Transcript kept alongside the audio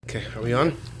Okay, are we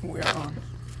on? We are on,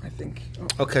 I think.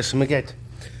 Okay, so Maget.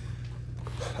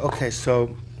 Okay,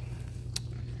 so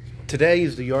today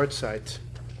is the Yortzeit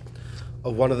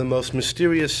of one of the most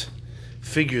mysterious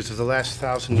figures of the last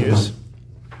 1,000 years,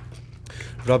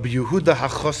 Rabbi Yehudah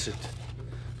Hachasid.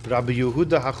 Rabbi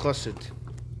Yehudah Hachasid.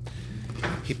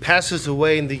 He passes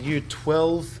away in the year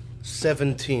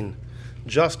 1217,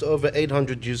 just over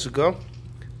 800 years ago.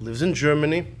 Lives in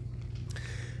Germany,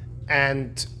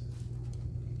 and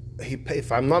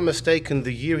if I'm not mistaken,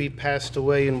 the year he passed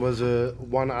away in was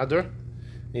one Adar.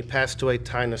 He passed away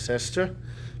Tainus Esther.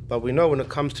 But we know when it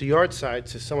comes to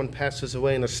Yortzeit, if someone passes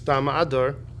away in a Stam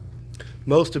Adar,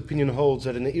 most opinion holds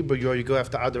that in the Ibra Yor you go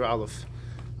after Adar Aleph.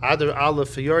 Adar Aleph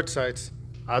for Yortzeits,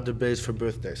 Adar Beis for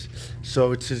birthdays.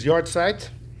 So it's his Yortzeit,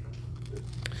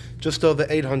 just over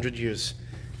 800 years.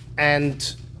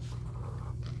 And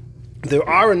there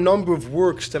are a number of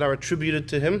works that are attributed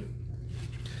to him.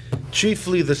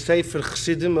 Chiefly the Sefer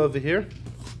Chassidim over here.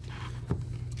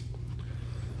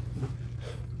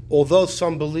 Although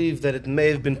some believe that it may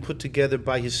have been put together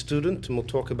by his student, and we'll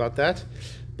talk about that,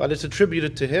 but it's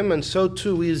attributed to him, and so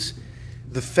too is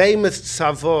the famous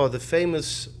tzavah, the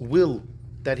famous will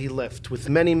that he left, with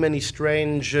many, many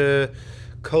strange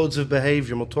codes of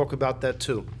behavior, and we'll talk about that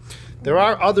too. There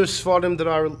are other Sfarim that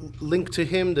are linked to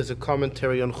him. There's a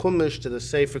commentary on Chumash, there's a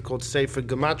Sefer called Sefer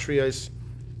Gematrios.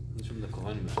 He's from the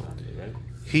Kohanim family, right?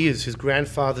 He is. His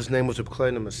grandfather's name was Reb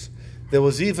Klonimus. There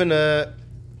was even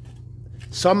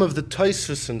some of the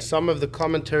Tosfos and some of the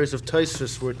commentaries of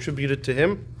Tosfos were attributed to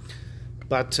him,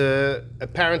 but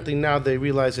apparently now they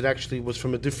realize it actually was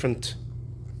from a different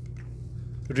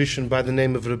Rishon by the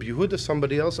name of Rabbi Yehudah,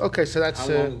 somebody else. Okay, so that's...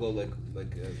 How long ago,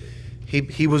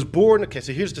 He was born... Okay,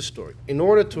 so here's the story. In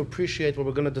order to appreciate what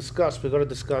we're going to discuss, we're going to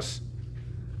discuss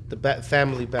the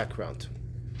family background.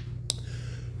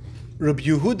 Rabbi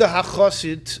Yehudah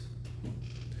HaChasid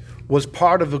was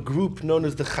part of a group known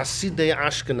as the Hasidei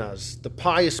Ashkenaz, the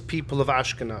pious people of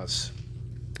Ashkenaz.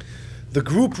 The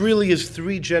group really is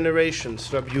 3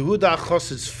 generations. Rabbi Yehudah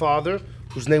HaChasid's father,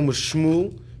 whose name was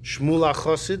Shmuel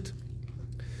HaChasid,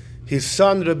 his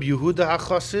son Rabbi Yehudah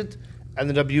HaChasid,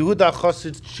 and Rabbi Yehudah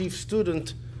HaChasid's chief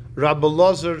student, Rabbi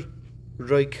Lazar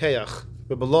Roikeach,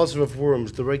 Rabbi Lazar of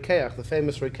Worms, the Roikeach, the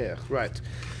famous Roikeach, right.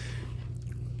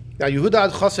 Now,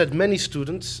 Yehudah HaChasid had many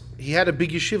students. He had a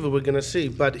big yeshiva, we're going to see,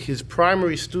 but his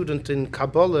primary student in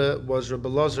Kabbalah was Rabbi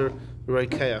Lazar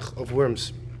Roikeach of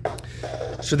Worms.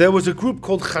 So there was a group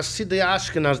called Hasidei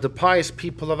Ashkenaz, the pious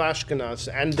people of Ashkenaz,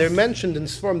 and they're mentioned in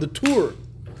Sfarim, the Tur.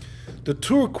 The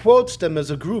Tur quotes them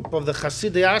as a group of the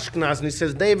Hasidei Ashkenaz, and he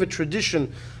says they have a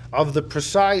tradition of the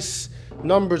precise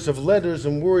numbers of letters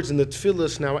and words in the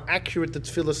tefillas, and how accurate the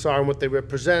tefillas are and what they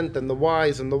represent, and the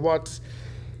whys and the whats.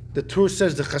 The Tur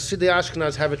says the Hasidei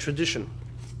Ashkenaz have a tradition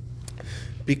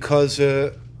because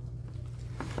Rabbi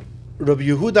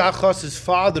Yehudah HaChasid's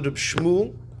father, Reb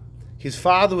Shmuel, his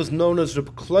father was known as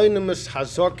Reb Klonimus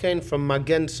Hazoken from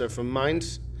Magenzer, from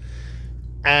Mainz,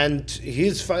 and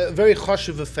he's a very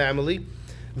chashuv of family.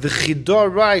 The Chidor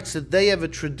writes that they have a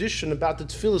tradition about the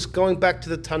tefillas going back to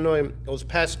the Tanoim. It was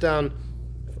passed down,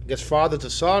 I guess, father to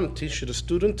son, teacher to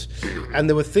student, and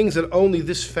there were things that only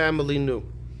this family knew.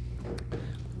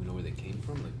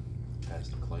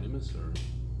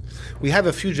 We have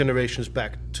a few generations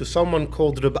back to someone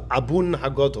called Reb Abun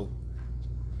Hagodol,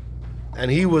 and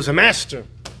he was a master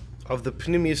of the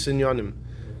Pnimius Inyanim.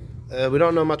 We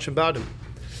don't know much about him.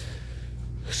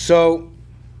 So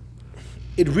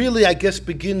it really, I guess,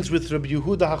 begins with Rabbi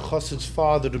Yehudah HaChasid's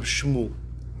father, Reb Shmuel.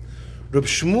 Reb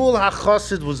Shmuel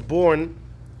HaChasid was born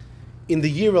in the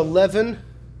year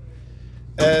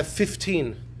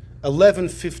 1115.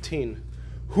 1115.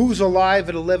 Who's alive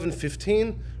at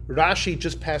 1115? Rashi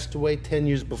just passed away 10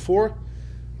 years before.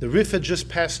 The Rif had just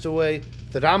passed away.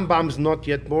 The Rambam's not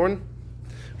yet born.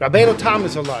 Rabbeinu Tam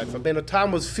is alive. Rabbeinu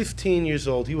Tam was 15 years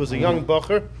old. He was a young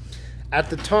bacher at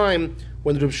the time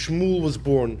when Reb Shmuel was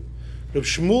born. Reb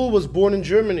Shmuel was born in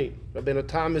Germany. Rabbeinu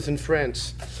Tam is in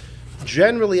France.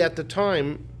 Generally at the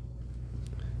time,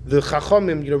 the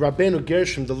Chachomim, Rabbeinu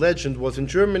Gershom, the legend, was in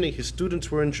Germany. His students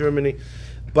were in Germany.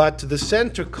 But the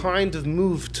center kind of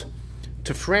moved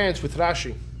to France with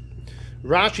Rashi.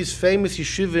 Rashi's famous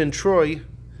yeshiva in Troy,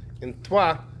 in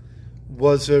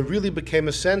Troyes, really became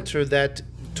a center that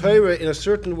Torah in a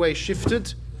certain way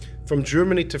shifted from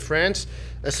Germany to France,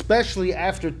 especially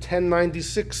after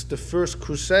 1096, the First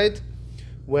Crusade,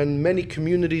 when many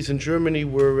communities in Germany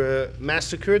were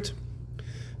massacred,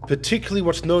 particularly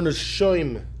what's known as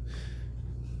Shoim.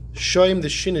 Shoim, the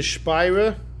Shin is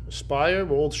Spire,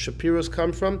 where all the Shapiros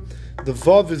come from. The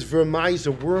Vav is Vermeise,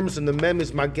 worms, and the Mem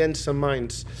is Magensa,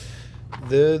 mines.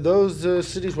 Those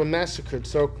cities were massacred.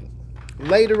 So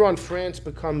later on, France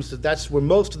that's where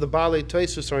most of the Baalei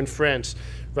Tosfos are in France.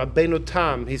 Rabbeinu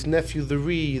Tam, his nephew the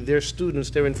Ri, their students,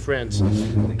 they're in France. They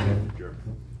get the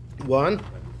German. One,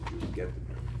 Jews get the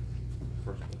German.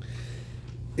 First one.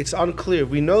 it's unclear.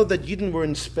 We know that Yidden were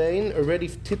in Spain already.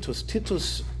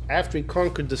 Titus, after he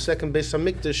conquered the second Beis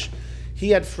Hamikdash,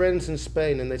 he had friends in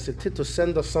Spain, and they said, Titus,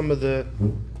 send us some of the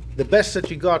best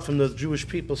that you got from those Jewish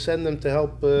people. Send them to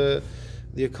help the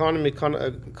economy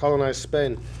colonize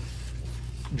Spain.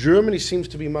 Germany seems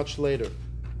to be much later.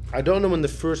 I don't know when the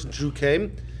first Jew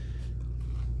came.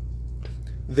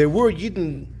 There were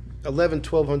Yidden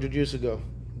 1200 years ago.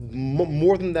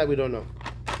 More than that, we don't know.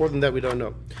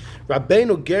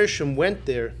 Rabbeinu Gershom went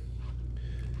there,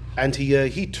 and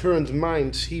he turned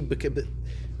minds.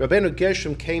 Rabbeinu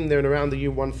Gershom came there in around the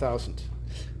year 1000.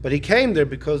 But he came there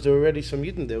because there were already some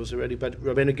Yidden there. But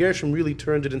Rabbeinu Gershom really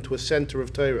turned it into a center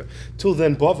of Torah. Till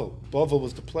then, Bavel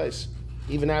was the place.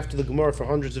 Even after the Gemara for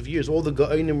hundreds of years, all the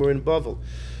Gaonim were in Bavel.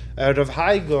 Rav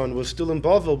Haigon was still in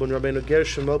Bavel when Rabbeinu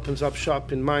Gershom opens up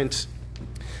shop in Mainz.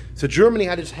 So Germany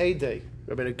had its heyday.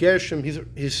 Rabbeinu Gershom,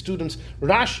 his students,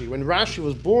 Rashi, when Rashi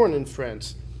was born in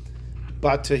France,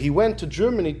 but he went to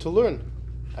Germany to learn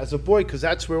as a boy because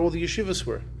that's where all the yeshivas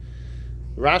were.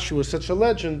 Rashi was such a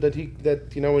legend that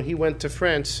when he went to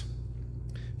France,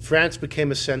 France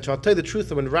became a center. I'll tell you the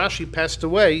truth, when Rashi passed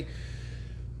away,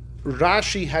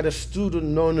 Rashi had a student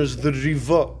known as the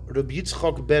Riva, Rabbi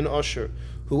Yitzchak ben Osher,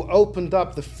 who opened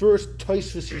up the first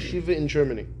Tosfos yeshiva in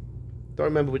Germany. Don't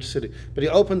remember which city, but he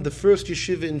opened the first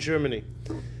yeshiva in Germany,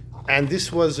 and this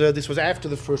was after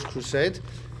the First Crusade.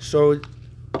 So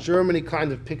Germany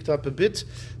kind of picked up a bit,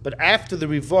 but after the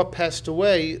Riva passed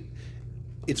away,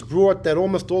 it's brought that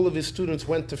almost all of his students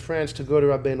went to France to go to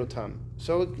Rabbeinu Tam.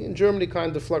 So in Germany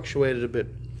kind of fluctuated a bit,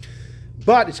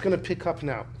 but it's going to pick up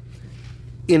now.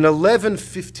 In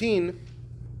 1115,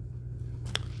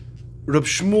 Reb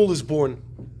Shmuel is born.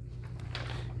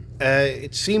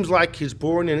 It seems like he's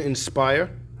born in Speyer.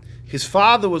 His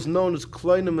father was known as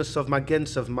Klonimus of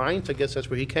Magens of Mainz. I guess that's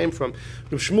where he came from.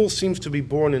 Reb Shmuel seems to be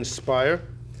born in Speyer.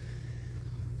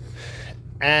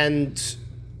 And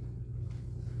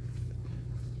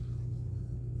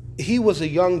he was a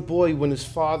young boy when his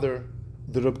father,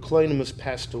 the Reb Klonimus,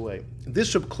 passed away.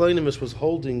 This Reb Klonimus was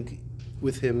holding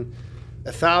with him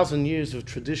 1,000 years of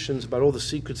traditions about all the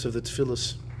secrets of the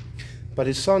tefillos. But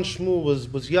his son Shmuel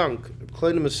was young.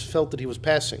 Klonimus felt that he was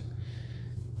passing.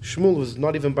 Shmuel was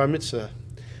not even bar mitzvah.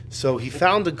 So he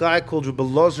found a guy called Rebbe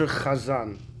Lozer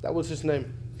Chazan, that was his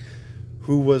name,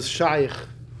 who was shaykh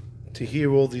to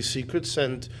hear all these secrets.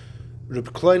 And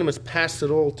Rebbe Klonimus passed it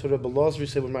all to Rebbe Lozer. He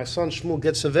said, when my son Shmuel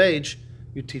gets of age,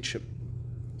 you teach him.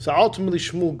 So ultimately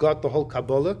Shmuel got the whole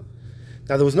Kabbalah.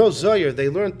 Now there was no Zohar. They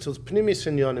learned till Pnimis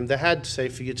Inyanim. They had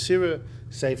Sefer Yetzirah,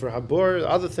 Sefer Habor,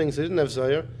 other things. They didn't have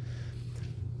Zohar.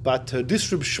 But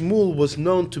this Reb Shmuel was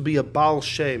known to be a Baal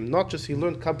Shem. Not just he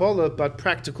learned Kabbalah, but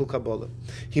practical Kabbalah.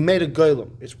 He made a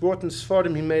Golem. It's brought in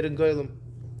Sfarim, he made a Golem.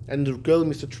 And the Golem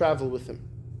used to travel with him.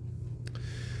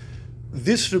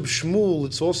 This Reb Shmuel,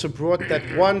 it's also brought that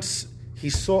once he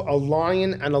saw a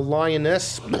lion and a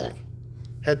lioness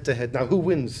head to head. Now who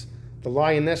wins? The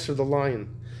lioness or the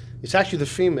lion? It's actually the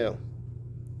female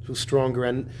who's stronger,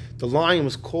 and the lion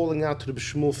was calling out to Reb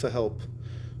Shmuel for help.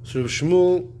 So Reb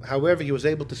Shmuel, however, he was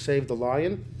able to save the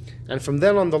lion, and from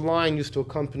then on the lion used to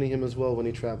accompany him as well when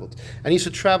he traveled. And he used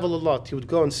to travel a lot. He would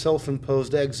go in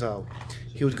self-imposed exile.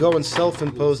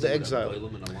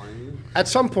 At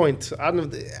some point, I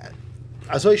don't know,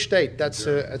 Azoy State, that's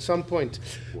at some point.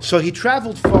 So he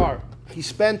traveled far. He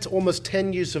spent almost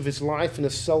 10 years of his life in a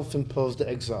self-imposed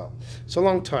exile. It's a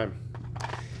long time.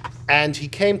 And he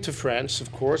came to France,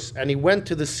 of course, and he went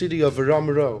to the city of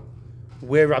Ramro,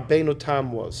 where Rabbeinu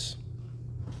Tam was.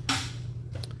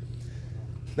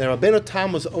 Now, Rabbeinu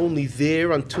Tam was only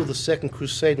there until the Second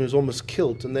Crusade, and he was almost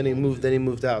killed, and then he moved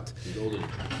out.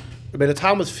 Rabbeinu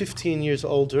Tam was 15 years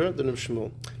older than Reb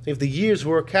Shmuel. If the years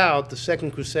work out, the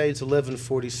Second Crusade is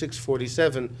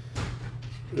 1146-47.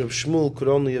 Reb Shmuel could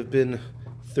only have been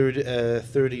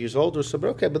 30 years older. So, but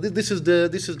okay, but this is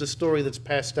the story that's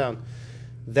passed down.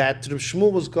 That Reb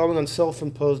Shmuel was going on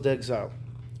self-imposed exile,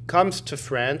 comes to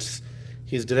France.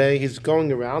 He's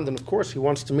going around, and of course he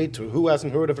wants to meet her. Who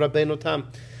hasn't heard of Rabbeinu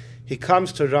Tam? He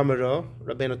comes to Ramiro,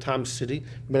 Rabbeinu Tam's city.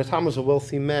 Rabbeinu Tam was a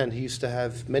wealthy man. He used to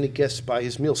have many guests by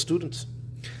his meal, students.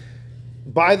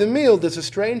 By the meal, there's a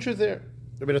stranger there.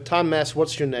 Rabbeinu Tam asks,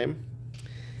 "What's your name?"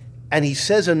 And he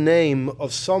says a name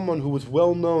of someone who was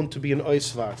well known to be an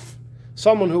oisvarf,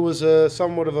 someone who was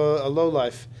somewhat of a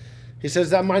lowlife. He says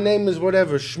that my name is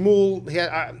whatever, Shmuel.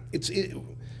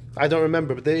 I don't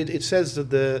remember, but it says that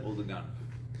the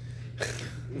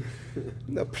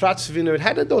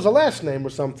Pratzviner, there was a last name or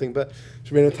something, but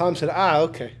Rabbeinu Tam said,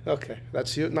 okay,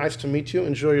 that's you, nice to meet you,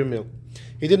 enjoy your meal.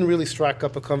 He didn't really strike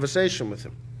up a conversation with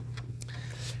him.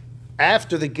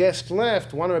 After the guest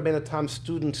left, one of Rabbeinu Tam's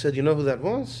students said, you know who that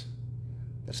was?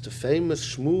 That's the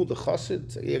famous Shmuel, the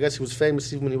Hachasid. I guess he was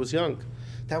famous even when he was young.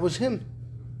 That was him.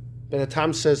 Rabbeinu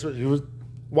Tam says,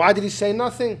 why did he say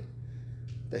nothing?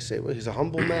 They say, well, he's a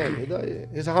humble man.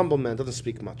 He's a humble man, doesn't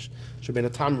speak much. So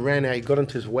Rabbeinu Tam ran out, he got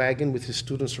into his wagon with his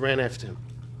students, ran after him.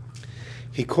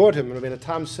 He caught him, and Rabbeinu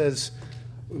Tam says,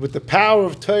 with the power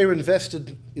of Torah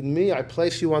invested in me, I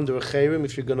place you under a cherem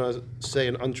if you're going to say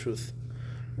an untruth.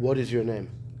 What is your name?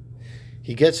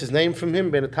 He gets his name from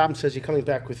him. Rabbeinu Tam says, you're coming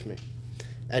back with me.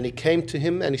 And he came to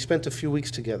him, and he spent a few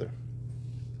weeks together.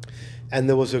 And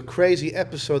there was a crazy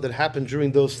episode that happened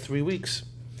during those 3 weeks,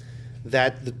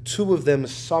 that the two of them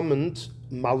summoned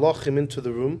Malachim into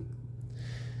the room.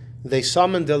 They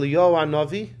summoned Eliyahu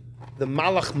Hanavi, the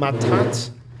Malach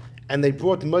Matat, and they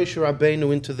brought Moshe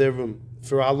Rabbeinu into their room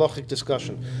for a halachic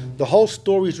discussion. The whole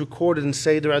story is recorded in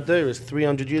Seder Adoros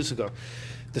 300 years ago.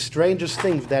 The strangest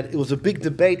thing, that it was a big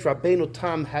debate Rabbeinu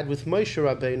Tam had with Moshe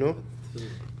Rabbeinu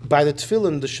by the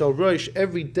tefillin, the Shel Rosh,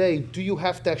 every day. Do you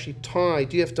have to actually tie?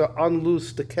 Do you have to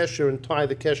unloose the kesher and tie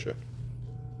the kesher?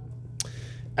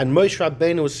 And Moshe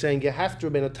Rabbeinu was saying, you have to.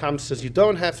 Rabbeinu Tam says, you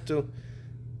don't have to.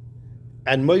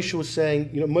 And Moshe was saying,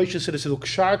 Moshe said,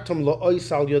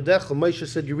 Moshe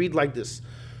said, you read like this.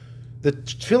 The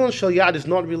tefillin Shel Yad is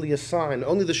not really a sign.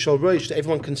 Only the Shel Rosh,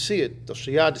 everyone can see it. The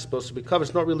Shel Yad is supposed to be covered.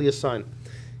 It's not really a sign.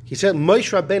 He said,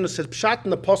 Moshe Rabbeinu says, Pshat in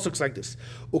the Pasuk's like this.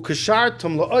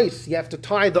 Ukashartum la'ois, you have to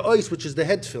tie the ois, which is the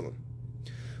head tefillin.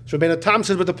 So Rabbeinu Tam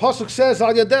says, but the Pasuk says,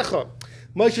 Al Yadecha.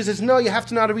 Moshe says, no, you have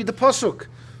to know how to read the Pasuk.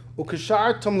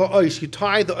 Ukashartum la'ois, you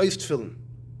tie the ois tefillin.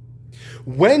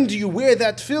 When do you wear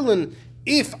that tefillin?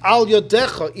 If Al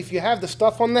Yadecha, if you have the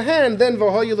stuff on the hand, then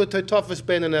V'hoyu l'toitofes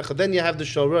bein anecha, then you have the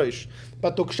Shel Rosh.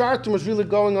 But Ukashartum was really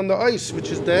going on the ois,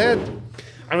 which is the head.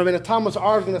 And Rabbeinu Tam was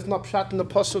arguing, that's not Pshat in the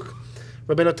Pasuk.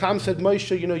 Rabbeinu Tam said, Moshe,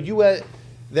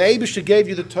 the Eibusher gave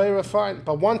you the Torah, fine,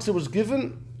 but once it was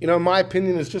given, my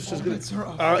opinion is just as good. It's a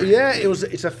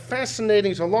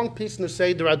long piece in the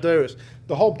Seder Adoros,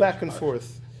 the whole back and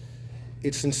forth.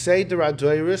 It's in Seder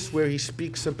Adoros where he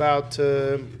speaks about,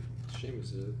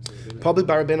 probably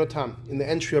by Rabbeinu Tam, in the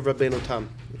entry of Rabbeinu Tam,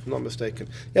 if I'm not mistaken.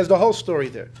 He has the whole story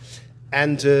there.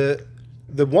 And the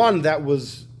one that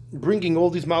was bringing all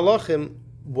these malachim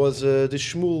was the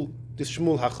Shmuel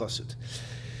Hachasid.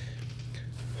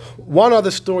 One other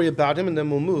story about him, and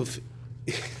then we'll move.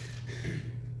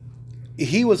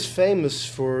 He was famous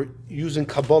for using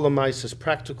Kabbalah Maises,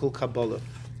 practical Kabbalah.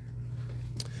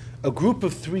 A group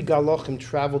of 3 Galachim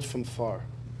traveled from far.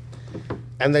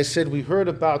 And they said, we heard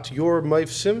about your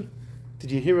Maifsim. Did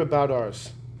you hear about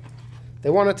ours? They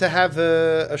wanted to have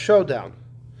a showdown.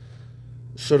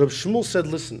 So Reb Shmuel said,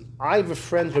 listen, I have a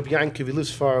friend, Reb Yankov, he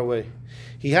lives far away.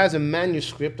 He has a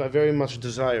manuscript I very much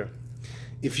desire.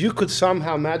 If you could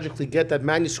somehow magically get that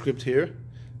manuscript here,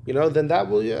 then that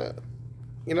will,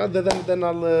 then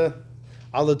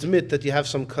I'll admit that you have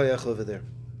some koyach over there.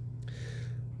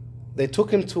 They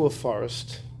took him to a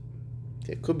forest.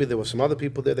 It could be there were some other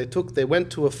people there. They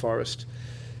went to a forest.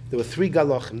 There were 3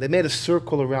 galachim. They made a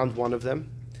circle around one of them,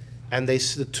 and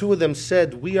the 2 of them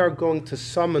said, we are going to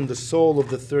summon the soul of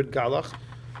the 3rd galach,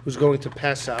 who's going to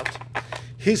pass out.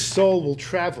 His soul will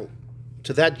travel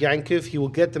to that Yankov. He will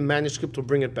get the manuscript, will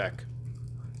bring it back.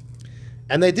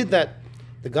 And they did that.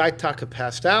 The guy Taka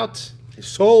passed out. His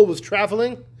soul was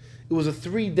traveling. It was a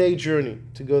 3-day journey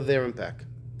to go there and back.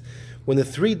 When the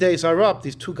 3 days are up,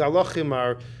 these 2 galachim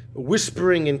are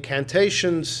whispering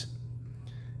incantations.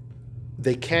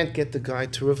 They can't get the guy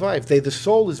to revive. The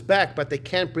soul is back, but they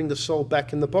can't bring the soul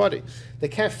back in the body. They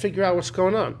can't figure out what's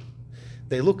going on.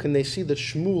 They look and they see that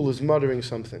Shmuel is muttering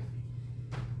something.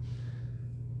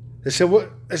 They said, what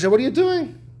are you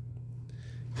doing?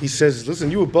 He says,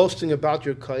 listen, you were boasting about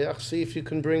your koyach. See if you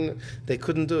can bring... They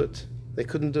couldn't do it.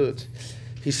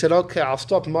 He said, okay, I'll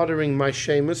stop muttering my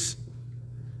shemus,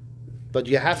 but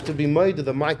you have to be moider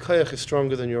that my koyach is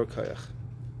stronger than your koyach.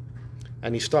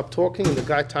 And he stopped talking, and the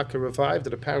guy Taka revived,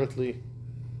 and apparently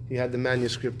he had the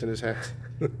manuscript in his hand.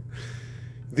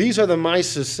 These are the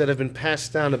maises that have been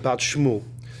passed down about Shmuel.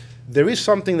 There is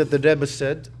something that the Rebbe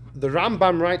said. The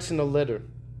Rambam writes in a letter.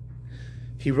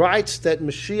 He writes that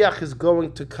Mashiach is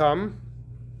going to come,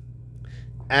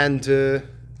 and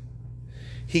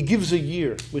he gives a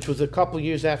year, which was a couple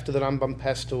years after the Rambam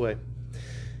passed away.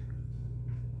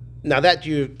 Now that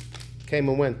year came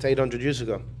and went 800 years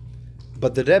ago.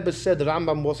 But the Rebbe said the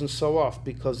Rambam wasn't so off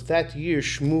because that year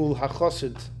Shmuel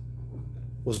Hachasid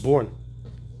was born.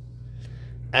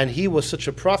 And he was such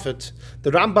a prophet.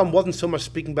 The Rambam wasn't so much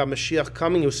speaking about Mashiach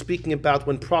coming, he was speaking about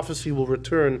when prophecy will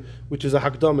return, which is a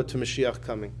Hakdama to Mashiach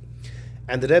coming.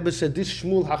 And the Rebbe said this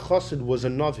Shmuel HaChassid was a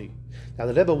Navi. Now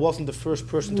the Rebbe wasn't the first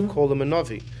person to call him a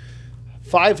Navi.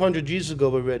 500 years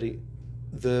ago already,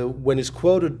 when he's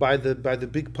quoted by the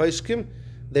big Paiskim,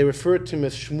 they referred to him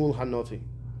as Shmuel HaNavi.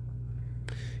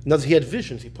 In other words, he had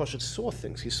visions, he saw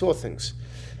things.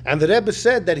 And the Rebbe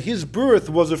said that his birth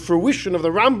was a fruition of the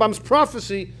Rambam's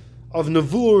prophecy of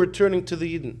Nevuah returning to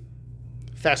the Yidden.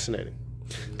 Fascinating.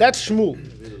 That's Shmuel.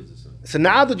 So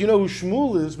now that you know who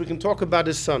Shmuel is, we can talk about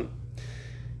his son.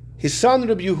 His son,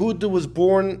 Rabbi Yehudah, was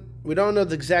born, we don't know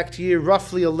the exact year,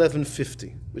 roughly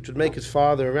 1150, which would make his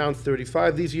father around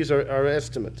 35. These years are our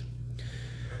estimate.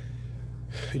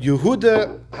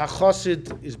 Yehudah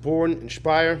HaChassid is born in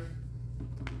Speyer.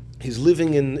 He's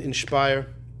living in Speyer.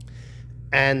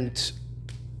 And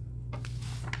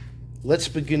let's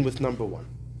begin with number one.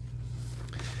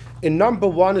 In number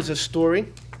one is a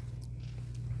story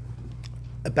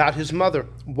about his mother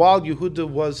while Yehudah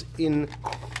was in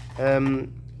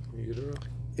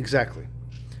exactly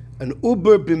an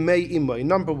uber b'mei imay.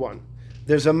 Number one,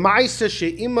 there's a ma'aseh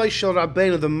she'imay shel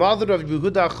Rabbeinu, the mother of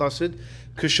Yehudah HaChassid,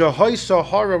 k'shahoy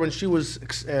sahara, when she was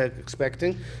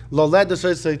expecting loled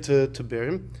to bear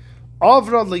him.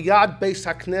 Avra liyad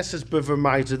beis hakneses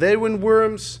b'vermaizer. They were in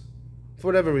Worms, for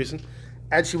whatever reason,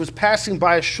 and she was passing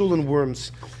by a shul in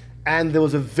Worms, and there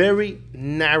was a very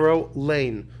narrow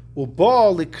lane.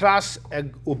 Ubal likrasa,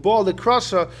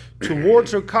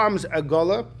 towards her comes a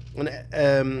gola,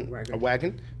 a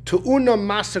wagon. To una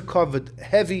masa covered,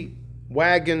 heavy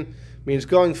wagon, means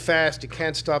going fast, you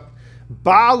can't stop.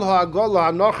 Baal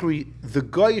ha'agola ha'nochri, the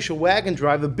goyish wagon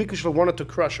driver, Bikishla wanted to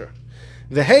crush her.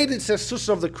 The hated says sus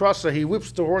of the crosser, he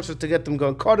whips the horses to get them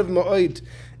going. Kadav ma'oid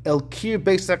el kir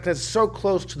beis haknes, so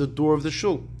close to the door of the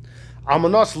shul.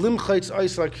 Almanos limchaitz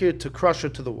ois lakir, to crush her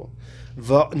to the wall.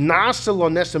 The nasa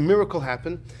lones, a miracle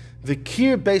happened. The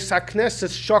kir beis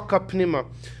haknes shaka pnima,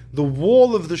 the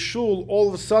wall of the shul all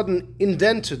of a sudden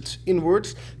indented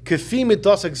inwards. Kefim it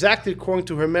does exactly according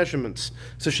to her measurements.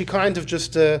 So she kind of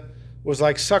just was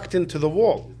like sucked into the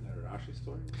wall.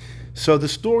 So the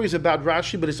story is about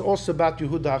Rashi, but it's also about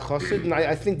Yehudah HaChassid, and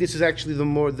I think this is actually the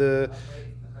more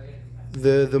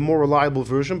reliable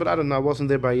version, but I don't know, I wasn't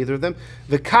there by either of them.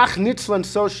 The Kach Nitzlan,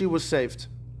 so she was saved.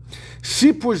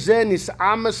 Sipur zen is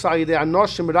amas ayidei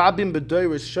anoshim rabim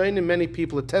b'doiris sheinim. Many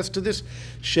people attest to this.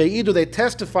 Sheidu, they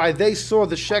testify, they saw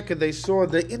the sheker, they saw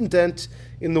the indent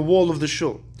in the wall of the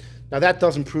shul. Now that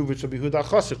doesn't prove it's Rabbi Yehudah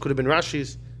HaChassid. Could have been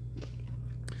Rashi's.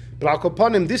 But Al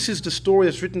Kopanim, this is the story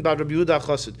that's written about Rabbi Yehudah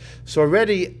HaChassid. So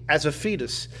already as a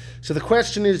fetus. So the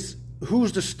question is,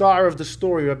 who's the star of the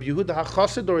story, Rabbi Yehudah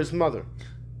HaChassid or his mother?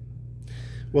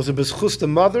 Was it B'schus the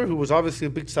mother, who was obviously a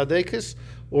big tzadekis,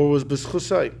 or was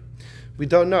B'schusai? We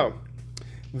don't know.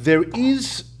 There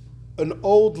is an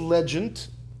old legend,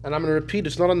 and I'm going to repeat,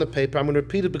 it's not on the paper, I'm going to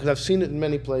repeat it because I've seen it in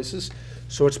many places,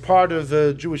 so it's part of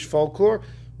Jewish folklore.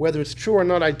 Whether it's true or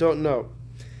not, I don't know.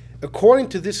 According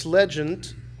to this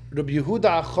legend, Rabbi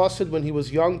Yehudah HaChassid, when he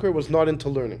was younger, was not into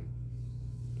learning.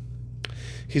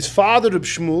 His father, Reb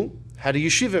Shmuel, had a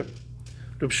yeshiva.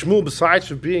 Reb Shmuel, besides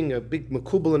for being a big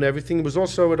makubal and everything, he was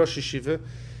also a Rosh Yeshiva.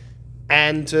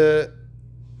 And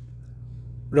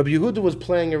Rabbi Yehudah was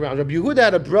playing around. Rabbi Yehudah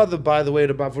had a brother, by the way,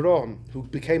 Rabbi Avraham, who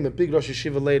became a big Rosh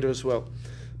Yeshiva later as well.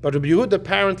 But Rabbi Yehudah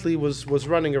apparently was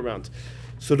running around.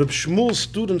 So Rabbi Shmuel's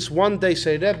students one day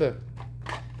say, Rebbe,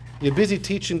 you're busy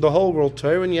teaching the whole world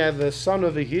Torah, and you have a son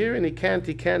over here, and he can't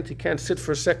sit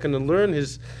for a second and learn.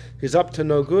 He's up to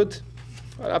no good.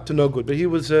 Well, up to no good, but he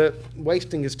was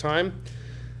wasting his time.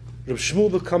 Rabbi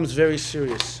Shmuel becomes very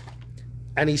serious,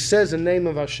 and he says the name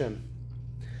of Hashem.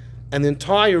 And the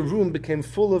entire room became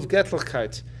full of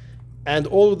Getlachkeit, and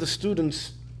all of the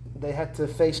students, they had to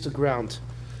face the ground.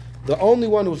 The only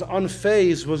one who was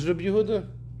unfazed was Rabbi Yehudah.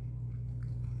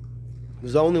 He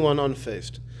was the only one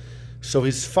unfazed. So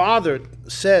his father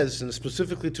says, and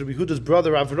specifically to Rabbi Yehudah's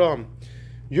brother Avraham,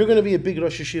 you're going to be a big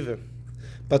Rosh Yeshiva,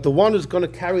 but the one who's going to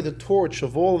carry the torch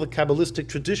of all the Kabbalistic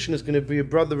tradition is going to be your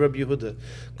brother Rabbi Yehudah,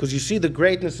 because you see the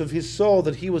greatness of his soul,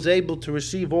 that he was able to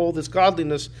receive all this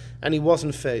godliness and he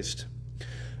wasn't fazed.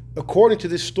 According to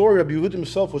this story, Rabbi Yehudah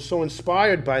himself was so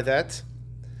inspired by that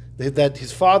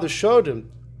his father showed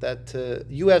him that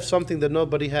you have something that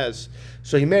nobody has.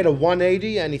 So he made a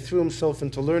 180 and he threw himself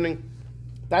into learning.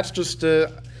 That's just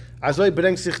Azoi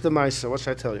brengt sich de Meise. What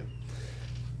should I tell you?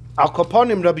 Al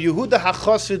Kapanim, Rabbi Yehudah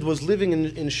HaChassid was living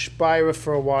in Speyer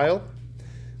for a while.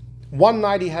 One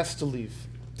night he has to leave.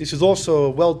 This is also a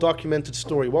well-documented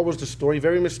story. What was the story?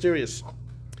 Very mysterious.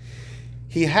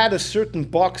 He had a certain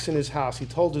box in his house. He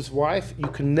told his wife, you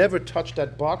can never touch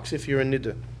that box if you're a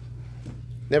niddah.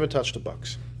 Never touch the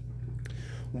box.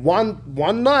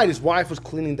 One night his wife was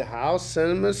cleaning the house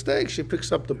and a mistake. She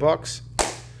picks up the box.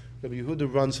 Rabbi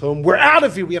Yehudah runs home. We're out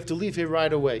of here. We have to leave here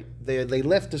right away. They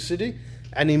left the city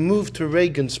and he moved to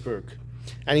Regensburg.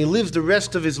 And he lives the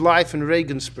rest of his life in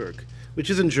Regensburg, which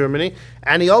is in Germany.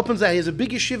 And he opens that. He has a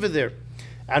big yeshiva there.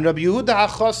 And Rabbi Yehudah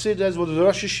Hachasid, as was the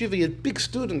Rosh Yeshiva, he had big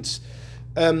students.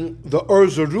 The Or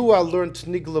Zarua learned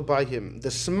Nigla by him. The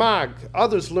Smag,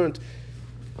 others learned.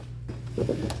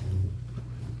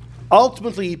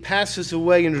 Ultimately, he passes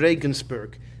away in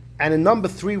Regensburg. And in number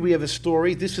 3, we have a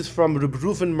story. This is from Reb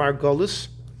Reuven Margolis,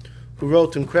 who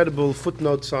wrote incredible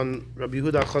footnotes on Rabbi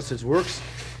Yehudah Hachasid's works.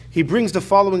 He brings the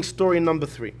following story in number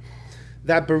 3.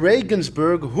 That by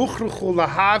Regensburg, Huchruchu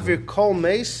lahavir kol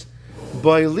meis,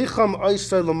 by licham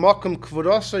oisay l'makam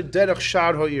kvurasay derech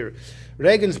shar ha'ir.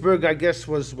 Regensburg, I guess,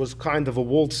 was kind of a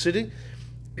walled city,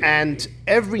 and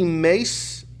every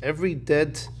mace, every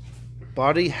dead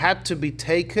body had to be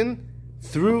taken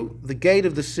through the gate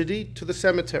of the city to the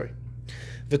cemetery.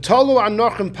 V'tolu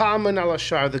anochim pa'amen al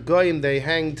ashar, the goyim, they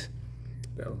hanged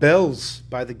bells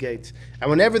by the gate, and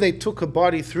whenever they took a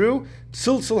body through,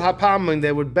 tziltzil ha'pa'amen,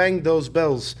 they would bang those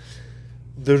bells.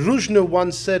 The Ruzhner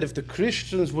once said if the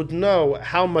Christians would know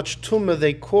how much tumah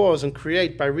they cause and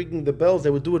create by ringing the bells,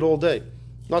 they would do it all day.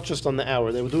 Not just on the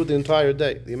hour, they would do it the entire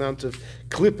day. The amount of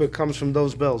klippa comes from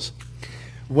those bells.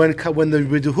 When the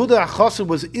Yehudah Hachasid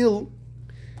was ill,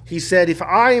 he said, if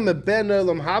I am a ben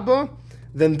olam haba,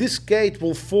 then this gate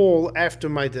will fall after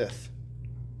my death.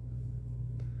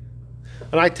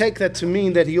 And I take that to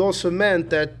mean that he also meant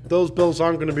that those bells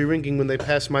aren't going to be ringing when they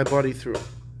pass my body through.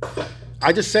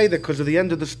 I just say that because of the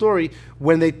end of the story,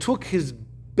 when they took his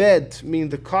bed, meaning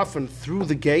the coffin, through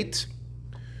the gate,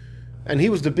 and he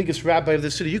was the biggest rabbi of the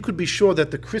city, you could be sure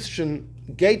that the Christian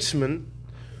gatesman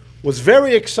was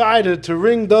very excited to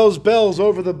ring those bells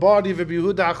over the body of Rabbi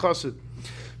Yehudah Hachasid.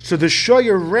 So the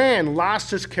shoyer ran,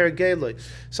 lastes kergele.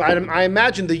 So I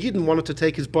imagine the Yidden wanted to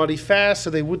take his body fast so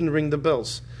they wouldn't ring the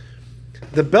bells.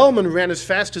 The bellman ran as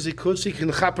fast as he could so he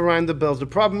can chap around the bells. The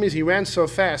problem is he ran so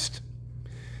fast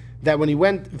that when he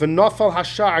went, v'nofal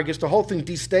hashar, I guess the whole thing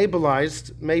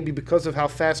destabilized, maybe because of how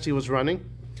fast he was running.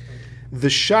 The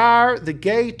shar, the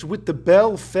gate with the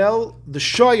bell fell. The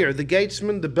shoyer, the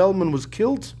gatesman, the bellman was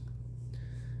killed,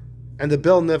 and the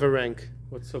bell never rang.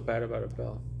 What's so bad about a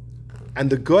bell? And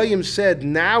the goyim said,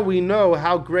 now we know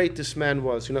how great this man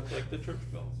was. You know, Like the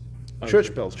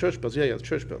church bells. church bells, yeah,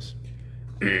 church bells.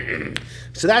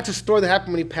 So that's a story that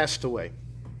happened when he passed away.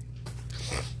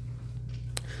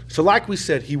 So like we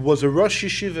said, he was a Rosh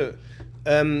Yeshiva.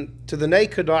 To the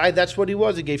naked eye, that's what he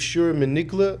was. He gave Shurim and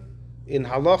Nigla in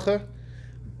Halacha.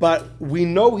 But we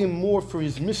know him more for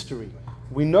his mystery.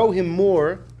 We know him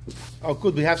more. Oh,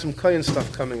 good, we have some Kohen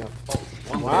stuff coming up.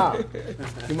 Wow.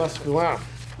 He must be, wow.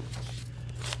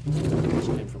 This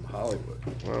came from Hollywood.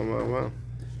 Wow.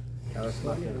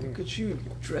 Look at you,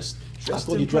 dressed I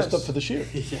thought you dressed up for the shir.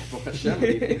 Yeah, Baruch Hashem, I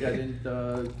think I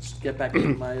didn't get back into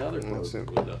my other clothes. That's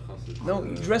it. Yehudah Hachasid. No,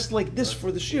 you dressed like this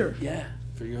for the shir. Yeah,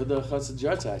 for Yehudah Hachasid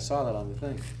Yortzeit. I saw that on the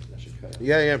thing.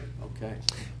 Yeah. Okay.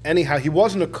 Anyhow, he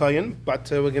wasn't a Kohen, but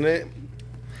we're going to...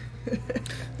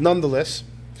 Nonetheless,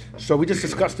 so we just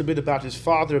discussed a bit about his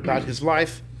father, about his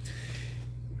life.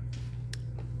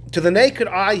 To the naked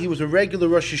eye, he was a regular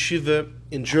Rosh Yeshiva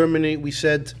in Germany. We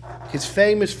said he's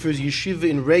famous for his yeshiva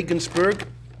in Regensburg.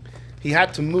 He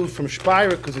had to move from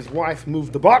Speyer because his wife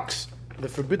moved the box, the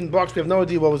forbidden box. We have no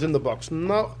idea what was in the box.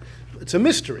 No, it's a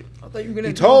mystery. I thought you were going to.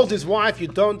 He told his wife, "You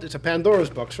don't. It's a Pandora's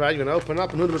box, right? You're going to open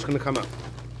up, and who knows what's going to come out."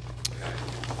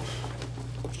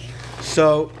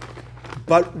 So,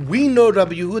 but we know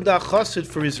Rabbi Yehudah Hachasid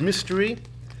for his mystery,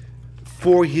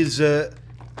 for his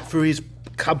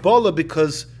Kabbalah,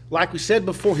 because, like we said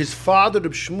before, his father,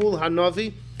 Reb Shmuel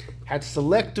Hanavi, had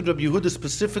selected Rabbi Yehudah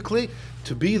specifically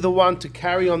to be the one to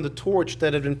carry on the torch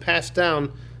that had been passed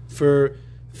down for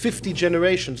 50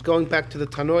 generations, going back to the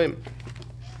Tanoim.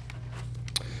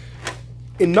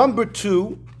 In number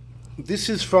 2, this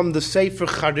is from the Sefer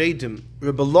Charedim,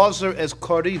 Rebbe Lozer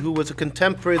Ezkori, who was a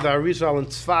contemporary of the Arizal and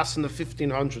Tzfas in the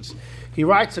 1500s. He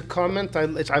writes a comment,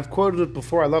 I've quoted it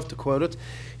before, I love to quote it.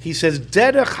 He says,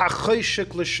 Derech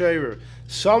hachoshek l'sherer,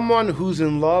 someone who's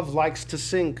in love likes to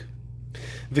sing.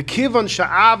 V'kivan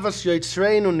sha'avas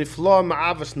yotzreinu niflo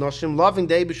ma'avas noshim, loving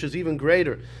the Eibush is even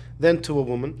greater than to a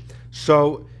woman.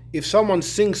 So, if someone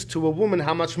sings to a woman,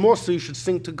 how much more so you should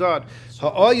sing to God?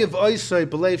 Ha'oyev oisei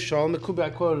b'leiv shalom. I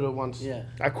quoted it once. Yeah.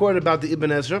 I quoted about the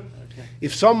Ibn Ezra.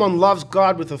 If someone loves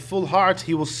God with a full heart,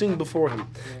 he will sing before him.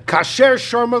 Kasher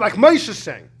Sharma, like Moshe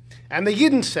sang, and the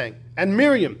Yidden sang, and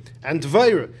Miriam, and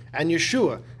Dvaira, and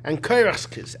Yeshua, and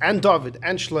Korach's and David,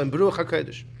 and Shalom, Baruch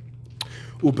HaKodesh.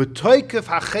 Ubetoikev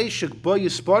hacheshek bo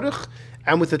yisparach,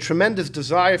 and with a tremendous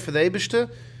desire for the Eibishter.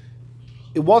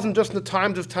 It wasn't just in the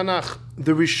times of Tanakh.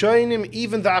 The Rishonim,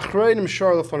 even the Achronim,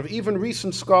 Sharlafon, even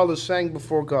recent scholars sang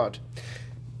before God.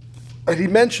 And he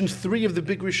mentions three of the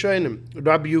big Rishonim: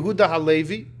 Rabbi Yehudah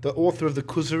Halevi, the author of the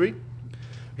Kuzari;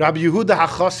 Rabbi Yehudah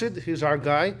Hachasid, he's our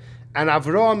guy; and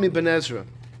Avraham ibn Ezra.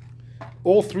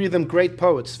 All three of them great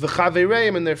poets.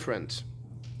 V'chavereim, and their friends.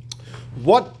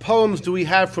 What poems do we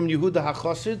have from Yehudah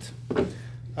Hachasid?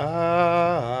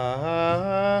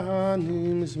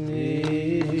 Anim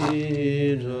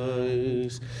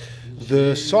Zmiros.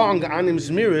 The song Anim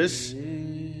Zmiros,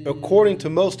 according to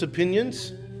most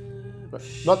opinions,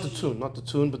 not the tune,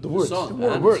 but the words.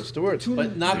 The words.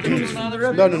 But not the tune on the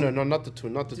Rebbe? No, not the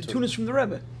tune, The tune is from the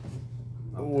Rebbe.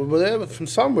 Well, from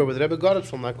somewhere where the Rebbe got it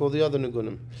from, like all the other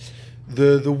Nigunim.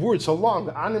 The words are long.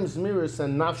 Anim Zmiris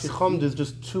and Nafshi Chomd is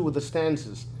just two of the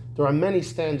stanzas. There are many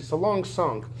stanzas. It's a long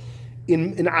song.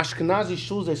 In Ashkenazi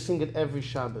shuls, they sing it every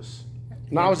Shabbos.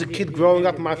 When I was a kid growing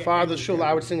up in my father's shul,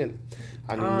 I would sing it.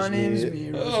 Anim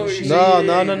Zmiros. No.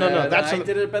 That's I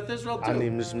did it about Israel too.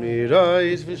 Anim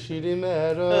Zmiris v'shirim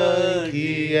eroi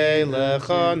ki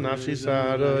elecha nafshi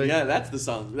saroi. Yeah, that's the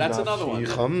song. That's another one.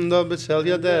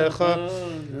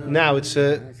 Now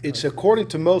it's according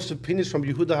to most opinions from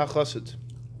Yehudah Hachasid.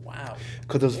 Wow.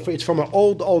 Because it's from an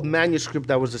old manuscript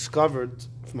that was discovered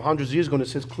from hundreds of years ago, and it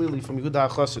says clearly from Yehudah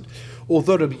Hachasid.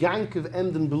 Although Rabbi Yankov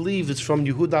Emden believes it's from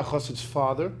Yehudah Hachasid's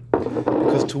father,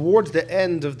 because towards the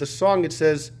end of the song it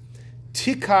says,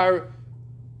 Tikar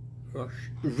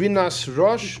Rinas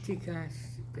Rosh. Tikar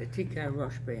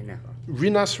Rosh Be'enecha.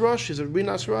 Rinas Rosh, is it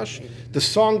Rinas Rosh? The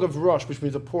song of Rosh, which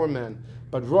means a poor man.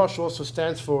 But Rosh also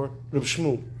stands for Reb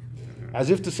Shmuel. As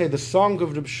if to say the song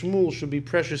of Reb Shmuel should be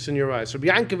precious in your eyes. So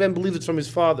Rabbi Yankov Emden believes it's from his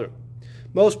father.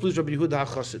 Most believes Rabbi Yehudah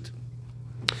Hachasid.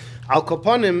 Al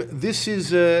Kapanim, this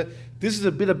is a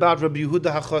bit about Rabbi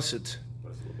Yehudah Hachasid.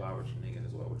 But it's a Lubavitch Nigan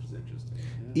as well, which is interesting.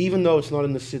 Even though it's not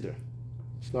in the Siddur.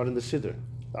 It's not in the Siddur.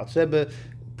 Al-Tzebe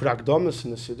Pragdomus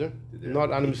in the Siddur,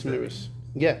 not Anim Zmiris.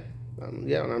 Yeah, on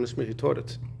Anim Zmiris, he taught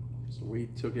it. So we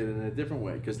took it in a different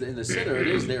way, because in the Siddur it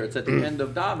is there. It's at the end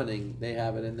of davening. They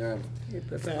have it in there.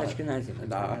 Ashkenazim.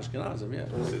 And Ashkenazim, yeah.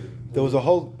 There was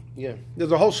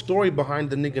a whole story behind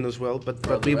the Nigan as well, but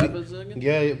the we Rebbe's Nigan?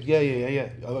 yeah.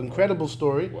 An incredible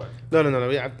story. What? No.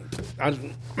 Yeah,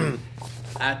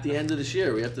 At the end of the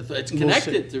year, we have to. It's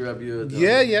connected to Rabbi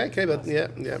Yehudah. yeah. Okay, but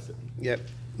yeah.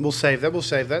 We'll save that.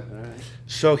 All right.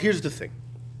 So here's the thing.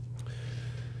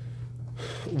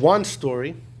 One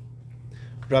story.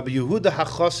 Rabbi Yehudah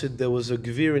Hachasid, there was a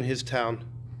gvir in his town,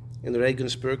 in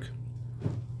Regensburg,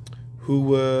 who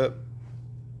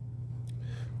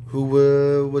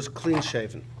was clean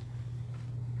shaven.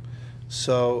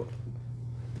 So,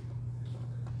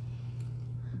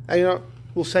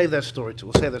 we'll save that story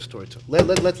too.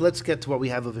 Let's get to what we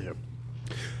have over here.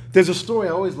 There's a story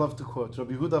I always love to quote,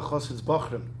 Rabbi Yehudah Hachasid's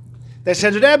Bachrim. They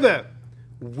said, Rebbe,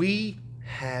 we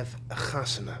have a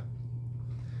chasana.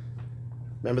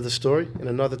 Remember the story? In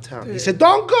another town. He said,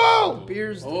 don't go!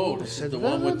 Beers. Oh, They this said, is the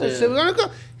one with they said, we're the. gonna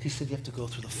go. He said, you have to go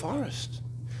through the forest.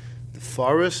 The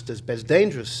forest is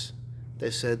dangerous.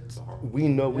 They said, we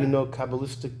know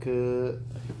Kabbalistic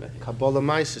Kabbalah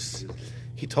Mises.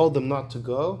 He told them not to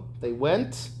go. They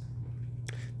went.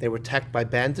 They were attacked by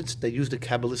bandits. They used a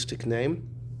Kabbalistic name.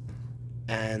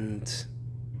 And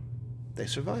they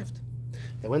survived.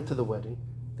 They went to the wedding.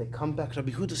 They come back. Rabbi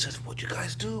Yehudah says, what'd you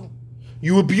guys do?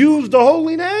 You abused the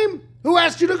holy name? Who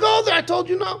asked you to go there? I told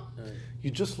you no. You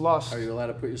just lost. Are you allowed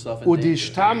to put yourself in danger?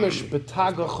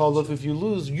 If you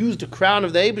use the crown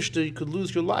of the Eibishter, you could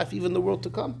lose your life, even the world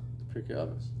to come.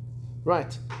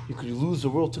 Right. You could lose the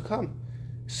world to come.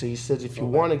 So he says, if you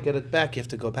want to get it back, you have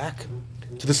to go back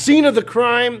to the scene of the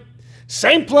crime,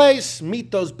 same place,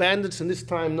 meet those bandits, and this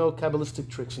time no Kabbalistic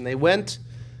tricks. And they went,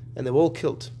 and they were all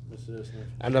killed.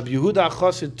 And Rabbi Yehudah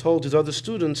Hachasid told his other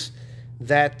students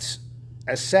that,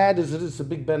 as sad as it is, it's a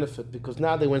big benefit, because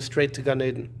now they went straight to Gan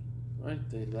Eden. Right?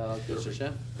 They allowed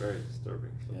Hashem. Very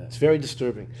disturbing. Yeah. It's very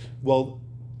disturbing. Well,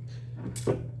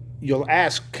 you'll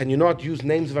ask, can you not use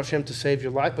names of Hashem to save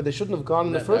your life? But they shouldn't have gone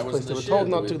in the first place. They were told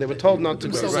not to. They were told not to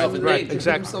go. themselves in Right, danger.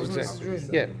 exactly.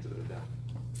 Yeah.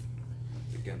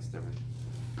 Against everything.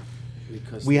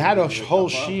 Because We had a they whole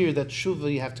come up. shir that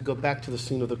Shuvah, you have to go back to the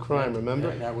scene of the crime, remember?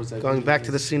 Yeah, that was Going back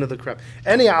to the scene of the crime.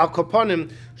 Anyhow, Al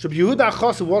Kapanim, Rabbi Yehudah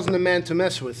Hachasid wasn't a man to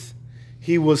mess with.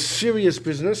 He was serious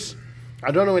business. I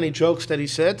don't know any jokes that he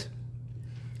said.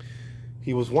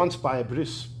 He was once by a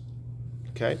bris.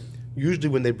 Okay? Usually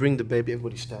when they bring the baby,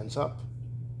 everybody stands up.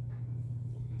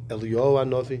 Eliyahu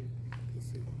Hanavi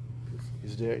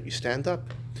is there. You stand up.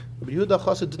 But Yehudah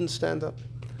Hachasid didn't stand up.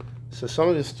 So some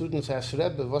of his students asked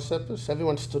Rebbe, what's that?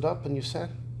 Everyone stood up and you sat.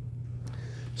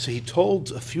 So he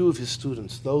told a few of his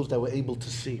students, those that were able to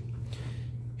see,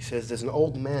 he says, there's an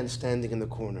old man standing in the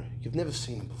corner. You've never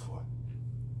seen him before.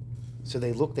 So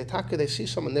they look, they see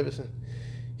someone never seen.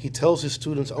 He tells his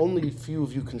students, only a few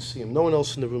of you can see him. No one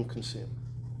else in the room can see him.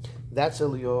 That's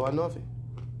Eliyahu Hanavi.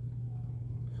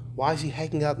 Why is he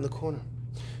hanging out in the corner?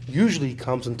 Usually he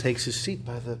comes and takes his seat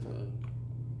by the...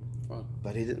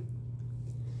 But he didn't.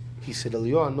 He said,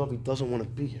 Eliyahu Hanavi doesn't want to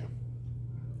be here.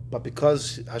 But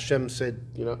because Hashem said,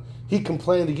 he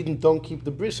complained that he don't keep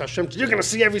the bris, Hashem said, you're going to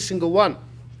see every single one.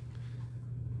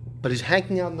 But he's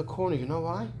hanging out in the corner. You know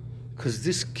why? Because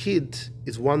this kid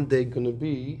is one day going to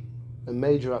be a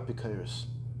major apikairos.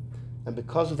 And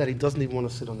because of that, he doesn't even want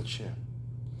to sit on the chair.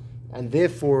 And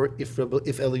therefore, if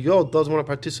Eliyahu doesn't want to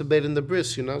participate in the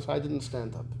bris, so I didn't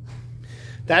stand up.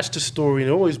 That's the story, and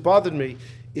it always bothered me.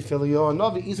 If Eliyahu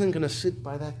Hanavi isn't going to sit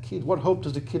by that kid, what hope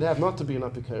does the kid have not to be an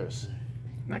apikairos?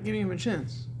 Not giving him a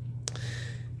chance.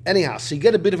 Anyhow, so you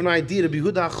get a bit of an idea that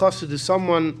Yehudah Hachasid is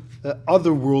someone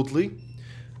otherworldly.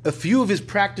 A few of his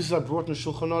practices are brought in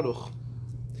Shulchan Aruch.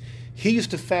 He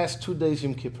used to fast 2 days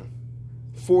Yom Kippur,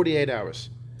 48 hours.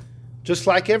 Just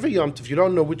like every Yom Tov, you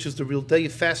don't know which is the real day, you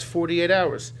fast 48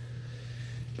 hours.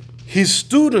 His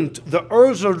student, the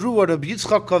Urza Ruah, Rabbi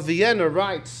Yitzchak of Vienna,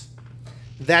 writes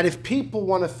that if people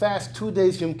want to fast 2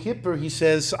 days Yom Kippur, he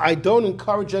says, I don't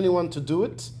encourage anyone to do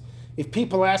it. If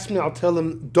people ask me, I'll tell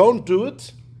them, don't do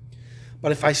it.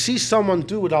 But if I see someone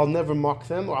do it, I'll never mock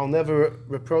them or I'll never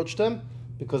reproach them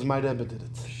because my Rebbe did it.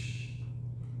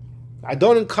 I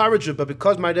don't encourage it, but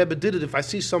because my Rebbe did it, if I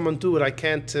see someone do it, I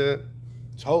can't...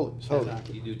 it's holy. It's holy.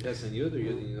 You do Tess and Yud or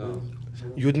Yud and Yud?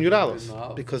 Yud and Yud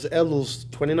Aleph, because Elul's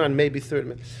 29, maybe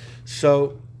 30.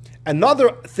 So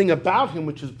another thing about him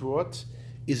which is brought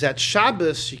is that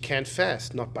Shabbos you can't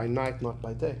fast, not by night, not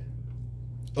by day.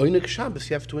 Oinik Shabbos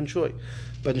you have to enjoy.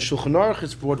 But in Shulchan Aruch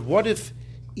it's brought, what if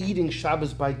eating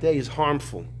Shabbos by day is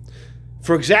harmful?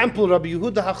 For example, Rabbi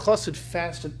Yehudah Hachasid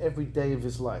fasted every day of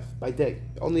his life, by day.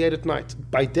 Only ate at night.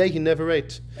 By day he never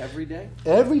ate. Every day?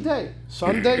 Every day.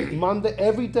 Sunday, Monday,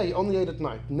 every day. He only ate at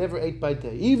night. Never ate by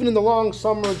day. Even in the long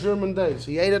summer German days,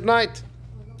 he ate at night.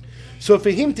 So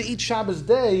for him to eat Shabbos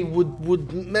day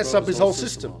would mess up his whole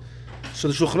system. So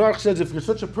the Shulchan Aruch says, if you're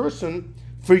such a person,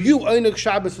 for you, Einik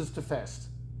Shabbos is to fast.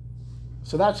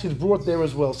 So that's his brought there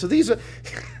as well. So these are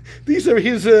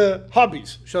his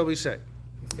hobbies, shall we say.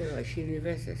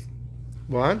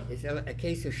 What? It's a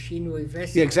case of Shinui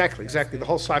Veses. Yeah, exactly. The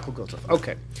whole cycle goes off.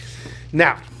 Okay.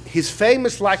 Now, he's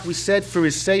famous, like we said, for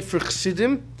his Sefer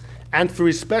Chassidim and for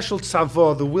his special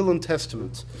Tzavah, the Will and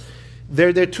Testament.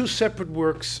 They're two separate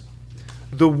works.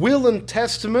 The Will and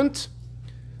Testament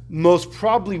most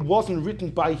probably wasn't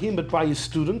written by him, but by his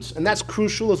students, and that's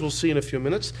crucial, as we'll see in a few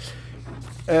minutes.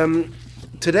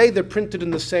 Today they're printed in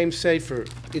the same Sefer.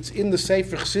 It's in the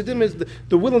Sefer Chassidim.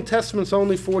 The Will and Testament's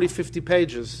only 40, 50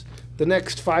 pages. The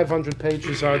next 500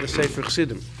 pages are the Sefer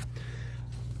Chassidim.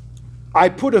 I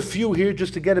put a few here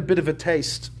just to get a bit of a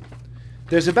taste.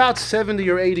 There's about 70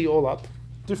 or 80 all up,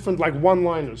 different like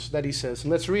one-liners that he says.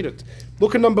 And let's read it.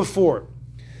 Look at number 4.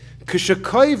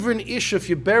 K'shekayvrin ish, if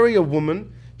you bury a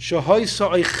woman,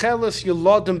 shehoisa eicheles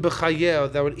yeladim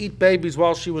b'chayeh, that would eat babies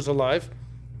while she was alive.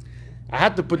 I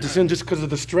had to put this in just because of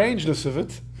the strangeness of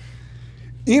it.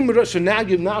 So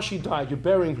now she died, you're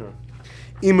burying her.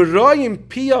 Imrayim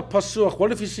pia pasuch, what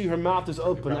if you see her mouth is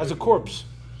open as a corpse?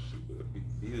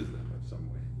 Use them in some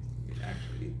way.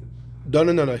 Actually eat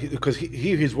them. No, because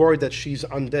he's worried that she's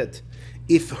undead.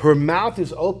 If her mouth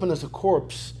is open as a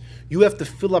corpse, you have to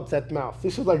fill up that mouth.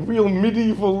 This is like real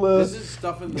medieval... This is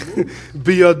stuff in the movie.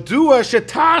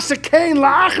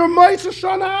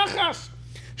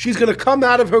 She's going to come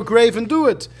out of her grave and do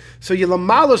it. So you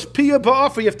have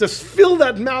to fill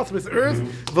that mouth with earth.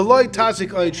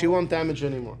 She won't damage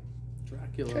anymore.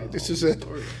 Dracula. Okay, this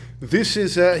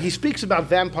is he speaks about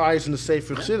vampires in the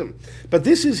Sefer Chassidim. But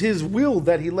this is his will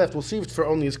that he left. We'll see if it's for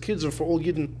only his kids or for all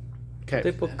Yidden. Okay.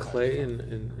 They put clay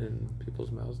in people's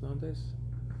mouths nowadays?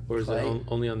 Or is Clay? it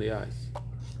only on the eyes?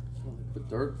 Well, they put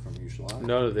dirt from Yerushalayim.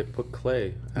 No, they put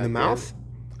clay. In the mouth?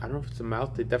 I don't know if it's the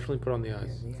mouth. They definitely put on the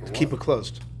eyes. Keep it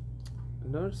closed.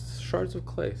 No, it's shards of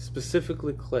clay.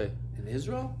 Specifically clay. In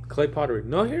Israel? Clay pottery.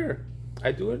 No, here.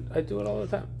 I do it all the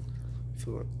time.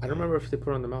 Fill it. I don't remember if they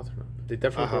put it on the mouth or not. They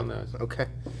definitely put it on the eyes. Okay,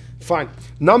 fine.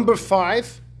 Number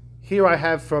 5, here I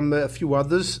have from a few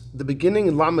others. The beginning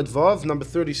in Lamed Vav, number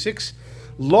 36.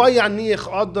 Lo yaniach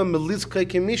adam melizkei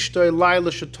kemishtoi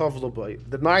laila shetov lo boy.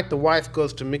 The night the wife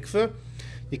goes to mikveh,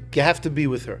 you have to be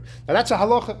with her. Now that's a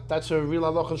halacha. That's a real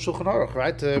halacha in Shulchan Aruch,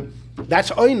 right?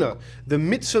 That's oina. The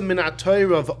mitzvah min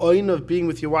ha'Torah of oina, of being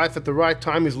with your wife at the right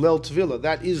time, is lel tevila.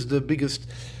 That is the biggest.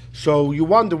 So you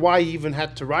wonder why he even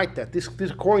had to write that. This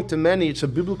according to many, it's a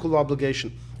biblical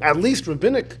obligation. At least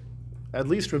rabbinic.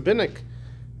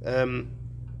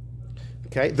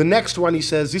 Okay. The next one he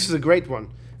says, this is a great one.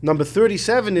 Number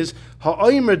 37 is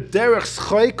ha'omer derech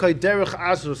schoikai derech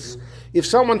azus. If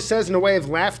someone says in a way of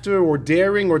laughter or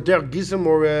daring or derech gizm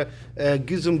or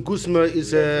gizm guzma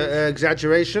is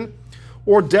exaggeration,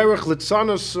 or derech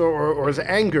litzanos or his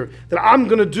anger, that I'm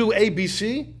going to do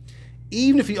ABC,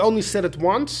 even if he only said it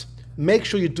once, make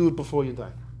sure you do it before you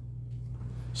die.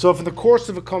 So if in the course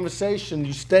of a conversation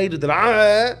you stated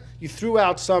that you threw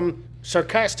out some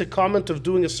sarcastic comment of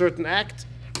doing a certain act,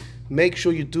 make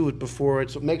sure you do it before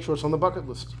make sure it's on the bucket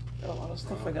list. A lot of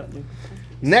stuff I got to do.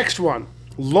 Next one.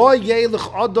 Lo yelich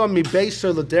adam mi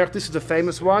beiser l'derech. This is a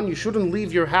famous one. You shouldn't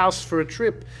leave your house for a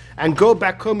trip and go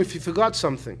back home if you forgot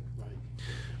something.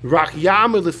 Rach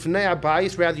yamer lifnei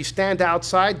abayis. Rather, you stand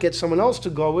outside, get someone else to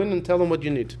go in and tell them what you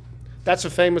need. That's a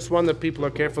famous one that people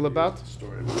are careful about.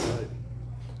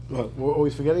 Well, we're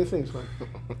always forgetting things, right?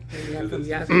 Yeah. I'm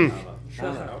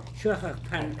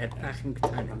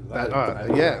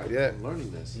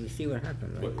learning this. You see what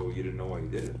happened, right? Well, you didn't know why you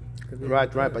did it.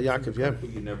 Right, by Yaakov, yeah.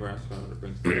 You never asked someone to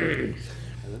bring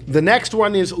The next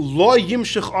one is Lo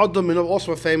Yimshich Adam,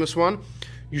 also a famous one.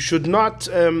 You should not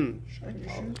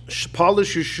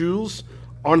polish your shoes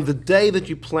on the day that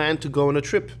you plan to go on a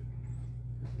trip.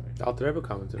 The Alter Rebbe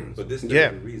commented on this. But this is Yeah.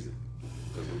 the reason.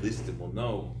 Because at least it will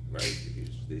know, right? Because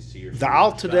they see your The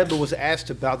Alter Rebbe was asked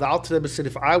about, the Alter Rebbe said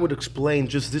if I would explain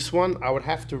just this one, I would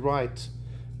have to write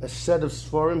a set of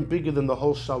Sforim bigger than the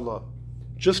whole Shalah,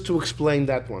 just to explain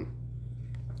that one.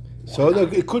 So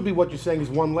look, it could be what you're saying is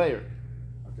one layer.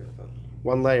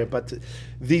 One layer. But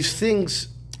these things,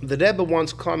 the Rebbe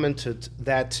once commented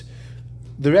that,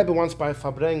 the Rebbe once by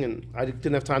Fabrengen, I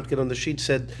didn't have time to get on the sheet,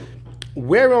 said,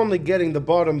 we're only getting the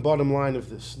bottom line of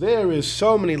this. There is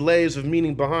so many layers of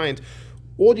meaning behind.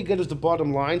 All you get is the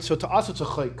bottom line. So to us it's a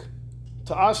chayk.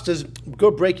 To us there's,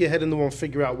 go break your head in the wall and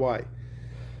figure out why.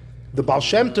 The Baal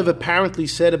Shem Tov apparently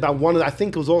said about one of, I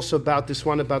think it was also about this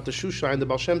one, about the Shushan, the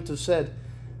Baal Shem Tov said,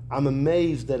 I'm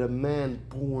amazed that a man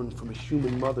born from a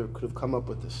human mother could have come up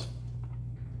with this.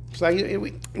 It's like,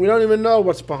 we don't even know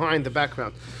what's behind the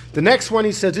background. The next one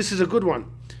he says, this is a good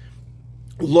one.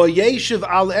 Lo yeshiv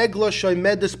al egla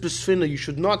shoymedes b'sfina. You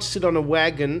should not sit on a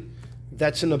wagon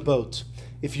that's in a boat.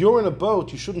 If you're in a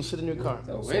boat, you shouldn't sit in your car.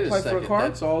 Wait a second.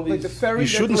 That's all these. Like the ferry. You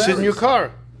shouldn't sit in your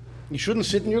car. You shouldn't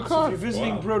sit in your So car. if you're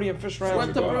visiting Brody and Fish Round.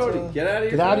 What the Brody? Get out of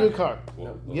your Get out of your car.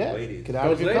 Well, Yeah, ladies. get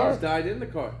out of Those your ladies car. died in the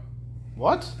car.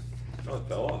 What? No, it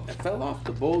fell off. It fell off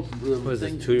the boat. The Was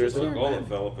thing it 2 years just ago? turned, Oh, man. it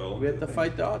fell. We had to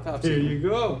fight the autopsy.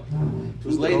 go.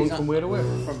 Those Going ladies from where to where?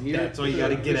 from here. That's what you to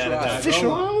gotta the get out of Fish that. Fish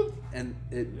Rock. around?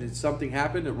 And something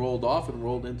happened. It rolled off and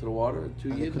rolled into the water. And 2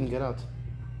 You years. couldn't get out.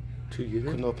 2 years?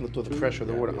 Couldn't open the door. The pressure of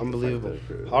the Yeah, water. we had to fight Unbelievable.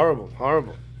 the-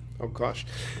 Horrible. Oh gosh.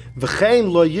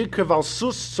 V'chein lo yirkev al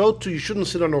sus. So too, you shouldn't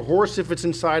sit on a horse if it's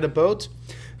inside a boat.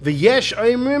 V'yesh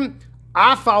oimrim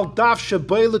af al daf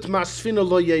sheboilet masfina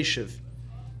lo yeshiv.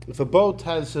 If a boat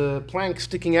has a plank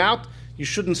sticking out, you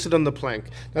shouldn't sit on the plank.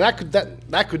 Now that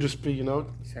could just be,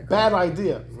 bad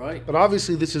idea. Right. But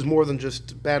obviously this is more than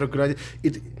just bad or good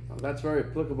idea. Well, that's very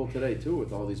applicable today too,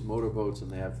 with all these motorboats,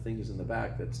 and they have things in the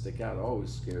back that stick out. It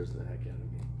always scares the heck out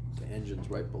of me. The engine's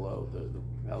right below the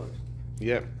propellers.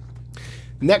 Yeah.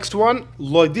 Next one,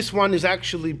 this one is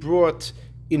actually brought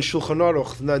in Shulchan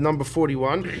Aruch, number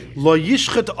 41. Lo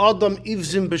yishchet adam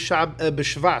ivzim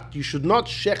b'shvat. You should not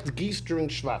shecht geese during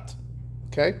Shvat.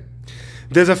 Okay?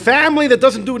 There's a family that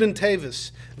doesn't do it in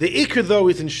Tevis. The Iker, though,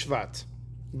 is in Shvat.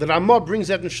 The Ramah brings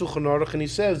that in Shulchan Aruch, and he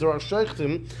says there are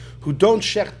shechtim who don't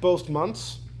shecht both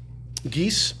months,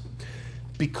 geese,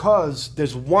 because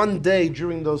there's one day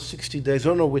during those 60 days, I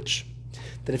don't know which,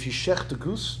 that if you shecht the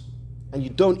goose and you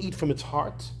don't eat from its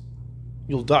heart,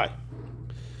 you'll die.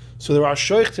 So there are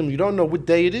sheichtim, you don't know what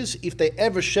day it is. If they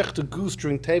ever shecht a goose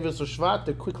during Tevis or Shvat,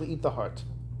 they quickly eat the heart.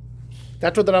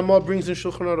 That's what the Ramah brings in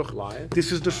Shulchan Aruch. Lion?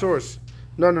 This is the source.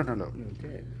 No.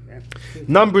 Okay.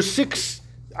 Number 6,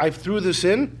 I threw this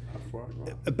in,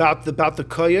 about the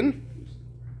kohen.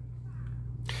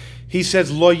 He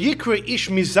says, Lo yikra ish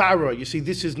mizara. You see,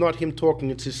 this is not him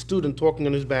talking, it's his student talking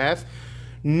on his behalf.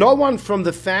 No one from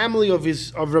the family of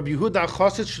Rabbi Yehudah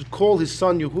Hachasid should call his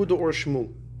son Yehudah or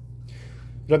Shmuel.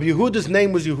 Rabbi Yehudah's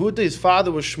name was Yehudah, his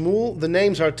father was Shmuel. The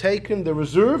names are taken, they're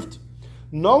reserved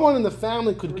No one in the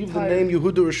family could give the Retired. name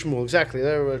Yehudah or Shmuel. Exactly,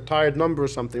 they're a retired number or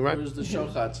something, right? Where's the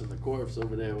shochats and the korfs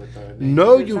over there with our name?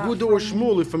 No They're not Yehudah or from-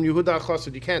 Shmuel from Yehudah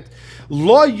Hachasid. You can't.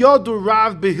 Lo Yodu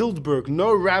Rav Behildberg.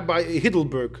 No Rabbi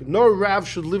Heidelberg. No Rav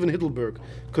should live in Heidelberg.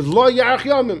 Because Lo Yarach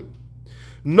Yamim.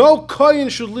 No Kohen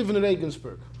should live in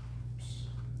Regensburg.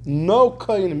 No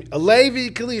Kohen. A Levi,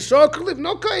 Kali, so could live.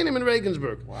 No Kohen in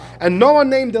Regensburg. Wow. And no one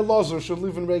named Elazar should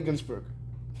live in Regensburg.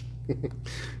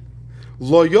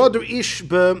 Lo Yodu Ish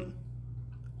Be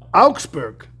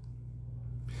Augsburg.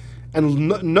 And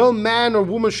no man or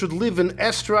woman should live in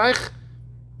Österreich,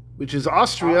 which is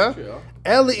Austria.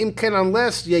 Eli im ken,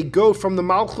 unless they go from the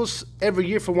Malchus every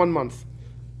year for 1 month.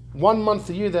 1 month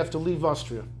a year they have to leave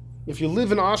Austria. If you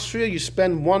live in Austria, you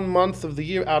spend 1 month of the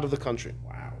year out of the country.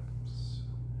 Wow.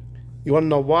 You want to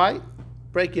know why?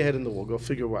 Break your head in the wall. Go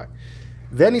figure why.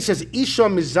 Then he says, Isha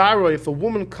Mizaro, if a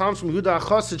woman comes from Yehudah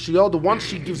Hachasid, she older, once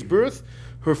she gives birth,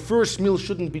 her first meal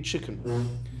shouldn't be chicken.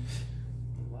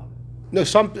 No,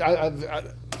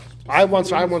 I once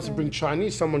to bring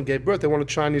Chinese. Someone gave birth. They wanted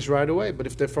Chinese right away. But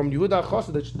if they're from Yehudah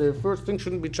Hachasid, their first thing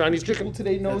shouldn't be Chinese People chicken.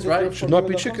 today know That's that right. they're Should from not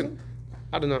be Yehudah chicken.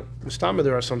 I don't know. Mustama,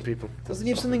 there are some people. Hachasid? Doesn't he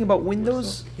have something about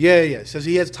windows? Yeah. Says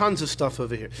he has tons of stuff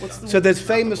over here. What's the So there's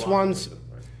famous ones.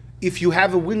 If you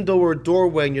have a window or a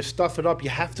doorway and you stuff it up, you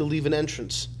have to leave an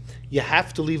entrance. You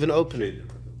have to leave an opening.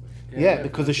 Yeah,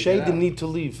 because the shadim need to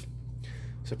leave.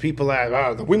 So people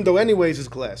are, the window anyways is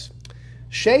glass.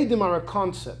 Shadim are a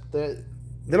concept. They're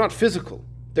not physical.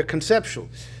 They're conceptual.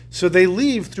 So they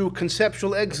leave through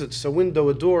conceptual exits, a window,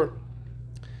 a door.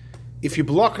 If you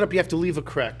block it up, you have to leave a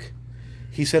crack.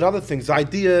 He said other things. The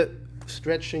idea,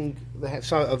 stretching,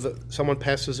 someone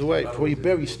passes away. Before you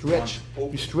bury, you stretch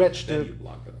Then the... you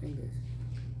block it up.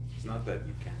 It's not that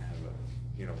you can't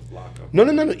have a, block up. No.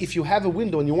 If you have a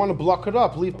window and you want to block it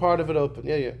up, leave part of it open.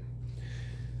 Yeah.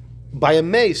 By a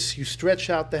mace, you stretch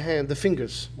out the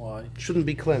fingers. Why? Shouldn't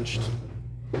be clenched.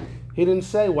 He didn't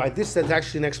say why. This is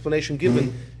actually an explanation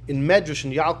given in Medrash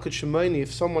and Yalkut Shemaini.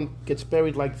 If someone gets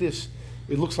buried like this,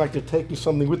 it looks like they're taking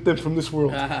something with them from this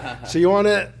world. So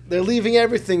they're leaving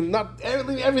everything,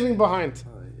 everything behind.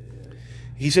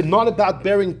 He said not about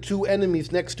burying two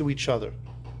enemies next to each other,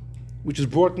 which is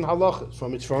brought in halacha.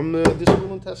 It's from this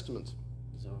Rule and Testament.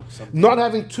 Not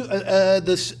having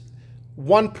this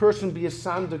one person be a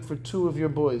sandik for two of your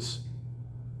boys.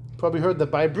 Probably heard that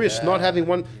by a bris, not having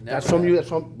one. That's from you.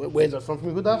 Where's that from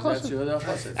Yehudah That's Hachasid? Yehudah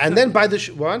Hachasid. And then by the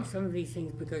what? Some of these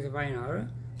things because of Ayin Hara,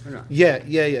 or not?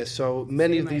 Yeah. So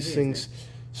many Same of these idea, things.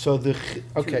 So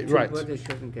okay, Two right. brothers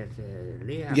shouldn't get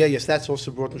Leah. Yes, that's also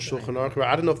brought in Shulchan Aruch.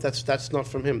 I don't know if that's not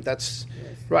from him. That's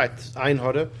right, Ein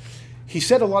Hara. He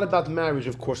said a lot about marriage,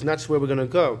 of course, and that's where we're going to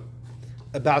go.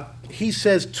 He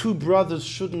says two brothers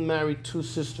shouldn't marry two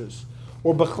sisters,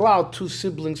 or Bechlal, two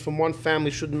siblings from one family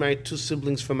shouldn't marry two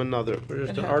siblings from another. There's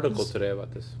It an article happens. today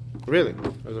about this. Really?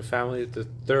 There's a family, the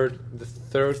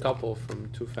third couple from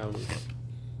two families.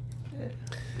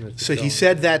 And it's So he going-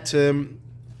 said that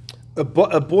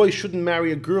a boy shouldn't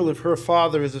marry a girl if her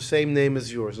father is the same name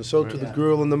as yours, and so to the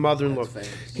girl and the mother-in-law. That's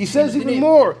famous. He says even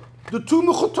more. The two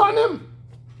Mechutanim,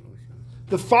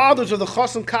 the fathers of the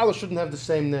Chas and Kala shouldn't have the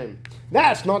same name.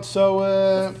 That's not so.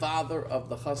 The father of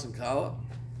the Chas and Kala?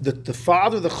 The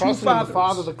father, the Chas, and the fathers.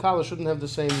 father, the Kala shouldn't have the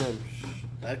same name.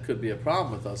 That could be a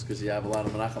problem with us because you have a lot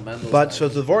of Menachem Mendel. But so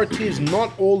the Vorti is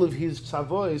not all of his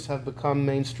tzavois have become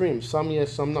mainstream. Some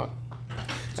yes, some not.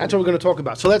 That's what we're going to talk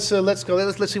about. So let's go.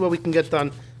 Let's see what we can get done.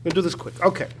 We're going to do this quick.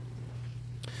 Okay.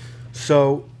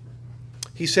 So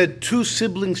he said two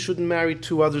siblings shouldn't marry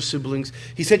two other siblings.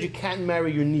 He said you can't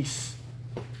marry your niece.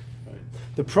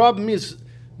 The problem is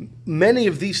many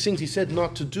of these things he said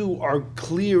not to do are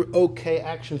clear okay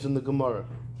actions in the Gemara.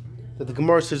 That the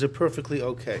Gemara says are perfectly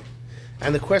okay.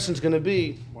 And the question's going to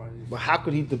be, well, how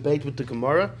could he debate with the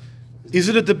Gemara? Is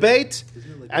it a debate?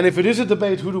 And if it is a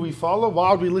debate, who do we follow?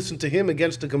 Why would we listen to him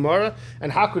against the Gemara?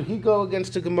 And how could he go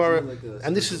against the Gemara?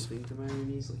 And this is,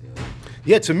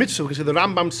 yeah, it's a mitzvah because the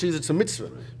Rambam sees it's a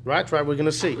mitzvah, right? We're going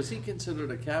to see. Was he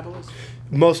considered a Kabbalist?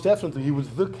 Most definitely, he was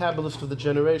the Kabbalist of the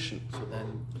generation. So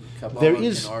then Kabbalah There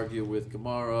is- can argue with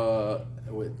Gemara.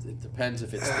 It depends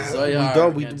if it's the We Zohar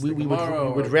don't. We against the would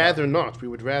Gemara or rather not. We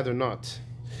would rather not.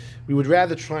 We would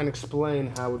rather try and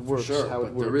explain how it works. Sure, how it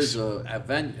but works. there is an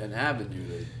avenue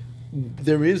that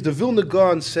There is. The Vilna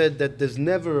Gaon said that there's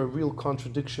never a real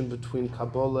contradiction between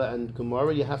Kabbalah and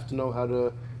Gemara. You have to know how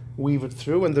to weave it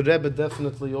through, and the Rebbe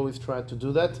definitely always tried to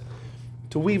do that.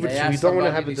 To weave it they through, you asked don't want to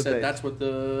somebody have a and he debate. said that's what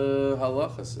the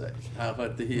halacha say. How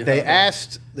about the They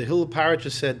asked, the Hillel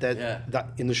Parasha said that, Yeah. that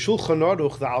in the Shulchan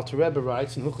Aruch, the Alter Rebbe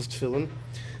writes in Hilchos Tefillin,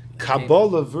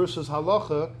 Kabbalah versus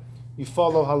Halacha, you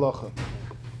follow Halacha.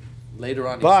 Later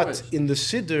on, he But switched. in the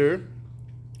Siddur,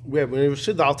 when it was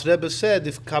Siddur, Alter Rebbe said,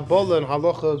 if Kabbalah and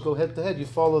Halacha go head to head, you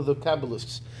follow the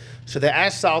Kabbalists. So they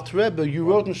asked Alter Rebbe, you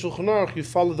wrote in Shulchan Aruch, you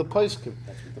follow the Poskim.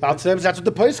 Alter Rebbe, that's what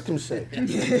the Poskim say.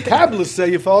 The Kabbalists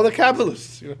say you follow the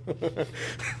Kabbalists. You know?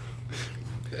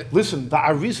 Listen, the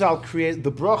Arizal created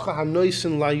the bracha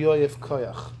hanoisin layoyev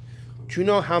koyach. Do you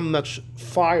know how much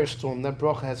firestorm that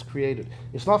bracha has created?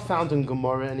 It's not found in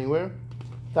Gemara anywhere.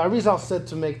 The Arizal said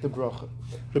to make the bracha.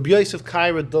 Rabbi Yosef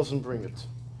Kaira doesn't bring it.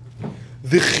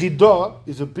 The Yehudah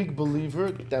is a big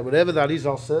believer that whatever the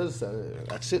Arizal says,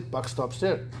 that's it, buck stops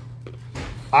there.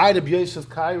 Rabbi Yosef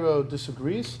Kaira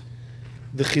disagrees.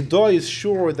 The Yehudah is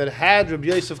sure that had Rabbi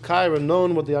Yosef Kaira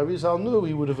known what the Arizal knew,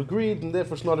 he would have agreed, and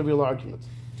therefore it's not a real argument.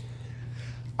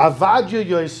 Avadia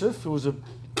Yosef, who was the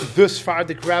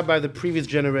Sephardic rabbi of the previous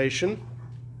generation,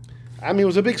 I mean, he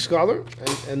was a big scholar,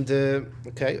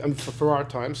 for our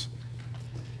times.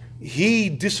 He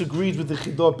disagreed with the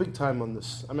Yehudah big time on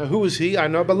this. I mean, who is he? I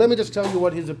know, but let me just tell you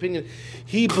what his opinion.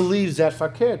 He believes that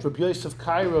Fakert, Rabbi Yosef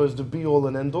Kairo is the be-all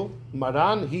and end-all.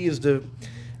 Maran, he is the...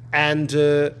 And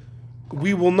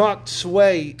we will not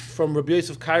sway from Rabbi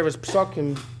Yosef Kairo's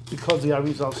psakim because the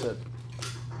Arizal said.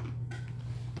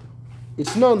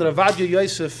 It's known that Avadia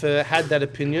Yosef had that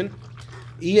opinion.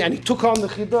 He took on the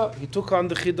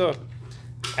Yehudah.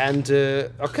 And,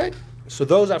 okay. So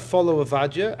those that follow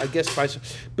Avadia, I guess,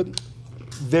 but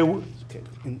there were,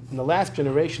 in the last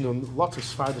generation, there were lots of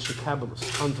Sephardic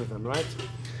Kabbalists, tons of them, right?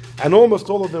 And almost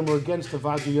all of them were against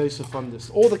Avadia Yosef on this.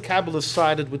 All the Kabbalists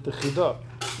sided with the Yehudah.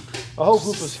 A whole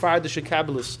group of Sephardic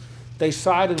Kabbalists, they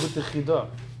sided with the Yehudah.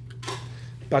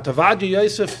 But Avadia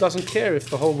Yosef doesn't care if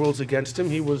the whole world's against him.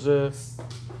 He was...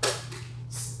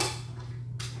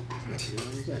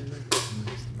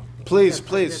 Please.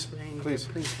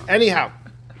 Anyhow.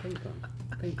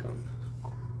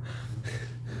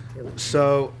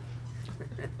 So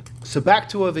back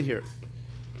to over here.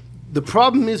 The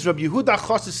problem is Rabbi Yehudah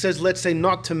Hachasid says, let's say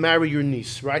not to marry your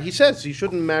niece, right? He says you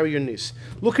shouldn't marry your niece.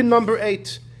 Look in number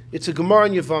 8. It's a Gemara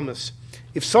in Yevamos.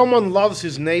 If someone loves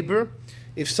his neighbor,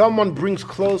 if someone brings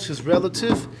close his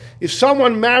relative, if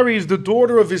someone marries the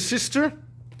daughter of his sister,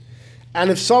 and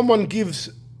if someone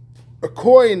gives a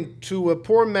coin to a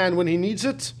poor man when he needs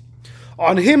it,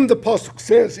 on him the pasuk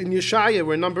says in Yeshaya,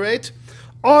 we're number 8,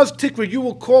 Oz Tikra, you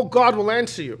will call, God will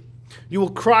answer you. You will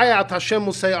cry out, Hashem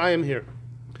will say, I am here.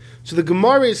 So the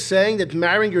Gemara is saying that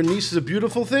marrying your niece is a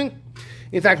beautiful thing.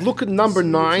 In fact, look at number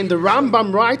 9. The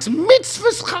Rambam writes,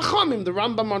 mitzvahs chachamim. The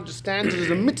Rambam understands it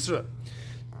as a mitzvah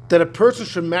that a person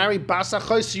should marry bas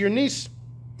achos, your niece.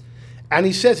 And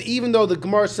he says, even though the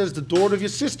Gemara says the daughter of your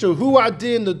sister, hu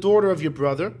adin, the daughter of your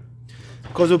brother,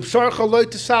 because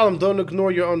don't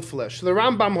ignore your own flesh. So the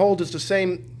Rambam holds it's the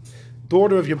same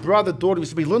daughter of your brother, daughter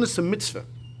of your lunas a mitzvah.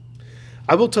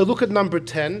 I will tell, look at number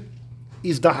 10,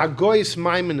 is the Hagoyis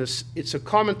Maimonides. It's a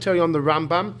commentary on the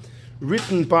Rambam,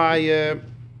 written by a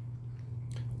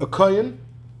Kohen.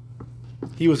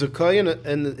 He was a Kohen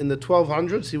in the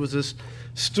 1200s. He was a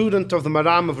student of the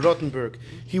Maram of Rottenburg.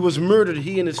 He was murdered,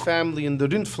 he and his family, in the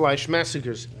Rindfleisch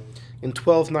massacres in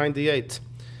 1298.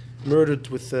 Murdered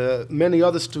with many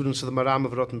other students of the Maram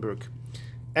of Rottenburg.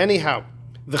 Anyhow,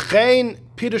 V'chein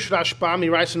Pirush Rashbam, he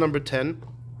writes in number 10,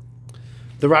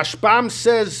 the Rashbam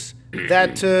says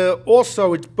that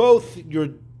also it's both your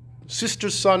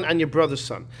sister's son and your brother's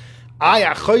son. Why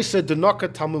did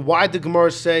the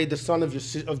Gemara say the son of your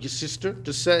sister?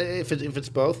 Just say if it's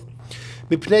both.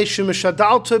 Because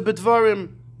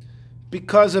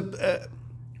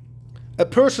a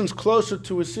person's closer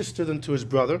to his sister than to his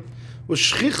brother.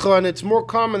 And it's more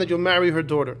common that you'll marry her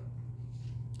daughter.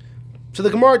 So the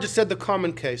Gemara just said the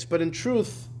common case, but in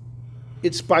truth,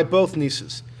 it's by both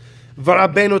nieces.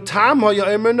 Dafka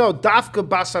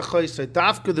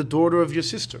the daughter of your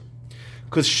sister.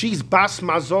 Because she's bas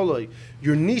mazoloi.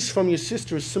 Your niece from your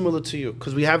sister is similar to you.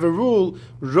 Because we have a rule,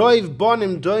 roiv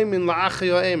bonim doimin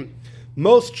la'achayoim.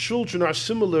 Most children are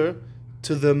similar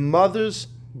to the mother's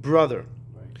brother.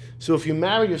 Right. So if you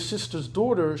marry your sister's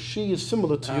daughter, she is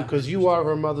similar to you because you are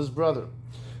her mother's brother.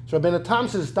 So Rabbeinu Tam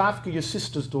says, Dafka, your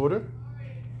sister's daughter.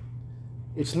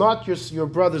 It's not your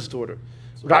brother's daughter.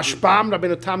 So Rashbam,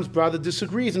 Rabbeinu Tam's brother,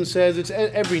 disagrees and says it's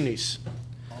every niece.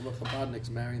 All the Chabadniks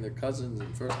marrying their cousins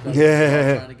and first cousins,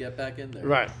 trying to get back in there.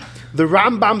 Right. The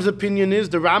Rambam's opinion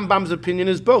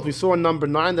is both. We saw in number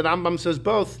 9 that Rambam says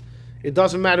both. It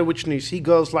doesn't matter which niece. He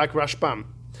goes like Rashbam.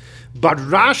 But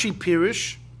Rashi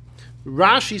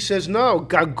says no.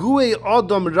 Gagui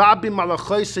Odom Rabbi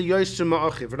Malachoise Yoser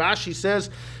Ma'achiv. Rashi says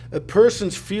a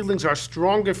person's feelings are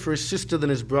stronger for his sister than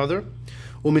his brother.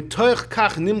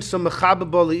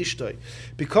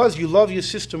 Because you love your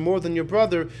sister more than your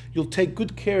brother, you'll take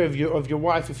good care of your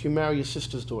wife if you marry your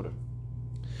sister's daughter.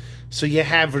 So you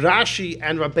have Rashi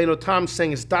and Rabbeinu Tam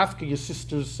saying it's dafka your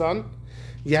sister's son.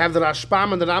 You have the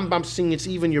Rashbam and the Rambam saying it's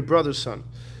even your brother's son.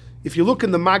 If you look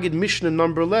in the Magid Mishnah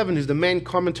number 11, who's the main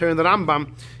commentary on the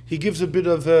Rambam, he gives a bit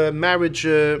of marriage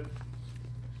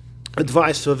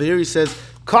advice over here. He says,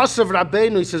 Kasav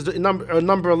Rabbeinu, he says,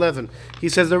 number 11, he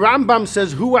says, the Rambam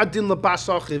says, Hu adin lebas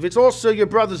achiv, it's also your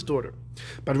brother's daughter.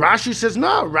 But Rashi says,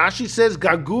 no. Rashi says,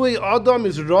 Gagui Adam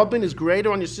is Robin, is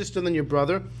greater on your sister than your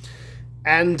brother.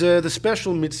 And the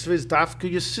special mitzvah is dafka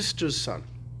your sister's son.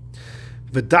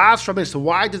 V'das Rabbeinu, so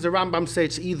why does the Rambam say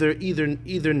it's either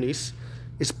nis?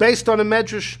 It's based on a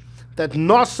medrash that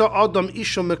Nasa Adam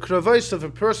Isha Mekravos, if a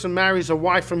person marries a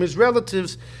wife from his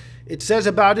relatives, it says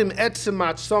about him,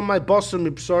 Etzemat Somai Basar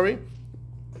Mibsori.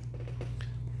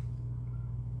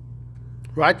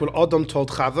 Right, what Adam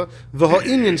told Chava.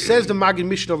 V'ha'inyan says the Magid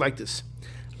Mishnah like this.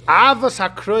 Avas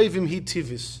ha'kroivim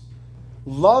hitivis.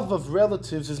 Love of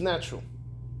relatives is natural.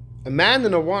 A man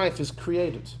and a wife is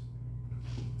created.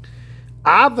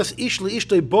 Avas ishli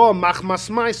ishtoi bo machmas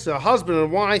maisa. A husband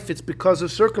and wife, it's because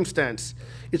of circumstance.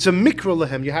 It's a mikra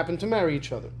lehem. You happen to marry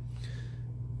each other.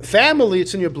 Family,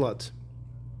 it's in your blood.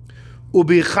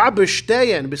 Ubichaber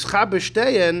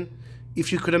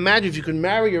if you could imagine, if you could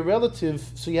marry a relative,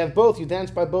 so you have both, you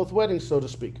dance by both weddings, so to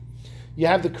speak. You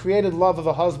have the created love of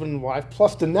a husband and wife,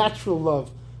 plus the natural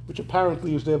love, which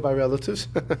apparently is there by relatives.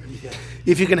 Yeah.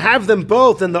 If you can have them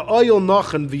both, then the oil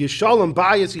nochen, the yishalom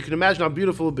bias, you can imagine how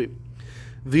beautiful it would be.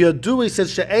 The Yadui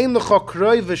says, she'ein lecha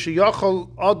kroi v'sheyachol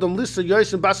adam lisa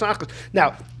yosin basachas.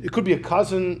 Now, it could be a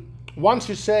cousin. Once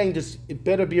you're saying this, it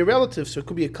better be a relative, so it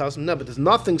could be a cousin. No, but there's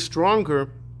nothing stronger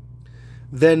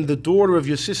than the daughter of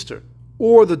your sister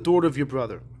or the daughter of your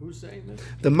brother. Who's saying this?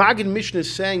 The Magid Mishnah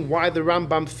is saying why the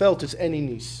Rambam felt it's any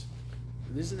niece.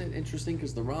 Isn't it interesting?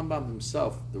 Because the Rambam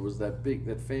himself, there was that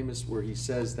famous where he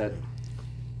says that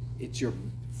it's your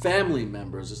family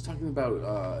members. It's talking about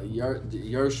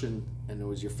Yershin, and it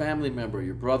was your family member,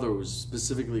 your brother was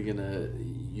specifically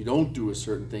you don't do a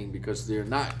certain thing because they're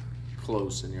not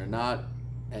close and you're not,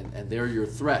 and they're your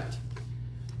threat.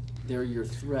 They're your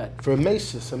threat. For a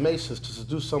mesis to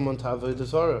seduce someone to avodah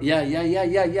zarah.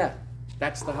 Yeah.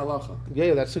 That's the halacha.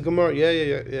 Yeah, that's the Gemara.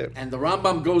 Yeah. And the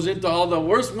Rambam goes into all the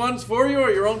worst ones for you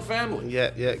or your own family.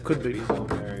 Yeah, it could be. He's all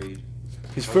married.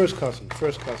 His first cousin.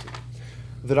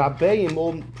 The Rabbeim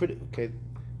all pretty okay.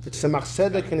 The Tzemach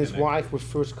Tzedek and his wife were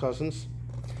first cousins.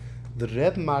 The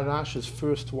Reb Marash's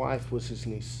first wife was his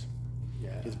niece,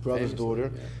 his brother's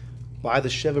daughter. Yeah. By the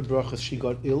Sheva Brachas, she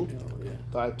got ill,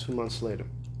 died 2 months later.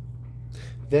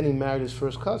 Then he married his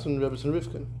first cousin, Rebbe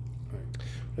Rivkin.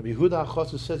 Rabbi Yehudah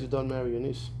Hachasid says you don't marry your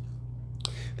niece.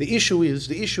 The issue is,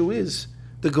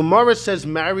 the Gemara says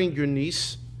marrying your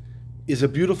niece is a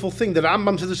beautiful thing. The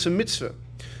Rambam says it's a mitzvah.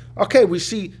 Okay, we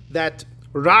see that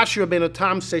Rashi Rabbeinu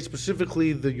Tam say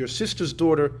specifically your sister's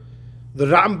daughter. The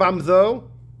Rambam though,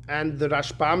 and the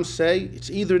Rashbam say it's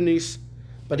either niece.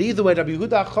 But either way, Rabbi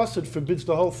Yehudah Hachasid forbids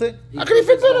the whole thing. How can he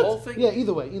forbid the whole thing? Yeah,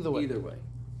 either way.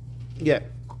 Yeah.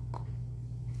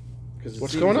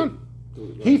 What's going on?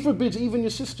 He forbids even your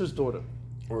sister's daughter.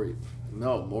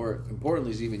 More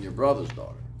importantly, is even your brother's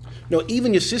daughter. No,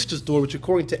 even your sister's daughter, which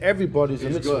according to everybody is a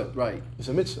mitzvah. Good, right. It's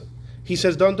a mitzvah. He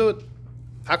says, don't do it.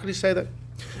 How could he say that?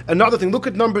 Another thing, look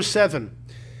at number 7.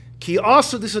 Ki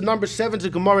also, this is number 7 to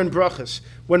Gemara in Brachas.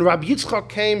 When Rabbi Yitzchak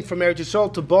came from Eretz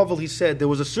Yisrael to Bavel, he said, there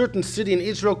was a certain city in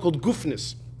Israel called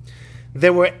Gufnis.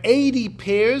 There were 80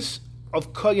 pairs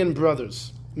of Kohen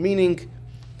brothers, meaning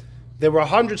there were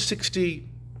 160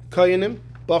 Kohenim,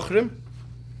 Bachrim,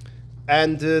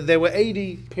 and there were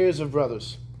 80 pairs of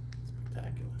brothers.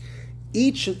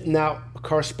 Spectacular. Now,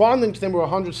 corresponding to them were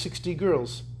 160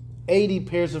 girls, 80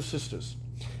 pairs of sisters.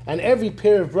 And every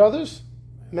pair of brothers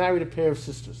married a pair of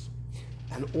sisters.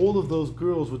 And all of those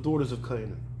girls were daughters of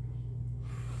Kohenim.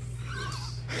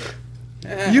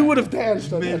 You would have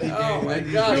danced on that. Oh my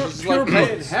gosh, it's pure like blood.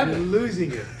 in heaven.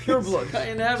 Losing it. Pure blood.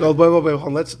 In heaven. So wait,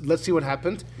 hold on. Let's see what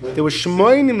happened. There were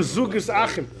Shmoinim Zugas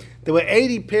Achim. There were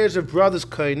 80 pairs of brothers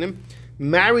Kohenim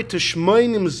married to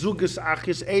Shmoinim Zugas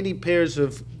Achis, 80 pairs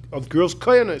of girls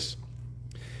Kohenis.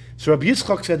 So Rabbi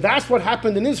Yitzchak said that's what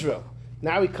happened in Israel.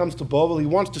 Now he comes to Bavel. He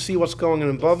wants to see what's going on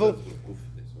in Bavel.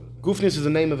 Gufnis is the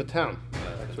name of a town.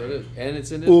 That's what it is. And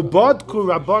it's in Israel. Ubadku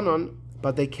Rabbanon,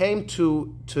 but they came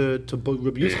to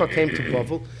Rabbi Yitzchak came to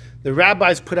Bavel. The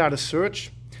rabbis put out a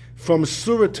search from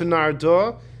Surah to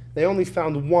Nardah. They only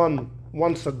found one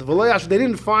side. They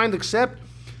didn't find except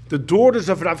the daughters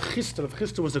of Rav Chisda. Rav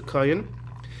Chisda was a Kohen.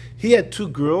 He had two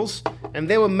girls, and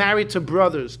they were married to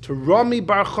brothers, to Rami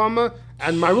Bar Chama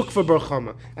and Marukva Bar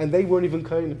Chama, and they weren't even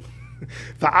Kohanim.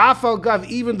 Va'afal Gav,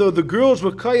 even though the girls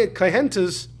were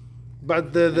Kohentas,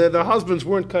 but the husbands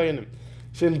weren't Kohanim.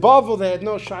 So in Bavel they had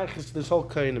no shaykhs to this whole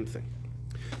Kohanim thing.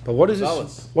 But what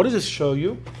does this show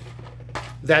you?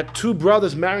 That two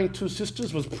brothers marrying two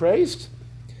sisters was praised?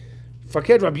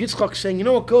 Faked Rabbi Yitzchak saying, you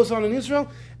know what goes on in Israel?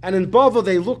 And in Bavel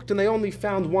they looked and they only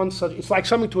found one such. It's like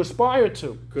something to aspire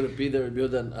to. Could it be that Rabbi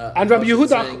Yehudah and Rabbi Yehudah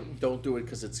saying, don't do it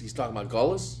because he's talking about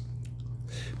Golas?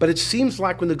 But it seems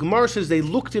like when the Gemara says they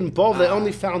looked in Bavel, they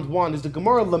only found one. Is the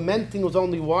Gemara lamenting there was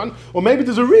only one? Or maybe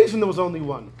there's a reason there was only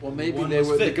one. Well, maybe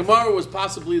the Gemara was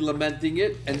possibly lamenting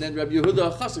it, and then Rabbi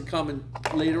Yehudah Hachasid come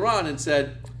later on and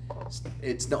said,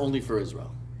 it's only for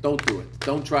Israel. Don't do it.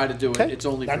 Don't try to do it. It's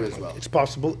only for Israel. It's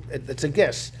possible. It's a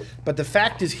guess. But the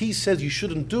fact is he says you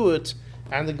shouldn't do it,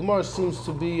 and the Gemara seems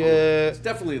to be it's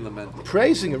definitely lamenting.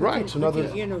 Praising it, right? So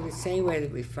the same way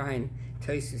that we find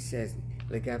Tosis says,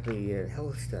 like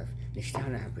health stuff,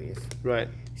 Nishtana Habriyas. Right.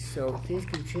 So things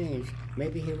can change.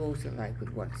 Maybe he wrote it like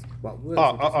with what words.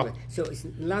 So it's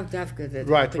Lav Dafka that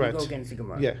right. go against the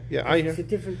Gemara. Yeah, I hear. It's a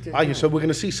different. I hear. So we're going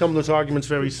to see some of those arguments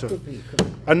very soon. Could be.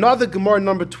 Another Gemara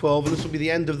number 12, and this will be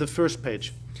the end of the first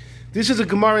page. This is a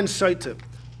Gemara in Saita.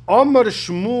 Amar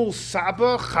Shmuel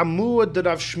Saba Chamua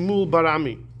Derav Shmuel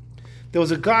Barami. There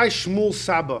was a guy Shmuel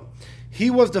Saba. He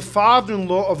was the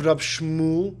father-in-law of Rav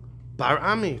Shmuel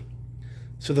Barami.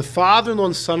 So the father-in-law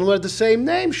and son-in-law had the same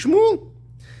name, Shmuel.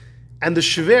 And the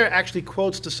Shever actually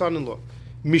quotes the son-in-law.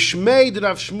 Mishmei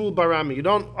Rav Shmuel Barami. You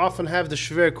don't often have the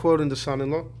Shever quoting the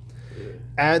son-in-law.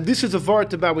 And this is a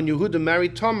vart about when Yehudah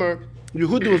married Tamar.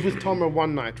 Yehudah was with Tamar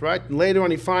one night, right? And later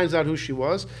on he finds out who she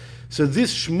was. So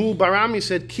this Shmuel Barami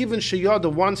said, Kivan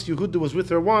Sheyada, once Yehudah was with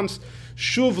her once,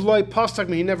 Shuv loy pastak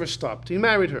me, he never stopped. He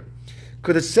married her.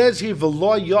 Because it says here,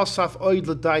 V'loy Yosaf oid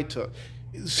l'daita.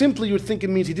 Simply you would think it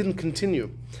means he didn't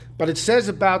continue. But it says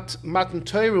about Matan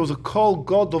Torah, it was a kol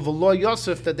god of Lo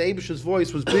Yosef, that the Abish's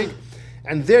voice was big.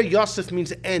 And there Yosef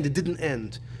means end, it didn't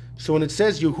end. So when it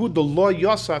says Yehudah Lo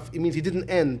Yosef, it means he didn't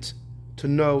end to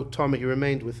know Tamar, he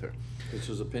remained with her. Which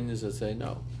was opinions that say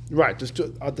no. Right,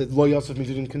 the Lo Yosef means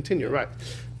he didn't continue, right.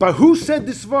 But who said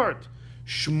this word?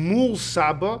 Shmuel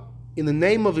Saba, in the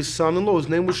name of his son-in-law, his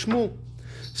name was Shmuel.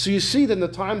 So you see that in the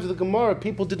times of the Gemara,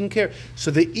 people didn't care.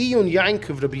 So the Iyun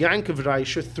Yankov, Rabbi Yankov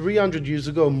Raisha, 300 years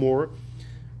ago more,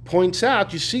 points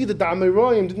out, you see that the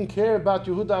Amoraim didn't care about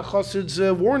Yehudah Hachasid's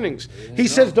warnings. He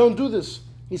says, don't do this.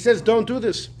 He says, don't do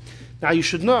this. Now you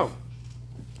should know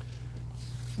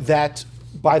that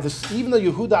by this, even though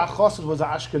Yehudah Hachasid was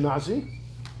Ashkenazi,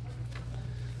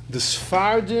 the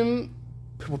Sfardim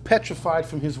were petrified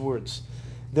from his words.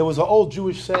 There was an old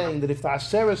Jewish saying that if the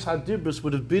Aseres HaDibros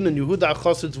would have been in Yehudah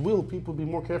Hachasid's will, people would be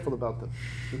more careful about them.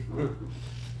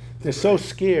 They're so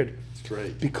scared.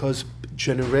 Right. Because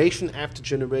generation after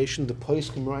generation, the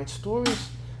poskim write stories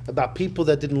about people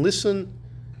that didn't listen.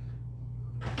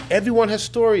 Everyone has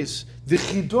stories. The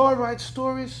Chidor writes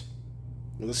stories.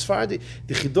 The Sfardi,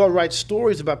 the Chidor writes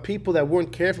stories about people that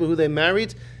weren't careful who they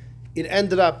married. It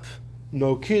ended up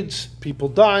no kids, people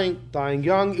dying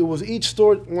young. It was each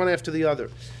story, one after the other.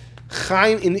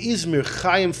 Chaim in Izmir,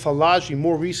 Chaim Falaji,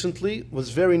 more recently,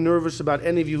 was very nervous about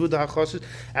any of Yehudah Hachasid.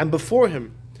 And before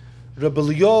him, Rabbi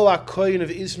Liol HaKoyin of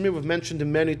Izmir, we've mentioned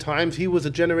him many times. He was a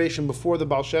generation before the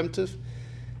Baal Shem Tov.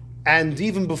 And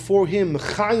even before him,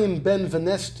 Chaim ben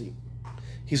Venesti.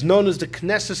 He's known as the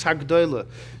Knesset HaGdolah,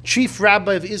 chief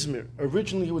rabbi of Izmir.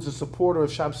 Originally, he was a supporter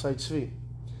of Shabsai Tzvi.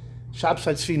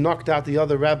 Shabsai Tzvi knocked out the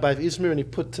other rabbi of Izmir and he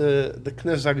put the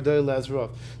Knesset HaGdolah as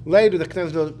Rav. Later, the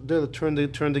Knesset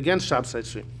HaGdolah turned against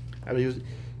Shabsai Tzvi.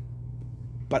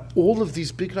 But all of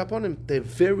these big rabbanim, they're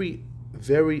very,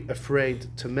 very afraid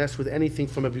to mess with anything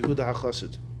from a Yehudah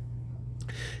Hachasid.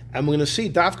 And we're going to see,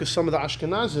 Dafka, some of the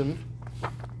Ashkenazim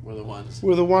were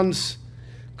the ones,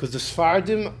 because the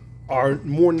Sfardim are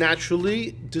more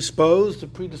naturally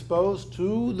predisposed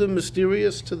to the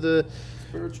mysterious, to the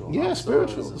spiritual. Yeah,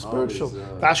 spiritual. The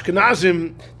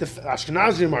Ashkenazim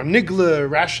are nigla,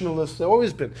 rationalists. They've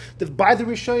always been. By the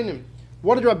Rishonim,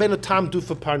 what did Rabbeinu Tam do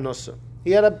for Parnasa?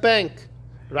 He had a bank.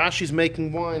 Rashi's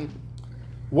making wine.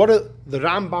 What are the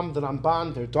Rambam, the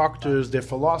Ramban, their doctors, their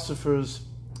philosophers?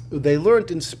 They learned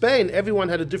in Spain. Everyone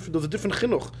had there was a different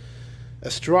chinuch.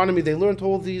 Astronomy. They learned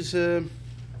all these.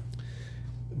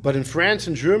 But in France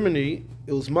and Germany,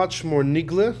 it was much more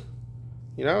nigla,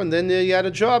 and then you had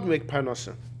a job to make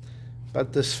parnasa.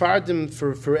 But the Sfardim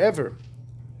for forever,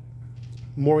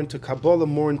 more into Kabbalah,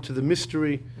 more into the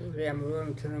mystery. The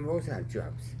Amorim to them also had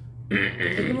jobs.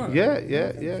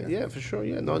 Yeah, for sure.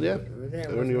 Yeah, no, yeah.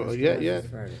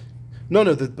 No,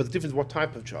 but the difference, what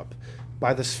type of job?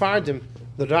 By the Sfardim,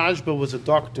 the Rajba was a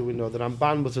doctor, we know. The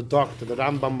Ramban was a doctor. The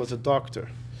Rambam was a doctor.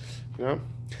 You know?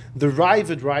 The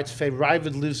Ravid writes,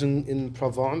 Ravid lives in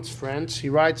Provence, France. He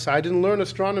writes, I didn't learn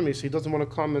astronomy, so he doesn't want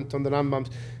to comment on the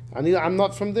Rambams. I'm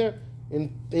not from there.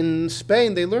 In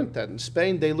Spain, they learned that. In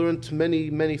Spain, they learned many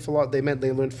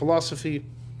they learned philosophy.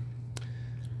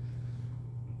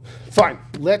 Fine,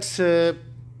 let's...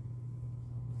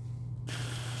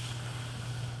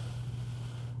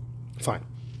 Fine.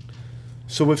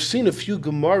 So we've seen a few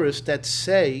Gemaras that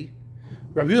say,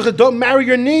 Rabbi Yehudah, don't marry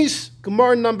your niece.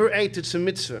 Gemara number 8, it's a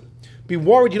mitzvah. Be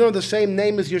worried you don't have the same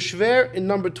name as your shver. In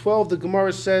number 12, the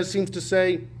Gemara seems to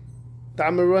say, the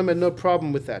Amoraim had no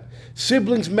problem with that.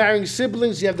 Siblings marrying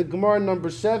siblings, you have the Gemara number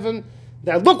 7.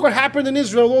 Now look what happened in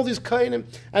Israel, all these Kainim.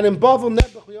 And in Bavel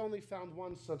Nebuch, we only found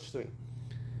one such thing.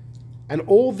 And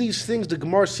all these things, the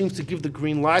Gemara seems to give the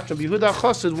green light. Rabbi Yehudah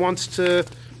Hachasid wants to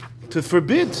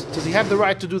forbid. Does he have the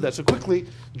right to do that? So quickly,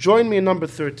 join me in number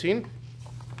 13.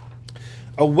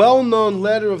 A well-known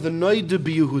letter of the Yehudah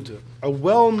Yehudah. A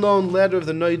well-known letter of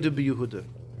the Yehudah Yehudah.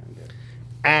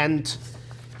 And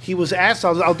he was asked,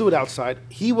 I'll do it outside.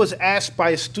 He was asked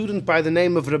by a student by the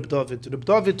name of Reb David. Reb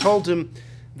David told him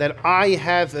that I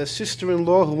have a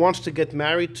sister-in-law who wants to get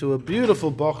married to a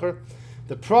beautiful bocher.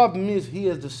 The problem is he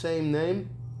has the same name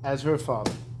as her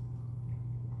father.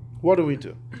 What do we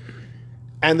do?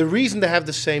 And the reason they have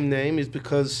the same name is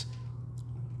because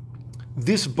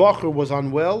this bocher was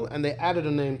unwell and they added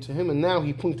a name to him, and now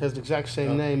he has the exact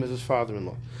same name as his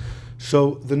father-in-law.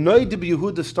 So the Yehudah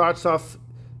Yehudah starts off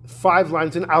 5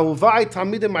 lines in Ahuvai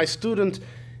Talmidei, my student.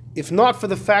 If not for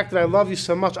the fact that I love you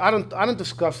so much, I don't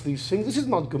discuss these things. This is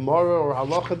not Gemara or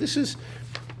Halacha. This is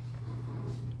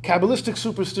Kabbalistic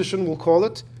superstition, we'll call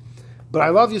it. But I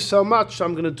love you so much,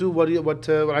 I'm going to do what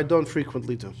I don't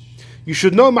frequently do. You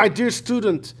should know, my dear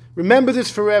student, remember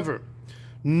this forever.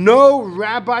 No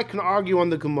rabbi can argue on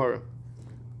the Gemara.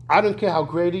 I don't care how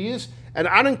great he is, and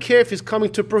I don't care if he's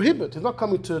coming to prohibit. He's not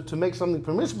coming to make something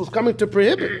permissible, he's coming to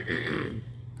prohibit.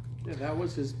 Yeah, that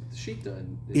was his shita.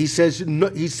 He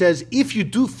says, if you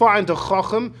do find a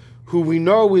chacham who we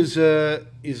know is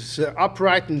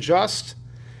upright and just,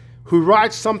 who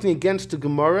writes something against the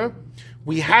Gemara,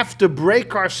 we have to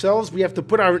break ourselves, we have to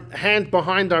put our hand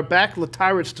behind our back,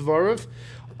 l'taretz dvarav.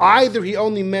 Either he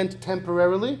only meant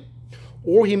temporarily,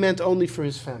 or he meant only for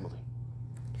his family.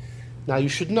 Now you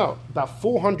should know, about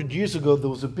 400 years ago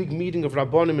there was a big meeting of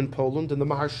Rabbanim in Poland, and the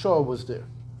Maharsha was there.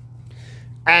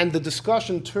 And the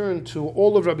discussion turned to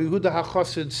all of Rabbi Yehudah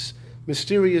HaChassid's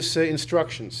mysterious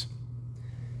instructions.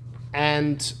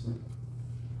 And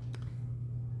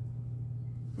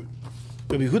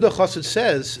Rabbi Yehudah Chassid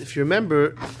says, if you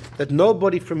remember, that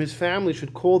nobody from his family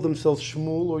should call themselves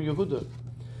Shmuel or Yehudah.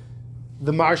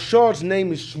 The Maharsha's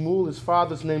name is Shmuel, his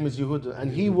father's name is Yehudah,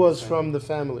 and he was from the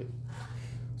family.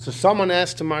 So someone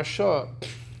asked the Maharsha,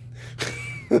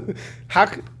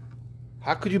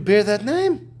 how could you bear that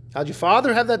name? How'd your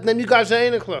father have that name? You guys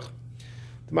ain't a klach.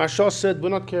 The Maharsha said, we're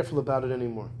not careful about it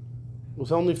anymore. It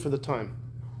was only for the time,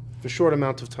 for a short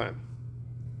amount of time.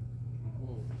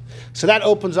 So that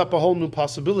opens up a whole new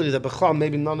possibility that Bechal,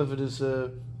 maybe none of it is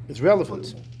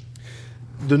relevant.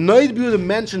 The Yehudah Yehudah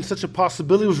mentioned such a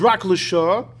possibility. It was Rak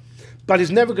L'Shah, but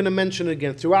he's never going to mention it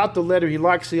again. Throughout the letter, he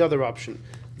likes the other option,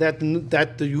 that the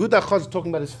Yehudah Chaz is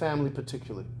talking about his family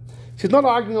particularly. He's not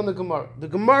arguing on the Gemara. The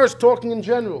Gemara is talking in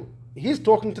general. He's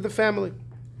talking to the family.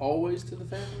 Always to the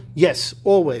family? Yes,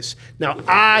 always. Now,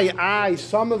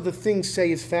 some of the things say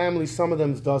his family, some of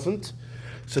them doesn't.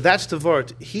 So that's the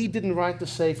word. He didn't write the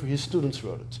Sefer, his students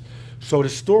wrote it. So the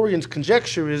historian's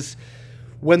conjecture is,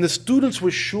 when the students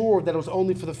were sure that it was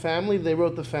only for the family, they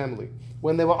wrote the family.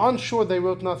 When they were unsure, they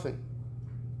wrote nothing.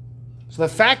 So the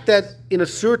fact that in a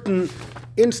certain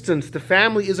instance the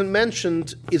family isn't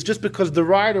mentioned is just because the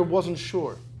writer wasn't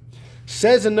sure.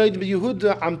 Says in Yehudah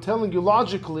Yehudah, I'm telling you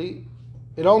logically,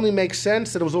 it only makes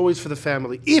sense that it was always for the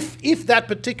family. If that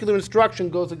particular instruction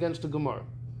goes against the Gemara.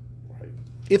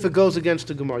 If it goes against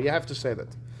the Gemara, you have to say that.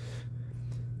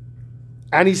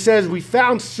 And he says, we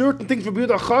found certain things from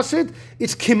Yehudah Chassid,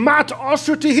 it's kimat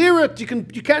asur to hear it.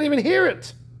 You can't even hear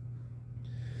it.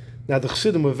 Now the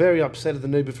Chassidim were very upset at the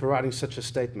Nebi for writing such a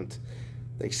statement.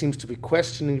 They seems to be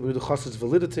questioning Yehudah Chassid's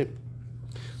validity.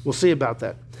 We'll see about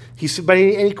that. He said,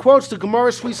 and he quotes the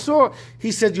Gemaras we saw.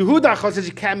 He said, Yehudah Chassid says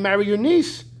you can't marry your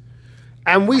niece.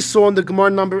 And we saw in the Gemara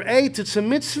number 8, it's a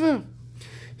mitzvah.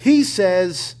 He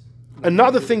says,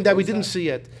 another thing that we didn't see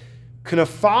yet. Can a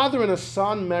father and a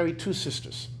son marry 2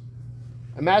 sisters?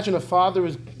 Imagine a father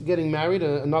is getting married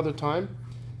another time.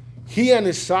 He and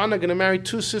his son are going to marry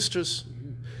 2 sisters.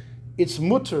 It's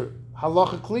mutter,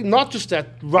 halachically. Not just that,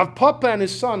 Rav Papa and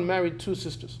his son married two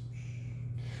sisters.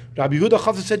 Rabbi Yehudah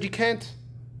Chassid said you can't.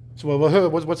 So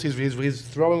what's he's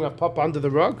throwing Rav Papa under the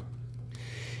rug?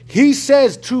 He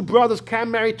says two brothers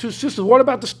can marry two sisters. What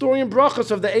about the story in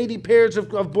Brachas of the 80 pairs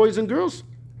of boys and girls?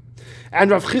 And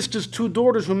Rav Chisda's two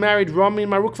daughters who married Rami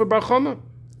and Marukva Bar Chama.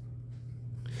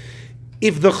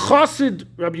 If the Chassid,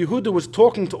 Rabbi Yehudah, was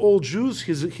talking to all Jews,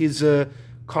 he's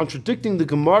contradicting the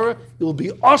Gemara, it will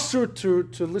be usher to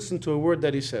listen to a word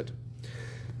that he said.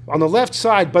 On the left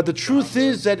side, but the truth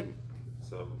is that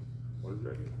So, what is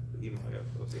Rabbi Ima?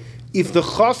 if the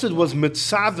Chassid was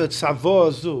mitzavet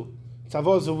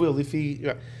tzavoazu will,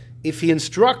 if he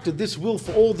instructed this will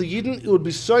for all the Yidden, it would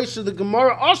be sois of the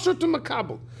Gemara, usher to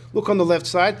Makabel. Look on the left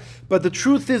side. But the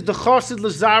truth is, the Chassid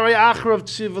Lazare Achrav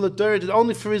Tziv did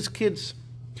only for his kids.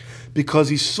 Because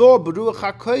he saw Beruach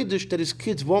HaKodesh that his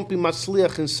kids won't be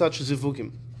Masliach in such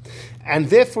zivugim. And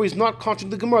therefore he's not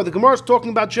contradicting the Gemara. The Gemara is talking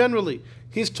about generally.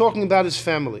 He's talking about his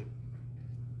family.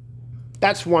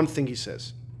 That's one thing he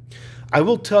says. I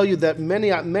will tell you that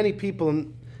many people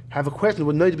have a question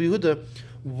with Rabbi Yehudah.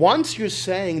 Once you're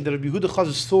saying that Rabbi Yehudah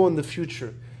Chassid saw in the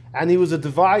future, and he was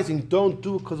advising, don't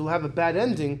do it because it'll have a bad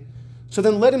ending, so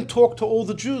then let him talk to all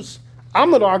the Jews.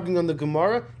 I'm not arguing on the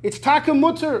Gemara. It's taka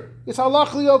mutter. It's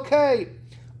halachically okay.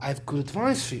 I have good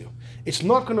advice for you. It's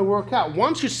not going to work out.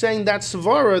 Once you're saying that's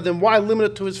Savara, then why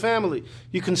limit it to his family?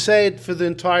 You can say it for the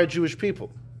entire Jewish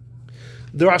people.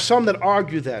 There are some that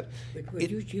argue that. But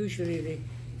usually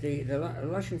the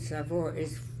Lashon Savor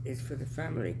is for the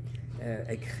family.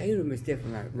 A Kherim is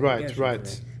different.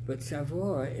 Right. But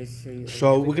Savor is...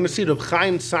 So we're going to see that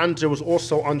Chaim Sander was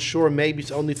also unsure, maybe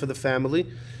it's only for the family.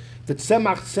 The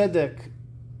Tzemach Tzedek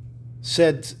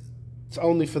said it's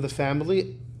only for the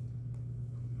family.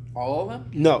 All of them?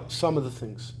 No, some of the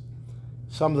things.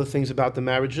 Some of the things about the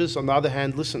marriages. On the other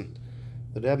hand, listen,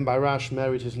 the Rebbe Barash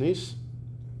married his niece.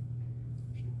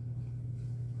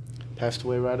 Passed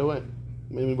away right away.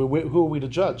 I mean, who are we to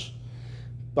judge?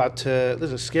 But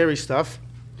listen, scary stuff.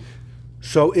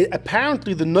 So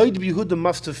apparently the Noid Yehudah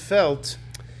must have felt,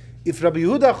 if Rabbi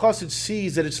Yehudah Chassid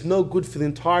sees that it's no good for the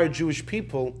entire Jewish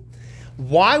people,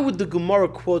 why would the Gemara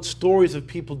quote stories of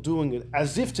people doing it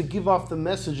as if to give off the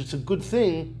message it's a good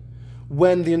thing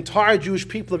when the entire Jewish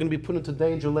people are going to be put into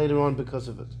danger later on because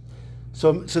of it?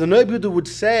 So the Noid Yehudah would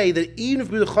say that even if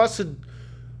Yehudah Chassid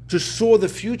just saw the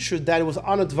future, that it was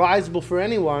unadvisable for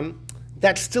anyone,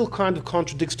 that still kind of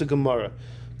contradicts the Gemara.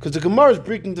 Because the Gemara is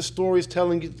breaking the stories,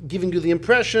 giving you the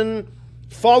impression,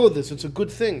 follow this, it's a good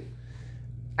thing.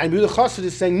 And Yehudah Chassid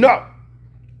is saying, no.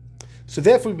 So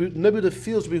therefore, Yehudah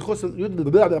feels,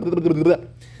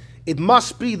 it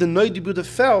must be the Yehudah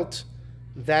felt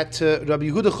that Rabbi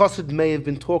Yehudah Chassid may have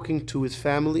been talking to his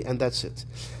family, and that's it.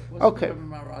 Wasn't Rabbi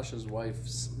Marash's wife,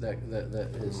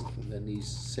 the niece,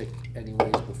 sick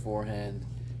anyways beforehand?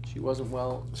 She wasn't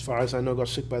well. As far as I know, got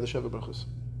sick by the Sheva Brachas.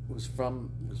 Was from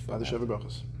by the Sheva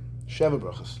Brachas. Sheva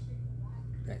Brachas.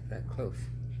 That close.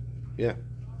 Yeah.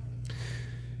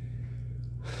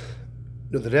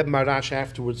 No, the Rebbe Marash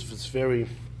afterwards was very,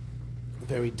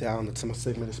 very down. That some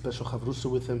made a special chavrusa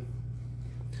with him.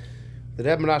 The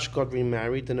Rebbe Marash got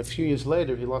remarried, and a few years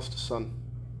later he lost a son.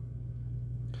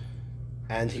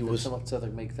 And he was. Did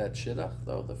Tzedek make that shidduch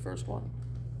though? The first one.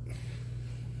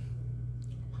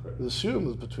 The shur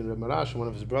was between Rebbe Marash and one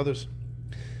of his brothers.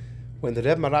 When the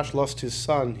Rebbe Marash lost his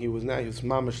son, he was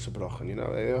mamish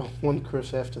tzebrochen, one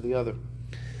curse after the other.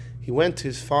 He went to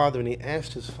his father and he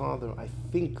asked his father, I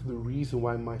think the reason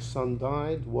why my son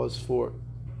died was for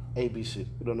ABC.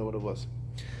 We don't know what it was.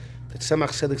 The Tzemach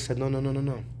Tzedek said,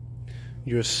 no.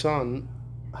 Your son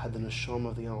had the neshama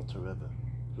of the Alter Rebbe.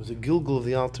 It was a Gilgul of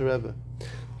the Alter Rebbe.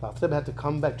 The Alter Rebbe had to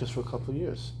come back just for a couple of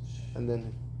years. And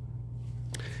then...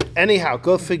 Anyhow,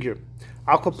 go figure.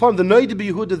 Al Kapon, the Noid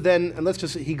Yehudah then, and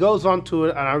he goes on to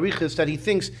an arichis that he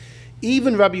thinks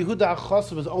even Rabbi Yehudah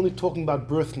Chassid was only talking about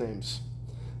birth names.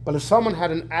 But if someone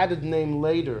had an added name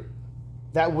later,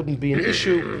 that wouldn't be an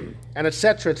issue, and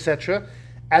etc., etc.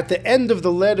 At the end of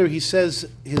the letter, he says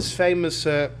his famous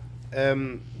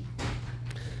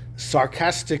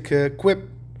sarcastic quip,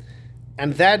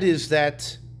 and that is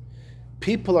that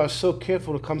people are so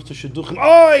careful when it comes to shidduchim.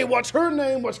 Oi, what's her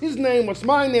name? What's his name? What's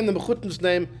my name? The mechutin's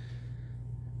name?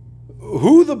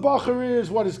 Who the bacher is,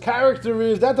 what his character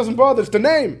is, that doesn't bother. It's the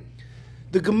name.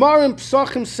 The Gemara in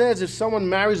Psachim says if someone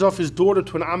marries off his daughter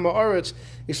to an Amma Oretz,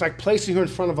 it's like placing her in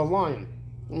front of a lion.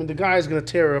 I mean, the guy is going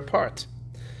to tear her apart.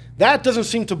 That doesn't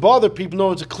seem to bother people.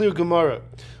 No, it's a clear Gemara.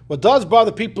 What does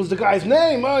bother people is the guy's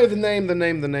name. Oh, the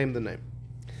name.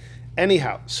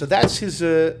 Anyhow, so that's his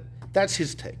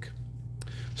take.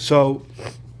 So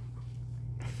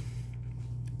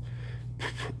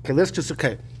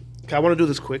Okay, I want to do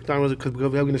this quick because we're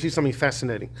going to see something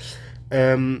fascinating.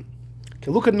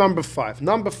 Look at number 5.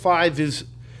 Number 5 is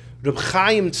Reb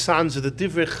Chaim Tzanzer, the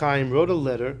Divrei Chaim, wrote a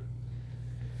letter.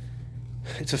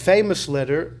 It's a famous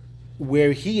letter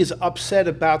where he is upset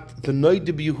about the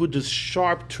Noida Yehudah's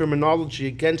sharp terminology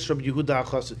against Rabbi Yehudah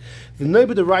Hachasid. The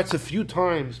Noida writes a few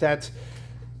times that,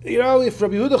 if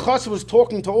Rabbi Yehudah Hachasid was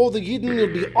talking to all the Yidden, it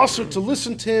would be usher to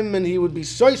listen to him, and he would be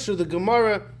soiser the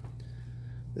Gemara.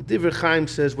 The Divrei Chaim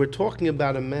says, we're talking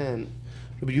about a man.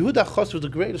 Rabbi Yehudah Hachasid was the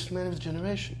greatest man of his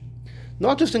generation.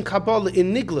 Not just in Kabbalah,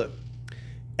 in Nigla.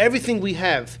 Everything we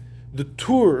have, the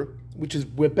Tur, which is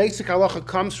where basic halacha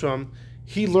comes from,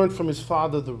 he learned from his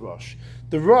father, the Rosh.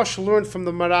 The Rosh learned from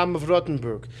the Maram of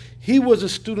Rottenburg. He was a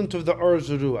student of the Or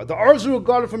Zarua. The Or Zarua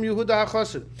got it from Yehudah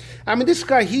Hachasid. I mean, this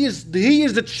guy, he is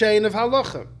the chain of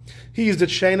halacha. He is the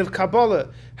chain of Kabbalah.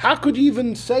 How could you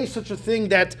even say such a thing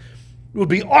that it would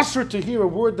be usher to hear a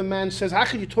word the man says? How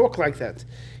could you talk like that?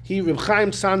 Reb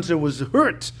Chaim Tzanzer was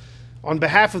hurt on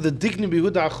behalf of the dignity of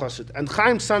Yehudah Hachasid. And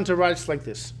Chaim Tzanzer writes like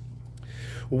this.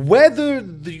 Whether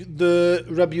the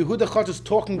Rabbi Yehudah Hachasid is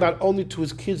talking about only to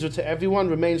his kids or to everyone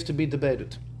remains to be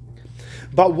debated.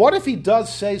 But what if he does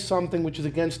say something which is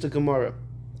against the Gemara?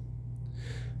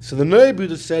 So the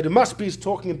Yehudah said, it must be he's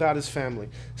talking about his family.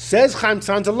 Says Chaim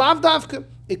Tzanzer, lav davka.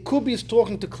 It could be he's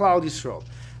talking to Klal Yisrael.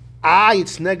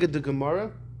 It's neged the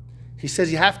Gemara. He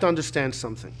says you have to understand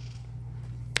something.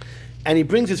 And he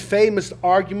brings his famous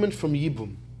argument from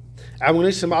Yibum. I'm going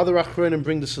to some other achron and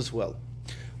bring this as well.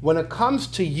 When it comes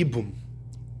to Yibum,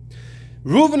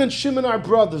 Reuven and Shimon are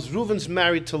brothers. Reuven's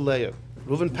married to Leah.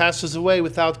 Reuven passes away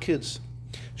without kids.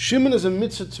 Shimon is a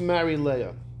mitzvah to marry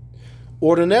Leah.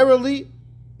 Ordinarily,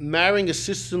 marrying a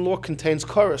sister-in-law contains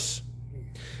chorus.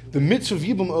 The mitzvah of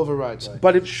Yibum overrides. Right.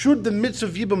 But should the mitzvah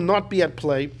of Yibum not be at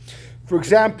play, for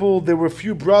example, there were a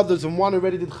few brothers and one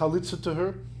already did chalitza to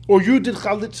her, or you did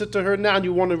chalitza to her now and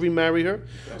you want to remarry her,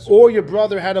 or your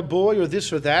brother had a boy or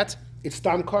this or that, it's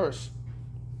tam chorus.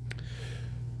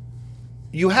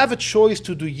 You have a choice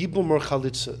to do Yibum or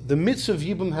Chalitza. The mitzvah of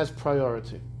Yibum has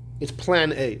priority. It's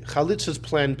plan A. Chalitza is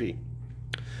plan B.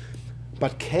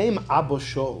 But came Abba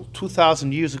Shol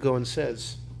 2,000 years ago and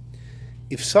says,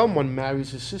 if someone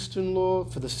marries his sister-in-law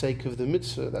for the sake of the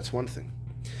mitzvah, that's one thing.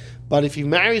 But if he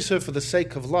marries her for the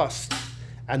sake of lust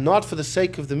and not for the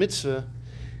sake of the mitzvah,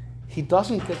 he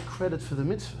doesn't get credit for the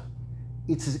mitzvah.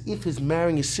 It's as if he's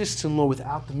marrying his sister-in-law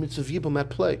without the mitzvah of Yibum at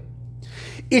play.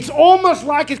 It's almost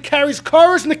like it carries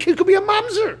chorus and the kid could be a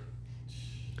mamzer.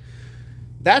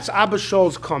 That's Abba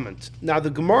Shol's comment. Now the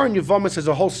Gemara in Yevamos has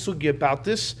a whole sugya about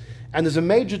this, and there's a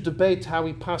major debate how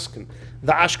we paskin.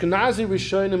 The Ashkenazi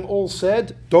Rishonim all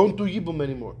said, don't do Yibum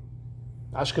anymore.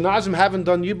 Ashkenazim haven't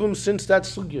done Yibum since that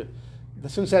sugya.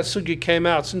 Since that sugya came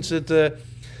out, since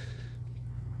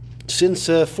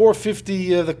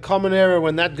 450, the Common Era,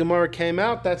 when that Gemara came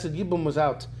out, that's it, Yibum was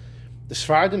out. The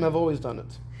Sfardim have always done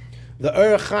it. The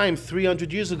Ur Chaim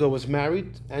 300 years ago was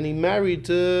married, and he married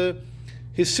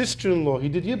his sister-in-law. He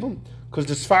did Yibum, because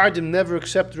the Sfardim never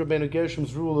accepted Rabbeinu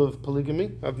Gershom's rule of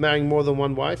polygamy, of marrying more than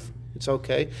one wife. It's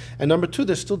okay. And number 2,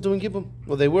 they're still doing Yibum.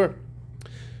 Well, they were.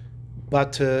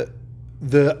 But the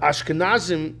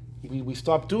Ashkenazim, we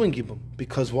stopped doing Yibum.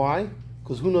 Because why?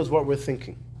 Because who knows what we're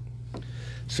thinking.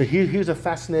 So here's a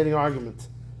fascinating argument.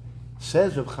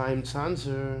 Says Reb Chaim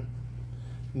Tzanzer,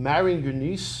 marrying your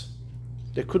niece,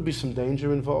 there could be some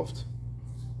danger involved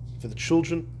for the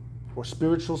children or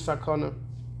spiritual sakana.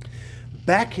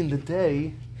 Back in the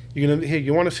day,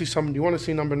 you want to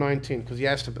see number 19 because you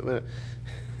asked about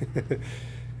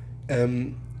it.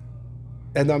 And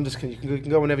I'm just kidding. You can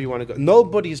go whenever you want to go.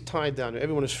 Nobody is tied down.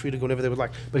 Everyone is free to go whenever they would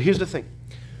like. But here's the thing.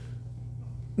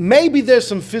 Maybe there's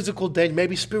some physical danger,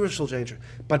 maybe spiritual danger.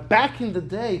 But back in the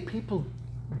day, people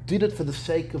did it for the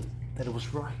sake of that it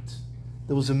was right.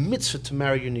 There was a mitzvah to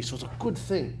marry your niece. It was a good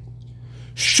thing.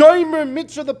 Shomer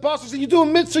mitzvah, the apostle said, you do a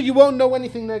mitzvah, you won't know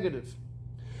anything negative.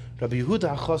 Rabbi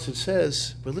Yehudah Hachasid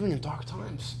says, we're living in dark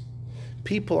times.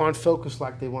 People aren't focused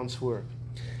like they once were.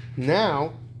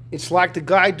 Now, it's like the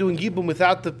guy doing Yibum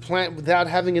without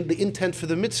having the intent for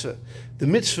the mitzvah. The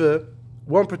mitzvah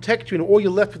won't protect you, and all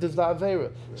you're left with is the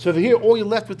Aveira. So over here, all you're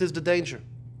left with is the danger.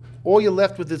 All you're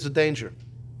left with is the danger.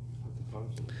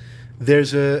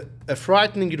 There's a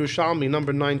frightening Yerushalmi,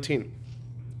 number 19.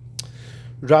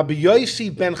 Rabbi Yosi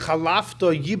ben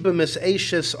Chalafta Yibum es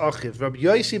Eishes Achiv. Rabbi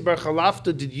Yosi ben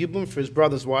Chalafta did Yibum for his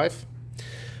brother's wife.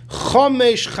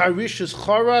 Chomesh Charishes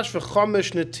Chorash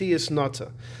v'chomesh Netiyas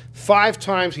Nata. 5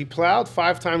 times he plowed,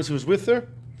 5 times he was with her,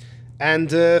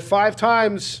 and 5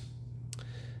 times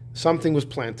something was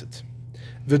planted.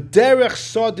 V'derech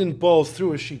Sodin Bol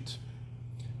through a sheet.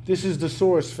 This is the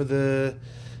source for the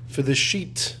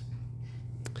sheet.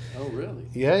 Oh, really?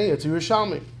 Yeah, it's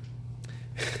Yerushalmi.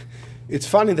 It's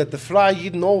funny that the Fry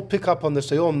Yidden all pick up on this,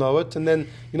 they all know it, and then,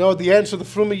 the answer the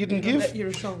Fruma Yidden give?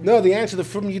 No, the answer the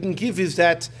Fruma Yidden give is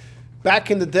that back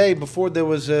in the day, before there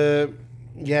was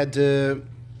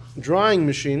drying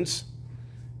machines,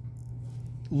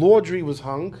 laundry was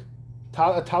hung,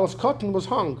 talis cotton was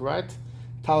hung, right?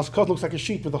 Talis cotton looks like a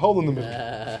sheet with a hole in the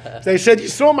middle. They said, you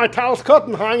saw my talis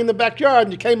cotton hanging in the backyard,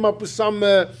 and you came up with some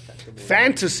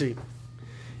fantasy.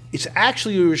 It's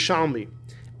actually Yerushalmi.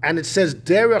 And it says,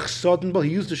 Derech Sodenbel, he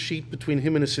used a sheet between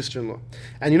him and his sister-in-law.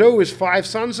 And you know who his 5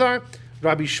 sons are?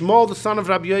 Rabbi Shmuel, the son of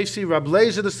Rabbi Yossi, Rabbi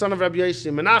Lezer, the son of Rabbi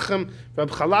Yossi, Menachem,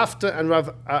 Rabbi Chalafta, and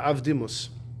Rabbi Avdimus.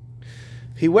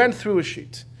 He went through a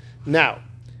sheet. Now,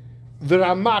 the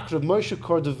Ramak, Rabbi Moshe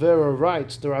Cordovera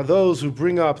writes, there are those who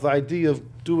bring up the idea of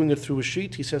doing it through a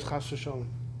sheet. He says, Chas v'shalom.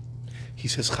 He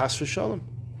says, Chas v'shalom.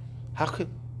 How could...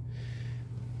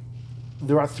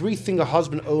 There are 3 things a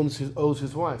husband owes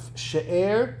his wife.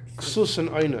 She'er, ksus, and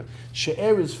oina.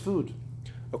 She'er is food.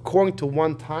 According to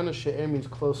one Tana, she'er means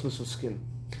closeness of skin.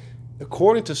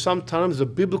 According to some Tana, there's a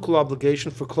biblical obligation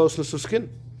for closeness of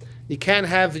skin. You can't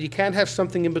have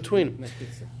something in between.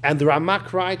 And the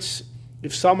Ramak writes,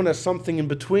 if someone has something in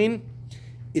between,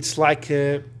 it's like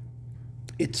it's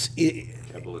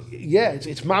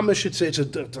mamish. It's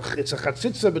a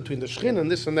chatzitza between the shchin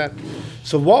and this and that.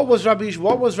 So what was Rabbi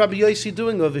Yossi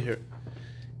doing over here?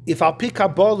 If I'll pick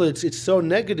Kabbalah, it's so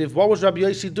negative. What was Rabbi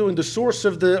Yossi doing? The source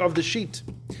of the sheet.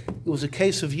 It was a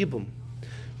case of yibum.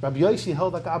 Rabbi Yossi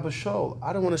held like Abba Shol.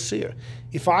 I don't want to see her.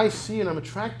 If I see and I'm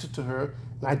attracted to her,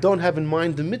 and I don't have in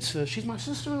mind the mitzvah, she's my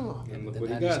sister-in-law. And look Then what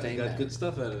he how do you got. stay He got mad? good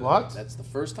stuff out of it. What? That's the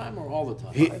first time or all the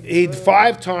time? He'd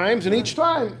 5 times, and each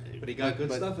time, But he got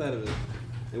good stuff out of it.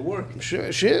 It worked. she It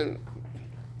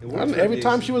worked for every Casey.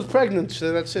 time she was pregnant,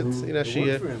 so that's it. It She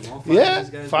worked for him. All 5 of yeah, these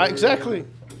guys 5 were- exactly.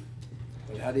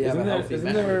 But how do you have a healthy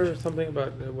Isn't marriage? there something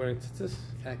about wearing tzitzis?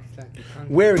 It's like a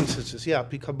condom. Wearing tzitzis, yeah,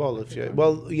 pi Kabbalah. Yeah.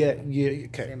 Well, yeah,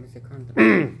 okay. Same as a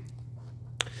condom.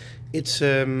 It's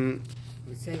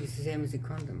It's the same as a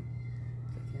condom.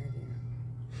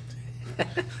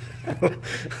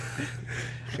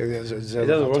 It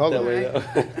doesn't work that way, though.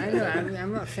 I know,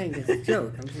 I'm not saying it's a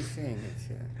joke, I'm just saying it's...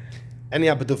 And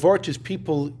yeah, but the Vortish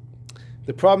people,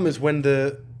 the problem is when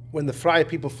the Friar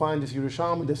people find this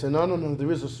Yerushalmi, they say, no,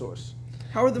 there is a source.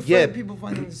 How are the Yeah. Fred people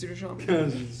finding the Yerushalmi?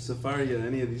 Because Safari or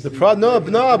any of these. The things-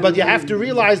 problem, no, but you have to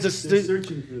realize this. They're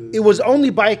searching for this. It was only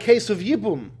by a case of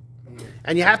Yibum.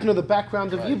 And you have to know the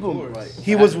background of Yibum. Right.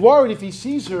 He was worried if he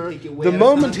sees her, Take it way the out of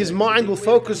moment his context. mind will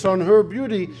focus on her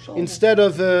beauty instead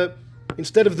of the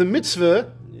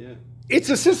mitzvah. Yeah. It's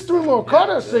a sister-in-law,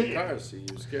 Kara. So You're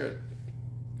scared.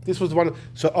 this was one.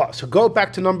 So go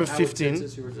back to number 15.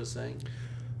 Tzitzis, you were just saying.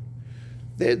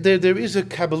 There is a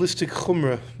Kabbalistic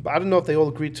chumrah, but I don't know if they all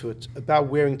agree to it, about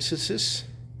wearing tzitzis.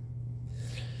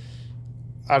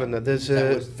 I don't know. There's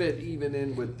That a... would fit even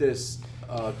in with this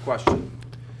question.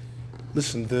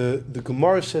 Listen, the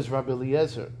Gemara says Rabbi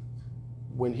Eliezer,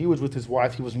 when he was with his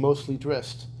wife, he was mostly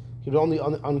dressed. He would only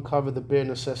uncover the bare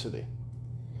necessity.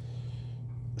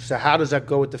 So how does that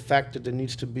go with the fact that there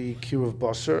needs to be cure of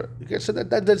basar? Okay, so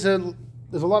there's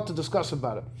a lot to discuss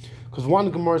about it. Because one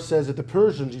Gemara says that the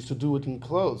Persians used to do it in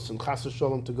clothes, and Chas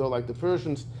v'sholom to go like the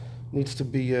Persians needs to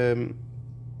be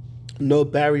no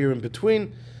barrier in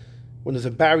between. When there's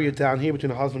a barrier down here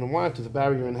between a husband and wife, there's a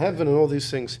barrier in heaven, and all these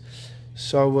things.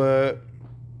 So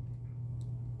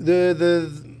the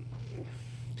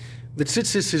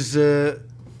tzitzis is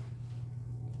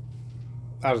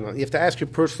I don't know. You have to ask your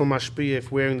personal mashpia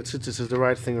if wearing the tzitzis is the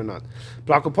right thing or not.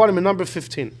 But I'll put him in number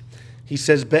 15. He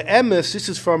says, "Be'emes." This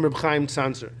is from Reb Chaim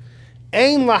Tzanzer.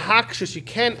 Ein lahakshus. You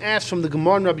can't ask from the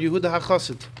Gemara in Rabbi Yehudah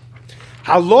Hachasid.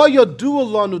 Halo yadu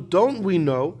alanu. Don't we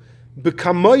know?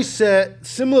 B'kamoise.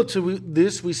 Similar to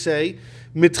this, we say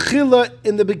mitchila.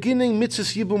 In the beginning, mitzvah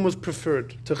yibum was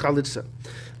preferred to chalitza.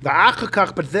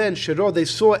 V'achakach, but then shiro they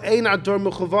saw ein ador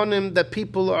mechavanim that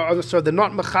people are sorry they're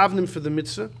not mechavnim for the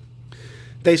mitzvah.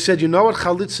 They said, you know what,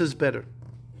 chalitza is better.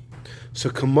 So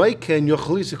kamoike and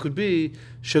yochalitza could be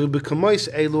shel b'kamois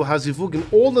elu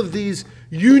hazivugim. All of these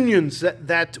unions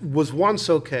that was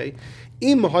once okay.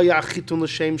 Im hayachitun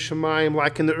l'shem shemayim,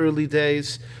 like in the early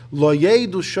days. Lo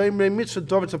yedu shomer mitzvah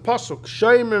dover to pasuk.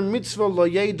 Shomer mitzvah lo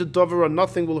yedu dover,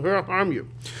 nothing will harm you.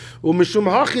 Umishum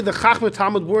hachi, the Chachmei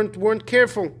Talmud weren't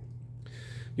careful.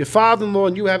 Your father-in-law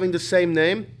and you having the same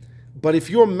name. But if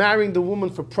you're marrying the woman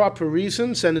for proper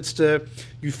reasons, and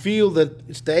you feel that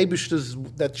it's the Eibishter's,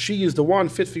 that she is the one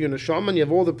fit for your neshama, and you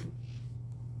have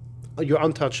you're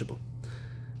untouchable.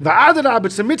 Va'adarab,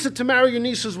 it's a mitzvah to marry your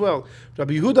niece as well.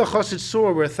 Rabbi Yehudah Hachasid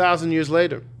saw we're 1,000 years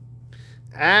later.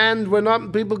 And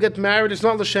people get married, it's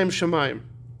not l'shem shamayim.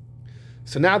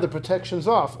 So now the protection's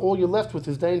off. All you're left with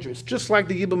is danger. It's just like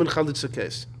the Yibum and Chalitza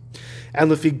case.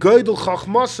 And if he goydel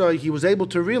chachmasa, he was able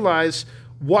to realize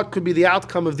what could be the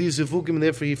outcome of these zivugim, and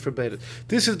therefore he forbade it.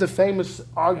 This is the famous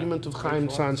argument of Chaim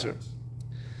Tzanzer.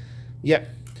 Yeah.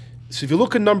 So if you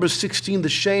look at number 16, the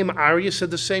Shem Arya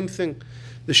said the same thing.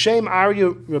 The Shem Arya,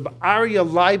 Reb Arya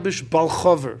Leibish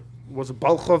Balchover, was a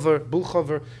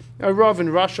Bulchover, a Rav in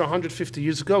Russia 150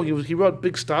 years ago. He wrote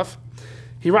big stuff.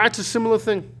 He writes a similar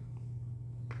thing.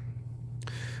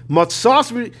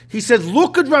 He says,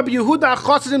 look at Rabbi Yehudah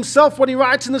Hachasid himself, what he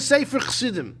writes in the Sefer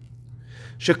Chassidim.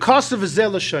 Shekasav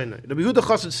v'zel l'shayna. Rabbi Yehudah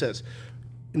Hachasid says,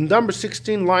 in number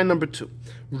 16, line number 2,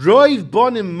 Roiv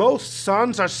bonim, most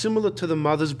sons are similar to the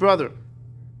mother's brother.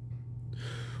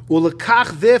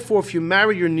 Ulekach, therefore, if you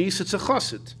marry your niece, it's a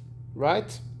chassid,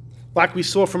 right? Like we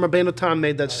saw from Rabbeinu Tam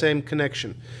made that same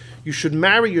connection. You should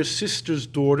marry your sister's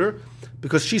daughter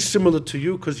because she's similar to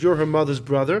you, because you're her mother's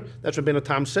brother. That's what Rabbeinu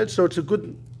Tam said. So it's a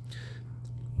good.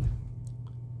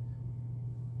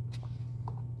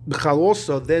 B'chal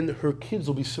also, then her kids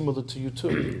will be similar to you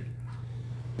too.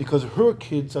 Because her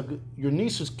kids, your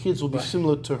niece's kids will be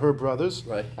similar to her brothers,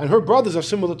 and her brothers are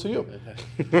similar to you.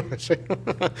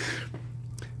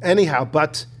 Anyhow,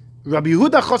 but Rabbi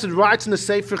Yehudah Hachasid writes in the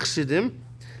Sefer Chassidim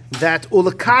that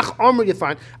ulekach omer, you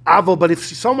find avo, but if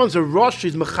someone's a rosh,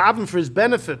 he's mechaven for his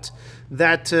benefit,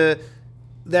 that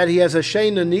he has a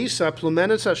sheina niece, a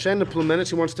plumenis,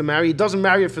 he wants to marry, he doesn't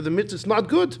marry her for the mitzvah, it's not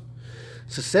good.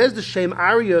 So says the Shem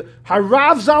Arya,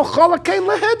 harav zal cholakein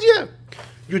lehedya.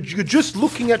 You're just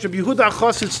looking at Rabbi Yehudah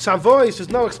Hachasid's tzavois, there's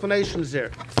no explanations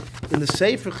there. In the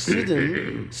Sefer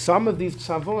Chassidim, some of these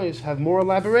tzavois have more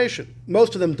elaboration.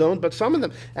 Most of them don't, but some of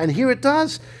them. And here it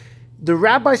does. The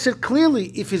rabbi said clearly,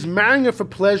 if he's marrying her for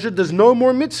pleasure, there's no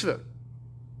more mitzvah.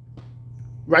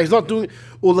 Right? He's not doing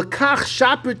ulekach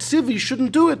shaper tzivi. You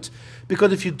shouldn't do it,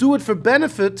 because if you do it for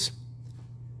benefit,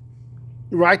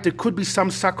 right, there could be some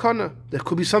sakana, there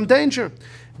could be some danger.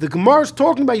 The Gemara is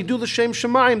talking about you do the Shem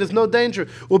Shemayim, there's no danger.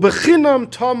 Ubechinam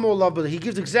tom olav. He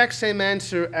gives the exact same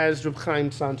answer as Reb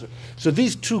Chaim Tzanzer. So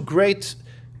these two great,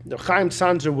 Chaim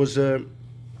Tzanzer was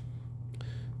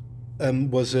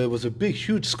a big,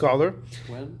 huge scholar.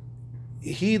 When?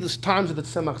 The times of the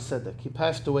Tzemach Tzedek. He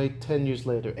passed away 10 years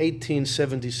later,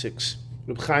 1876.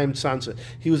 Reb Chaim Tzanzer.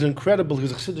 He was incredible. He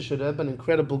was a Chassidish Rebbe, an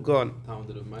incredible gon.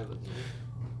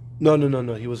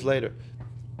 No. He was later.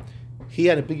 He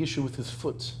had a big issue with his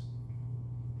foot.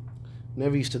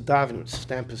 Whenever he used to daven, he would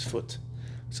stamp his foot.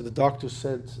 So the doctor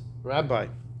said, Rabbi,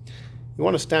 you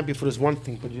want to stamp your foot is one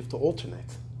thing, but you have to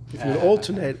alternate. If you would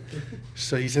alternate.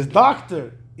 So he says,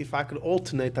 Doctor, if I could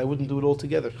alternate, I wouldn't do it all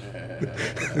together.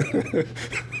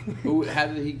 How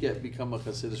did he become a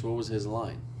Hasidish? What was his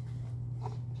line?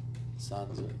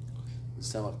 Sanzer. The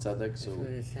Tzemach Tzedek. So where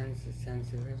the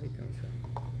Sanzer Rebbe comes from.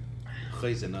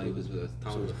 No, he was with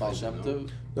so it's Baal Shem Tov?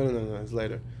 No, it's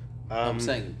later. I'm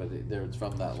saying, but it's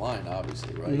from that line,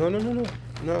 obviously, right?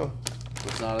 No.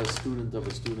 It's not a student of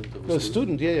a student of a No,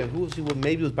 student, yeah. Who was he? Well,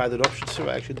 maybe it was by the Rosh Hashanah.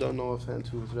 I actually don't know offhand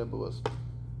who his Rebbe was.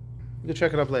 You can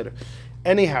check it up later.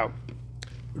 Anyhow,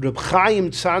 Reb Chaim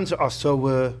Tzanzer,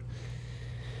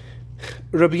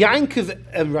 Rabbi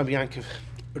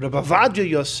Avadia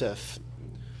Yosef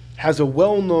has a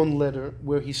well-known letter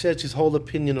where he says his whole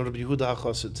opinion on Rabbi Yehudah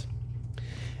Hachasid.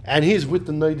 And he's with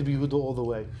the Noid Yehudah all the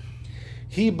way.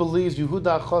 He believes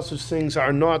Yehudah Hachasid's things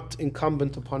are not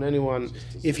incumbent upon anyone.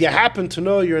 If you happen to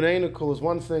know you're an Einikul is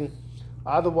one thing.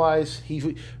 Otherwise,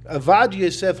 Avadia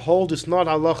Yosef holds it's not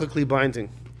halachically binding.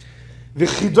 The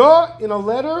Chidah in a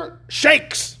letter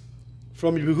shakes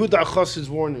from Yehudah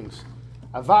Hachasid's warnings.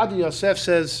 Avadia Yosef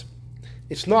says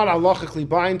it's not halachically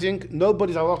binding.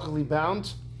 Nobody's halachically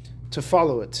bound to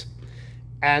follow it.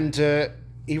 And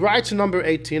he writes in number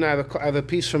 18, I have a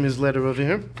piece from his letter over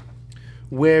here,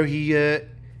 where he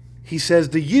says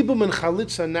the Yibum and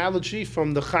Chalitza analogy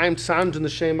from the Chaim Tzanzer and the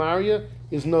Shem Arya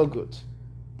is no good.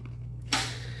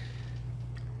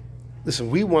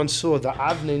 Listen, we once saw the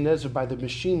Avnei Nezer by the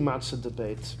machine matzah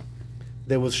debate.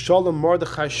 There was Sholem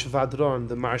Mordechai Shvadron,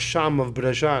 the Marsham of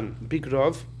Brezhan, big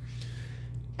Rav,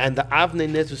 and the Avnei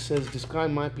Nezer says this guy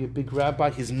might be a big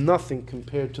rabbi, he's nothing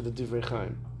compared to the Divrei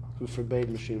Chaim, who forbade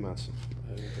machine matzah.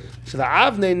 So the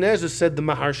Avnei Nezer said the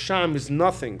Maharsham is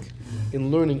nothing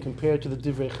in learning compared to the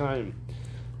Divrei Chaim.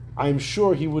 I'm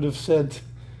sure he would have said,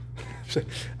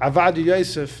 Avadia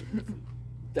Yosef.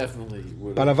 Definitely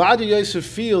would. But Avadia Yosef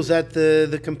feels that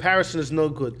the comparison is no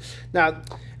good. Now,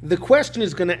 the question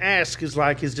is going to ask is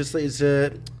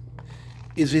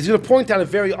is he's going to point out a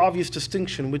very obvious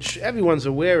distinction, which everyone's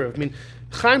aware of. I mean,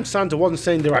 Chaim Santa wasn't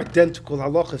saying they're identical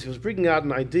halachas. He was bringing out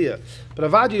an idea. But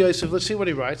Avad Yosef, let's see what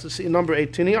he writes. Let's see in number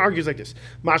 18. He argues like this: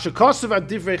 Masha kosav ad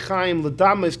divrei Chaim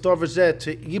l'dam es dover zeh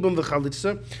to yibum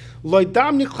v'chalitza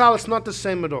loydam nichal. It's not the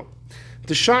same at all.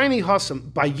 The shiny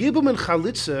hasam by yibum and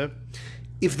chalitza.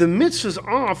 If the mitzvah's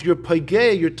off, you're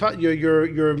pagay,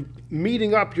 you're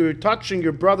meeting up, you're touching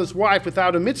your brother's wife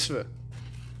without a mitzvah.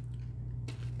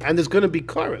 And there's going to be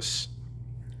chorus.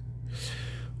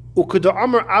 Ukuda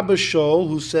Amar Abba Shol,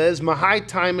 who says, Mahai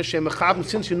time Hashem Echavim,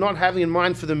 since you're not having in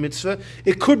mind for the mitzvah,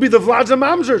 it could be the Vladza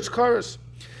Mamzer, it's chorus.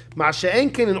 Masha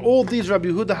Enken and all these Rabbi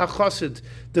Yehudah Hachasid,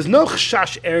 there's no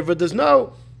chashash erva, there's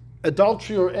no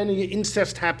adultery or any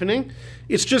incest happening.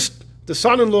 It's just the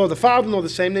son-in-law, the father-in-law, the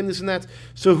same name, this and that.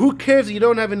 So who cares that you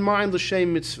don't have in mind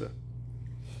l'shem mitzvah?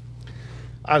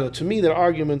 I don't know, to me, that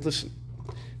argument, listen,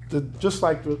 just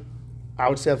like I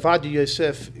would say Avad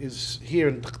Yosef is here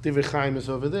and Divrei Chaim is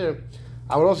over there,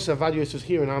 I would also say Avad Yosef is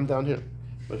here and I'm down here.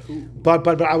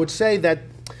 But I would say that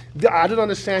I don't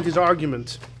understand his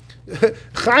argument.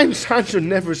 Chaim Sancho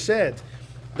never said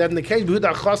that in the case of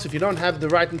Yehudah Achos, if you don't have the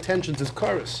right intentions, it's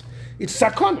chorus. It's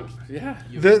sakana. Yeah.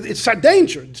 It's a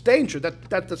danger. It's danger.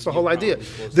 That's the whole idea.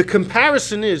 The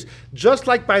comparison is just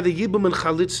like by the yibum and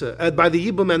chalitza, by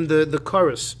the yibum and the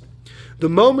chorus. The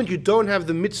moment you don't have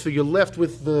the mitzvah, you're left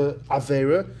with the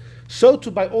avera. So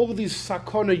too by all of these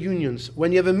sakana unions.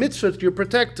 When you have a mitzvah, you're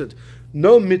protected.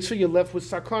 No mitzvah, you're left with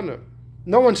sakana.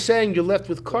 No one's saying you're left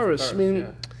with chorus. I mean,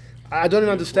 I don't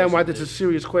even understand why that's a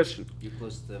serious question. You're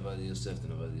closer to Avad Yosef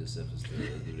than Avad Yosef is to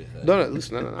Divrei Chaim. No,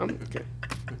 listen, I'm okay.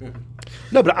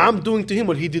 No, but I'm doing to him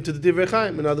what he did to the Divrei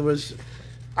Chaim. In other words,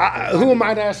 who am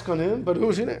I to ask on him? But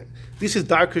who's in it? This is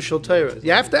Darker Shel Torah.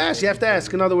 You have to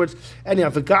ask. In other words, anyhow,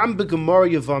 v'gam b'gemara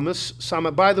yavamis.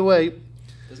 Sama. By the way,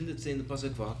 doesn't it say in the pasuk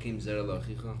v'hakim zera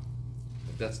lachicha?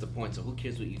 That's the point. So who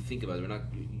cares what you think about it?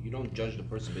 You don't judge the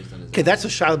person based on his. Okay, that's a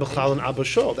shal b'chal and abba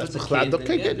shol. That's b'chal.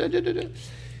 Okay.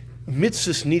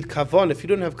 Mitzvahs need kavanah. If you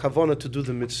don't have kavanah to do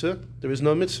the mitzvah, there is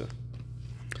no mitzvah.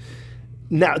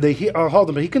 Now, hold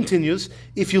on, but he continues.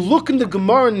 If you look in the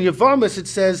Gemara in Yavamis, it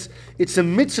says it's a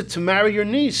mitzvah to marry your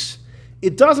niece.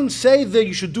 It doesn't say that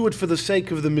you should do it for the sake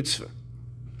of the mitzvah.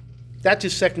 That's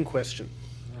his second question.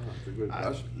 That's a good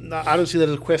question. I don't see that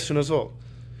as a question at all.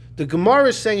 The Gemara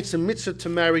is saying it's a mitzvah to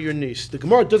marry your niece. The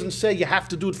Gemara doesn't say you have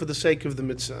to do it for the sake of the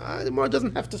mitzvah. The Gemara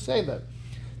doesn't have to say that.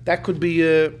 That could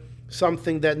be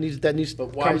something that needs to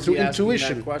come through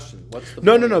intuition. That question? What's the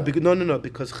No,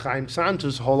 because Chaim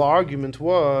Santo's whole argument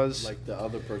was like the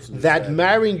other person that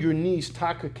marrying your niece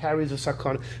taka carries a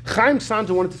sakana. Chaim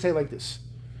Santo wanted to say like this: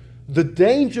 the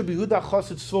danger of Yehudah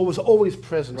Chasid Tzvah was always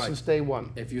present since day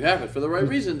one. If you have it for the right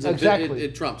reasons, exactly,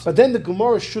 it trumps. But then the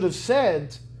Gemara should have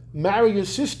said, marry your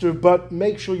sister, but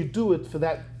make sure you do it for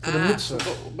the mitzvah.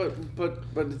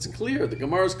 But it's clear. The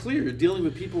Gemara is clear. You're dealing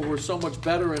with people who are so much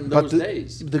better in those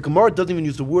days. The Gemara doesn't even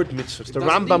use the word mitzvah. The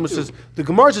Rambam says the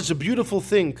Gemara says it's a beautiful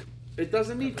thing. It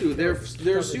doesn't need to. They're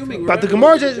assuming. But the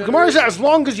Gemara says as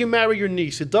long as you marry your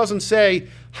niece, it doesn't say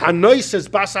Hanoi says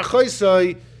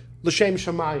basachoisai l'shem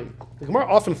shamayim. The Gemara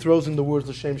often throws in the words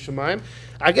l'shem shamayim.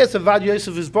 I guess Avad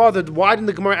Yosef is bothered. Why didn't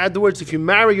the Gemara add the words if you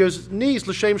marry your niece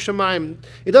l'shem shamayim?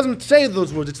 It doesn't say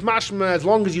those words. It's mashma as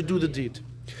long as you do the deed.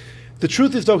 The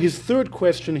truth is, though, his third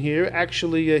question here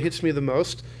actually hits me the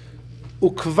most.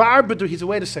 Ukvar b'dur. He said,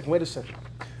 wait a second.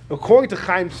 According to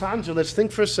Chaim Sanjo, let's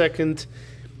think for a second.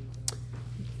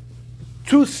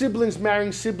 Two siblings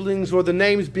marrying siblings or the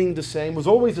names being the same was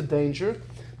always a danger.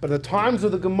 But at the times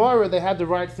of the Gemara, they had the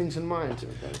right things in mind.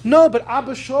 No, but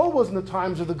Abba Shol was in the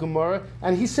times of the Gemara,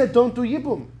 and he said, don't do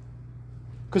Yibum.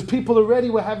 Because people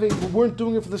already weren't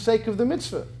doing it for the sake of the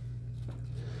mitzvah.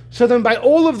 So then by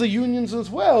all of the unions as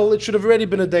well, it should have already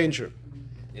been a danger.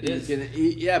 It is.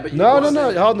 Yeah, but No,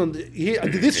 hold on.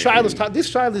 This child is, I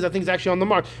think, is actually on the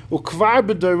mark. Ukvar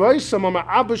b'doroisam,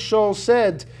 Abba Shol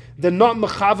said, they're not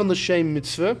mechavan l'shem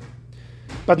mitzvah.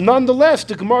 But nonetheless,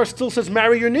 the Gemara still says,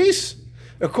 marry your niece.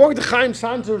 According to Chaim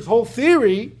Sanzer's whole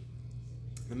theory,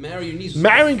 marrying your niece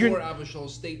marrying before Abba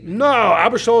Shol's statement. No,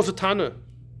 Abba Shol is a Tana.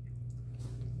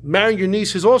 Marrying your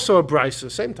niece is also a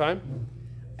brisa. Same time.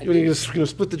 You're going to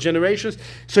split the generations.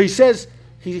 So he says,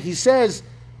 he says,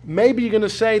 maybe you're going to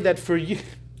say that for you.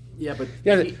 Yeah, but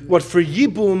for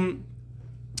Yibum.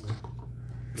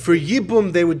 For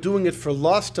Yibum, they were doing it for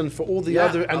lust and for all the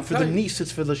other, and for the niece,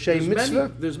 it's for the Shem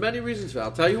Mitzvah. There's many reasons for it.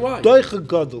 I'll tell you why. Doicha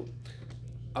Gadol.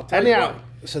 I'll tell you why.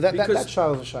 So that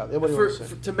child is a child. What do you want to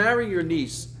say? To marry your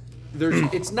niece,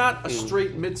 it's not a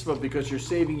straight mitzvah because you're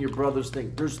saving your brother's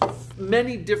thing. There's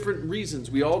many different reasons.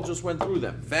 We all just went through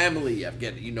them. Family,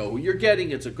 you know who you're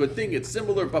getting. It's a good thing. It's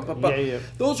similar. Yeah.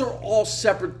 Those are all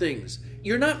separate things.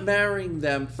 You're not marrying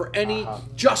them for any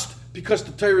just because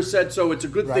the Torah said so. It's a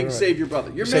good thing. Right. Save your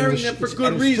brother. You're Saying marrying them for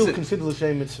good and reason. Still considered the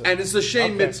same mitzvah. And it's a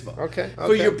shame mitzvah. Okay.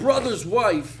 For your brother's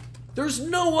wife, there's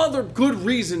no other good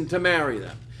reason to marry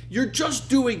them. You're just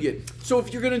doing it. So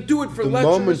if you're going to do it for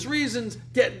lecherous reasons,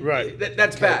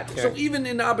 that's bad. Okay. So even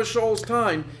in Abba Shaul's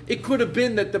time, it could have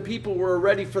been that the people were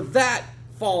ready for that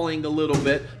falling a little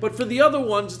bit. But for the other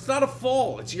ones, it's not a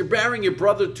fall. It's you're bearing your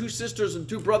brother, 2 sisters and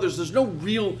 2 brothers. There's no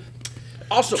real...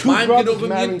 Also,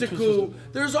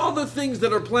 there's other things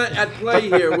that are at play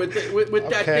here with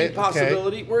that big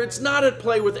possibility where it's not at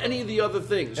play with any of the other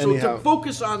things. So to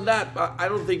focus on that, I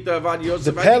don't think the Avad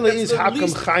Yosef... The Pele is how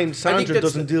come Chaim Sanzer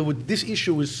doesn't deal with this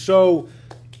issue is so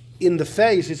in the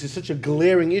face. It's such a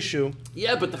glaring issue.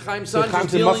 Yeah, but the Chaim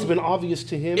Sanzer must have been obvious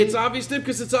to him. It's obvious to him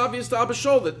because it's obvious to Abba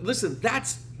Shaul that, listen,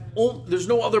 there's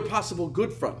no other possible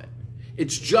good from it.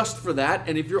 It's just for that,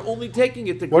 and if you're only taking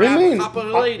it to grab a top of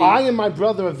a lady... I and my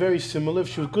brother are very similar. If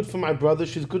she was good for my brother,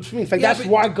 she's good for me. In fact, that's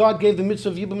why God gave the mitzvah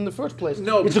of Yibum in the first place.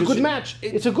 No, it's a good match.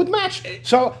 It's a good match.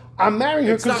 So I'm marrying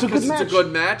her because it's a good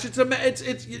match. It's a good match.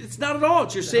 It's not at all.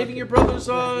 It's you're saving your brother's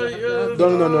No.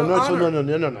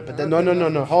 But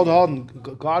no. Hold on.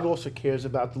 God also cares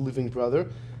about the living brother.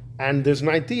 And there's an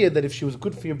idea that if she was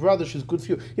good for your brother, she's good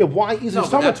for you. Yeah, why isn't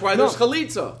someone... that's why there's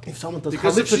chalitza. If someone does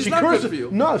because chalitza, if she not curses. Good for you.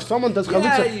 No, if someone does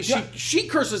chalitza... She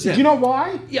curses him. Do you know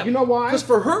why? Yeah. You know why? Because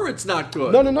for her, it's not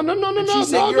good. No. The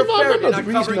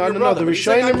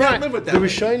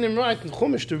Rishonim right in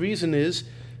Chumash, the reason is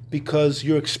because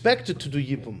you're expected to do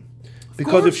Yibum.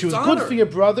 Because if she was good for your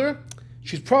brother,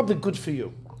 she's probably good for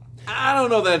you. I don't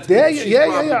know that.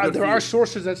 There are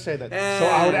sources that say that. So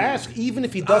I would ask, even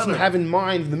if he doesn't have in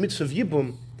mind the mitzvah of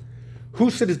Yibum,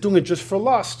 who said he's doing it just for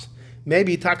lust?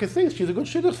 Maybe Taka thinks she's a good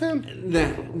shidduch for him.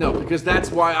 No, because that's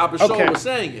why Abba Shaul was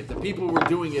saying it. The people were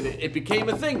doing it. It became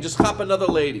a thing. Just hop another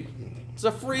lady. It's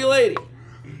a free lady.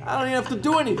 I don't even have to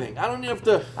do anything. I don't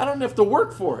have to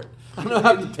work for it. I don't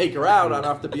have to take her out. I don't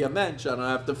have to be a mensch. I don't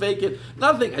have to fake it.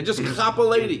 Nothing. I just hop a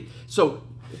lady. So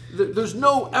there's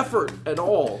no effort at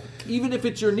all. Even if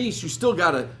it's your niece, you still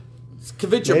gotta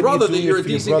convince your brother that you're a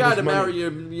decent guy to marry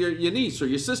your niece, or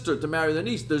your sister to marry their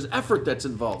niece. There's effort that's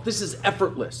involved. This is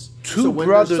effortless. Two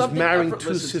brothers marrying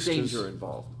 2 sisters. There's danger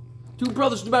involved. 2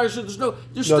 brothers marrying, there's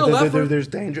still effort. There's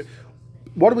danger.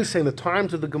 What are we saying? The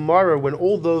times of the Gemara when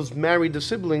all those married the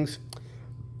siblings,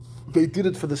 they did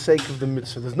it for the sake of the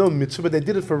mitzvah. There's no mitzvah, but they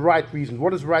did it for right reasons.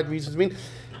 What does right reasons mean?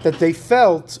 That they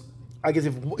felt, I guess,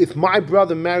 if my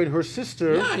brother married her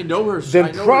sister, I know her.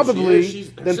 Then probably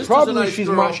she's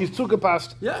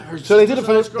Zuckerpast. Yeah, so they did it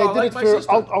for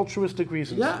altruistic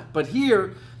reasons. Yeah, but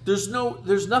here there's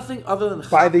nothing other than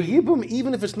by the Yibum,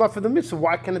 even if it's not for the mitzvah,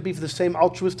 why can't it be for the same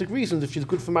altruistic reasons? If she's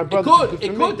good for my brother,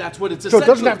 it could. That's what it's. So it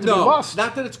doesn't have to be lust.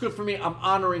 Not that it's good for me. I'm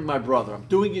honoring my brother. I'm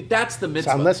doing it. That's the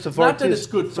mitzvah. So unless the not that it's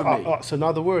good for me. So in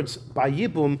other words, by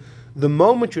Yibum, the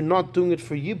moment you're not doing it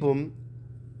for Yibum,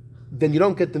 then you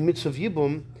don't get the mitzvah of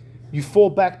Yibum. You fall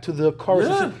back to the chorus.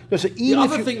 Yeah. So even the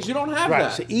other things you don't have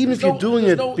that. So even if you're doing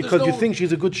it because you think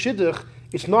she's a good shidduch,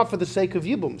 it's not for the sake of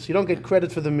Yibum. So you don't get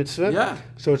credit for the mitzvah. Yeah.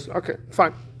 So it's okay,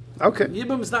 fine. Okay.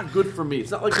 Yibum is not good for me.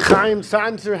 It's not like Chaim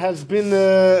Sanzer has been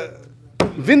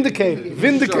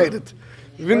vindicated.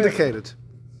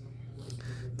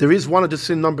 There is one of the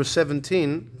sin number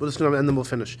 17. We'll listen and then we'll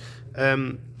finish.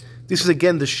 This is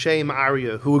again the Shem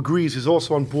Arya, who agrees, is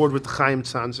also on board with Chaim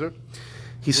Sanzer.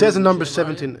 He says in number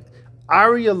 17,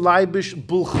 Arya Leibish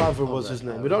Bulchaver was his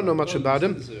name. We don't know much about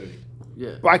him.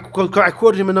 Yeah. I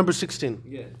quoted him in number 16.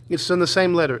 Yeah. It's in the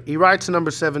same letter. He writes in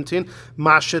number 17,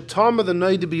 Mashetama the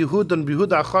Noidi Yehudah and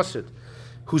Yehudah Hachasid,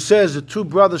 who says the 2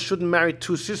 brothers shouldn't marry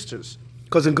 2 sisters.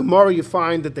 Because in Gemara you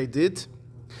find that they did.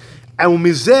 And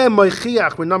Mizeh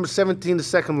Moichiach, we're number 17, the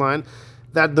second line,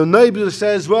 that the Noidi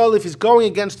says, well, if he's going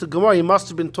against the Gemara, he must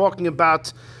have been talking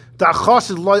about the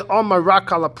Hachasid loy Omar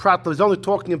Rakala Prat. He's only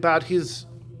talking about his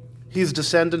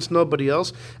descendants, nobody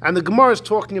else. And the Gemara is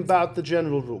talking about the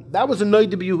general rule. That was the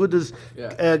Noidi Yehudah's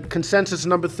consensus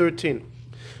number 13.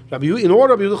 In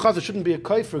order, Rabbi Yehudah shouldn't be a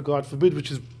kafir, God forbid,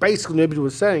 which is basically what Noidi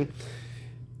was saying.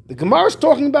 The Gemara is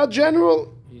talking about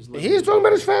general. He's talking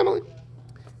about his family.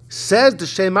 Says the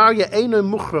Shemarya Eino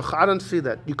Muchrach. I don't see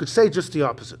that. You could say just the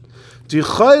opposite.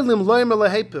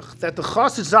 That the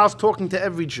Chassid Zal is talking to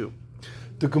every Jew.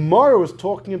 The Gemara was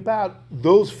talking about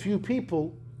those few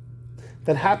people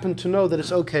that happen to know that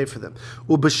it's okay for them.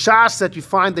 Well, B'shas that you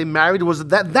find they married was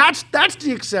that's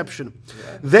the exception.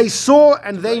 Yeah. They saw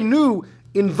and they knew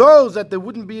in those that there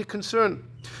wouldn't be a concern.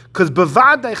 Because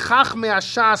Bavadai Chachmei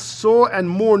Hashas saw and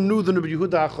more knew than Rabbi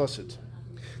Yehudah Hachasid.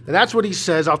 And that's what he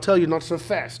says. I'll tell you not so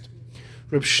fast.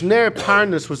 Reb Shner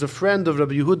Parnas was a friend of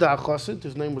Rabbi Yehudah Hachasid.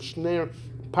 His name was Shner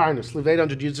Parnas, lived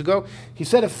 800 years ago. He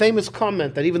said a famous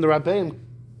comment that even the Rabbeim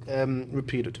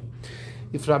repeated.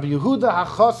 If Rabbi Yehudah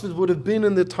Hachasid would have been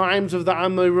in the times of the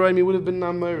Amoraim, he would have been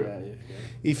an Amorah.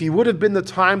 If he would have been the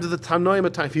times of the Tanoim,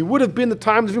 if he would have been the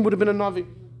times of him, would have been a Navi.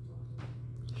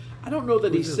 I don't know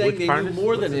that he's saying they knew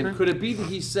more than him. Could it be that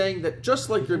he's saying that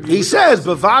just like Rabbi Yehudah, he says,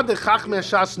 "Bavad the Chachmei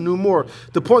Hashas knew more."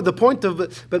 The point of,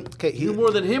 but okay, he knew more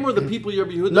than him, or the people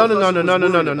Rabbi Yehudah? No.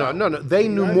 They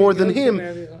knew more than him.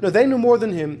 No, they knew more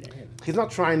than him. He's not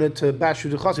trying to bash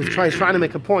Yehudah Chassid. He's trying to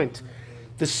make a point.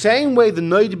 The same way the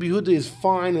Noid Yehudah is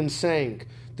fine and saying,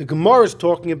 the Gemara is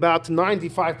talking about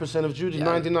 95% of Jews,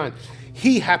 99.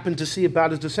 He happened to see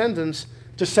about his descendants.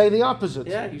 To say the opposite.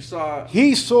 Yeah, you saw.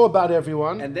 He saw about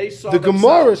everyone, and they saw. The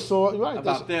Gemara saw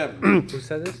about them. Who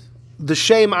said this? The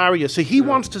Shem Arya. So he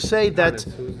wants to say that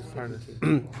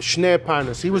Shner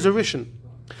Parnas. He was a Rishon.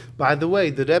 By the way,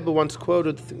 the Rebbe once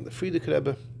quoted the Frierdiker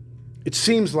Rebbe. It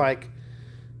seems like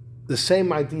the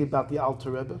same idea about the Alter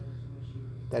Rebbe.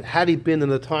 That had he been in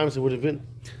the times, it would have been,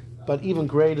 but even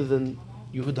greater than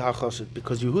Yehudah Hachasid,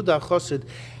 because Yehudah Hachasid,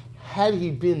 had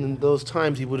he been in those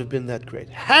times, he would have been that great.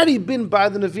 Had he been by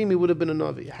the Navim, he would have been a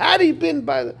Navi. Had he been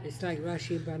by the... It's like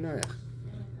Rashi Banoach.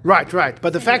 Right.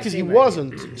 But the fact is he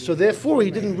wasn't, so therefore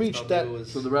he didn't reach that.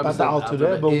 So the Rebbe but the Alter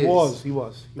Rebbe was.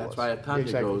 That's why a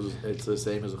Tanya goes, it's the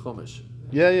same as a Chumash.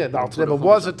 Yeah, the Alter Rebbe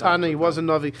was a Tana, he was a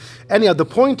Navi. Anyhow, the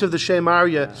point of the Shem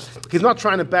Arya, he's not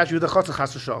trying to bash Yehudah Hachasid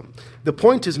Chas v'Shalom. The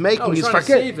point is making... he's trying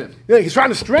to save him. Yeah, he's trying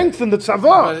to strengthen the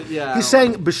Tzavah. He's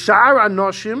saying, B'shar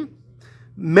Anoshim,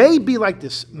 may be like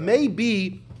this.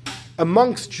 Maybe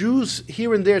amongst Jews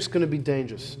here and there it's going to be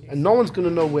dangerous, and no one's going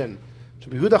to know when. So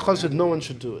Yehudah Hachasid said no one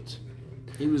should do it.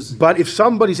 But if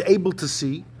somebody's able to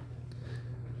see,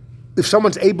 if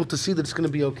someone's able to see that it's going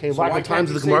to be okay, like the times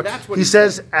of the Gemara, he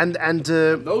says, and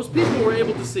those people were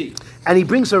able to see. And he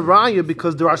brings a raya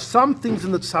because there are some things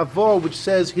in the Tzavor which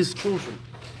says his children.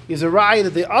 Is a raya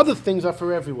that the other things are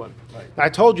for everyone. Right. I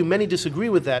told you many disagree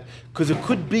with that because it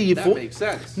could be that makes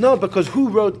sense. No, because who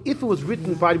wrote? If it was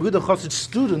written by Yehudah Hachasid's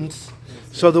students,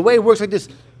 so the way it works like this: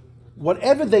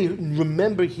 whatever they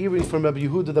remember hearing from Rabbi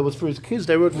Yehudah that was for his kids,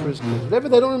 they wrote for his kids. Whatever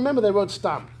they don't remember, they wrote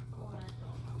stam.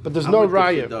 But there's no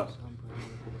raya.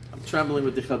 I'm trembling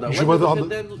with the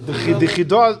Chidah. The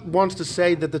Chidah wants to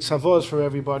say that the Tzavor is for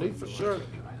everybody. For sure.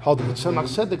 Hold on, the Tzemach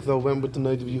Tzedek though went with the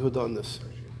Noid of Yehudah on this.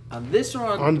 On this or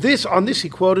on this he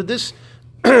quoted this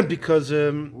because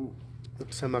Tzemach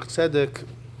Tzedek.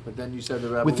 But then you said the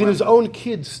Rebbe within his own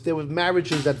kids there were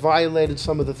marriages that violated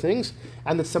some of the things,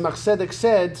 and the Tzemach Tzedek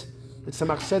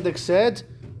said,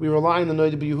 we rely on the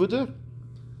Noid of Yehudah.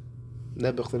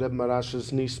 Nebuch, the Rebbe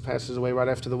Marash's niece, passes away right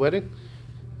after the wedding.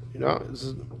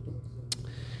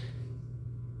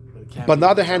 But on the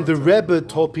other hand, the Rebbe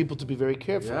told people to be very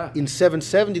careful. Yeah. In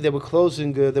 770, they were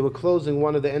closing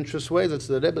one of the entranceways. That's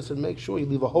the Rebbe said, make sure you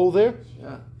leave a hole there.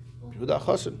 Yeah.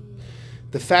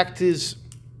 The fact is,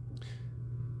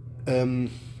 Rabbi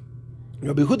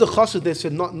Yehudah Hachasid, they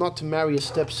said not to marry a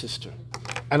stepsister,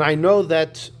 and I know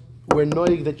that we're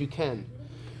knowing that you can.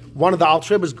 One of the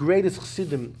Alter Rebbe's greatest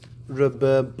chassidim,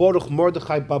 Rabbi Baruch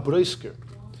Mordechai Babroisker,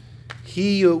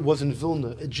 he was in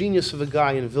Vilna, a genius of a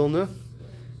guy in Vilna.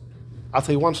 I'll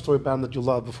tell you one story about him that you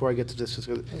love before I get to this.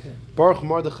 Okay. Baruch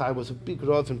Mordechai was a big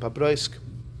Rav in Babroisk,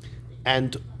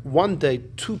 and one day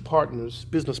two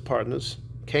business partners,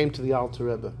 came to the Alter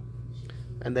Rebbe,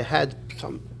 and they had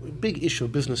some big issue,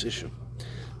 business issue.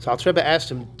 So Alter Rebbe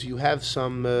asked him, do you have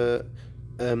some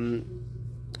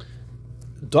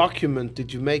document?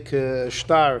 Did you make a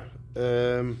shtar?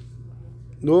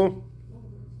 No?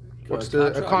 What's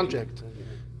a contract?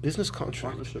 Business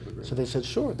contract. So they said,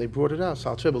 sure. They brought it out.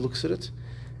 So Alter Rebbe looks at it,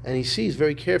 and he sees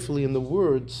very carefully in the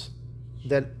words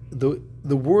that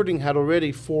the wording had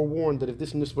already forewarned that if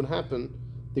this and this would happen,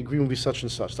 the agreement would be such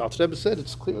and such. So Alter Rebbe said,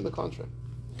 it's clear in the contract.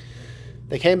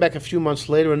 They came back a few months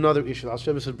later, another issue.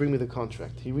 Alter Rebbe said, bring me the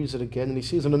contract. He reads it again, and he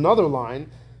sees on another line,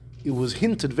 it was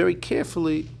hinted very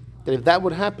carefully that if that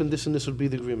would happen, this and this would be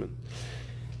the agreement.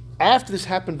 After this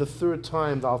happened the third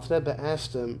time, the Alter Rebbe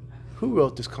asked him, who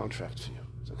wrote this contract for you?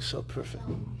 It's like, so perfect.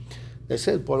 They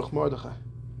said, Baruch Mordechai,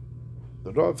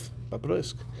 the Rav,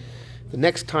 Babroisk. The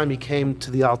next time he came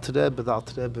to the Alter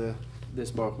Rebbe,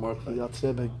 this Baruch Mordechai,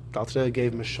 the Alter Rebbe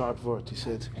gave him a sharp word. He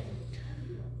said,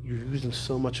 you're using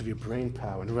so much of your brain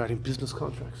power in writing business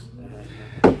contracts.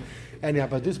 Anyhow,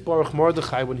 but this Baruch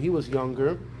Mordechai, when he was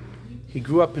younger, he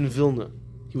grew up in Vilna.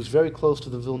 He was very close to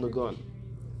the Vilna Gaon.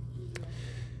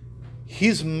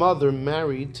 his mother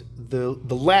married the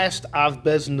last Av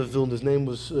Bezin of Vilna. His name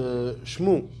was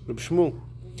Shmuel, Reb Shmuel.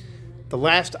 The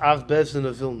last Av Bezin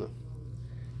of Vilna.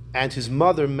 And his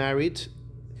mother married,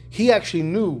 he actually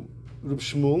knew Reb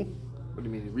Shmuel. What do you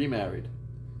mean, remarried?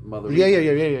 Mother.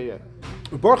 Yeah.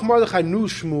 Baruch Mordechai knew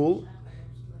Shmuel.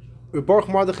 Baruch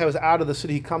Mordechai was out of the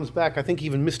city. He comes back. I think he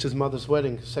even missed his mother's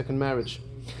wedding, second marriage.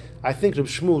 I think Reb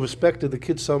Shmuel respected the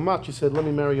kid so much, he said, let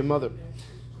me marry your mother.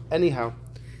 Anyhow,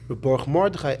 Baruch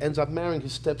Mordechai ends up marrying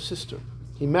his stepsister.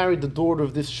 He married the daughter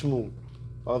of this Shmuel,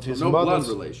 of his mother's...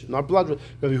 blood relation. Not blood relation.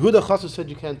 Rabbi Yehudah Hachasid said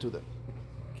you can't do that.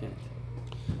 Can't.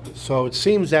 So it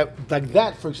seems that, like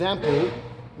that, for example,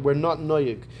 we're not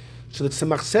noyig. So that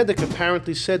Tzemach Tzedek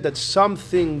apparently said that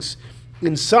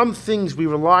in some things we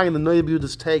rely on the Noyib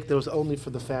Yehudah's take that was only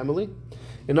for the family.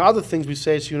 In other things we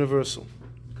say it's universal.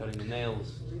 Cutting the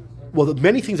nails. Well,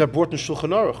 many things are brought in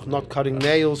Shulchan Aruch, not cutting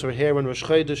nails or hair on Rosh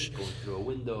Chodesh, Going through a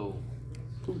window.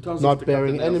 Who tells us not to cut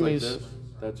bearing the nails like enemies. this?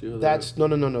 That's you. That's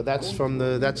no. That's from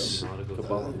that's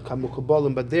Kabbalah. Kabbalah.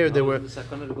 But there were. The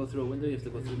sakana to go through a window, you have to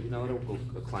go through. You're not allowed to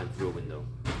go climb through a window.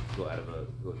 Go out of a.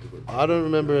 Go. I don't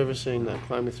remember ever saying that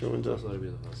climbing through a window. That's allowed to be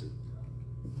the Hachasid.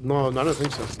 No, I don't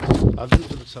think so. I've been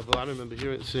to the Tzavah. I don't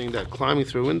remember seeing that climbing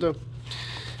through a window.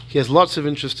 He has lots of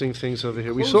interesting things over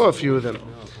here. We saw a few of them.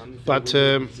 But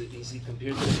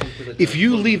if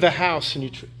you leave a house and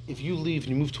if you leave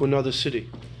and you move to another city,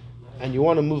 and you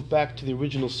want to move back to the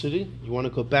original city, you want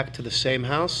to go back to the same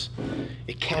house,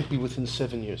 it can't be within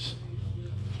 7 years.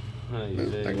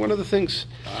 Like one of the things,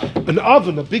 an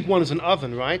oven, a big one is an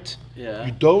oven, right? Yeah.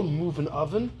 You don't move an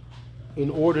oven in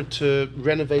order to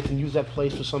renovate and use that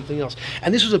place for something else.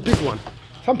 And this was a big one.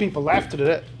 Some people laughed at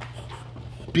it.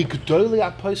 Big Gedolei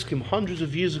HaPoskim, hundreds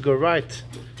of years ago, right?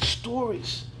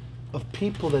 Stories of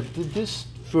people that did this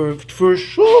for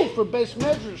shul, for Beis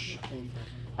Medrash.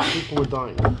 People were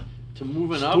dying. To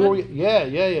move an oven?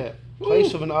 Yeah.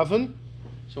 Place of an oven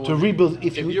So to rebuild.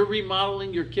 If you're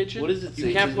remodeling your kitchen, What does it say?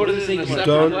 you can't What put does it it in a say? separate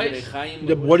Don't-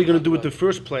 place. What are you going to do with the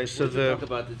first place? What Of does it the, talk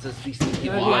about? It says these things give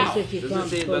you Wow. life. If you Does it can't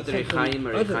say put about the something Rechaim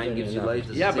or other Rechaim than gives you an life? oven.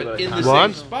 Does it Yeah, say but about in the time? What?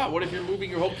 same spot. What if you're moving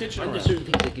your whole kitchen There's around? certain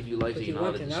things that give you life But that you you're not allowed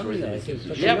want to an destroy oven them. there, It gives you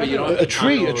but Yeah, but you don't. a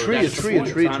tree, That's the a point.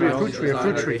 tree, It's not fruit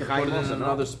tree. Put it in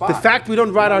another spot. the fact we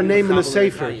don't write our name in a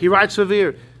sefer. He writes over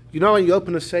here. You know when you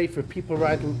open a sefer, people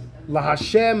write La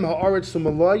Hashem Ha'aretz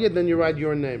U'Malaya, then you write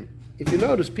your name. If you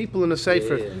notice, people in a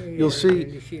sefer, you'll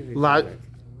see La.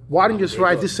 Why don't you just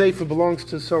write this sefer belongs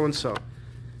to so and so?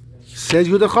 Says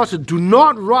Yehudah Hachasid, do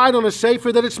not write on a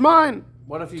sefer that it's mine.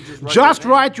 What if you Just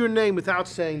write your name without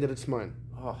saying that it's mine.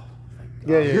 Oh,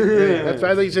 Yeah. That's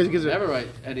why he says he gives it. never write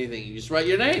anything. You just write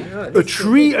your name. A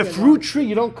tree, a fruit tree,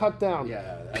 you don't cut down. Yeah,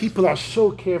 that's People are so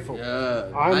careful.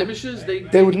 I'm- Amishes,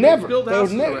 They would never. build They would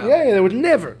houses never. around. Yeah, they would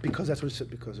never. Because that's what it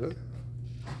said. Because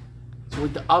So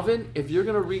with the oven, if you're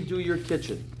gonna redo your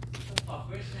kitchen,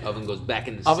 Oven goes back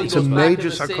in the oven It's a goes back major in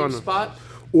the same sakana. spot.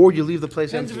 or you leave the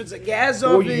place Depends if empty. it's a gas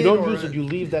Or oven. you don't or use it. a- You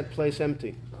leave that place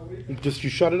empty. You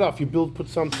shut it off. You put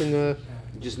something.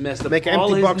 Just messed up Make all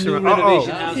empty his box new around.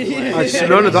 renovation Uh-oh. house.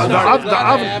 No, the Glad oven.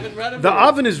 I haven't renovated. The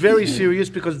oven is very serious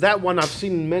because that one I've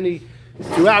seen many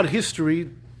throughout history.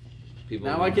 People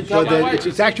Now I can tell So my the- wife.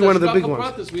 it's actually one of the big ones.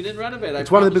 Brothers, we didn't renovate. It's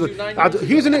one of the big promised ones.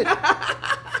 you 9 years Here's ago.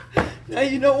 an. Now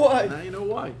you know why. Now you know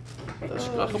why.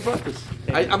 Shkach brothers.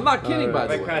 I'm not kidding, by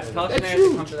the way. Tell That's Shanae true.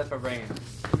 to come to that for bringing.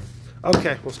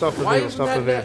 Okay, we'll stop with Why there. We'll isn't stop that with there.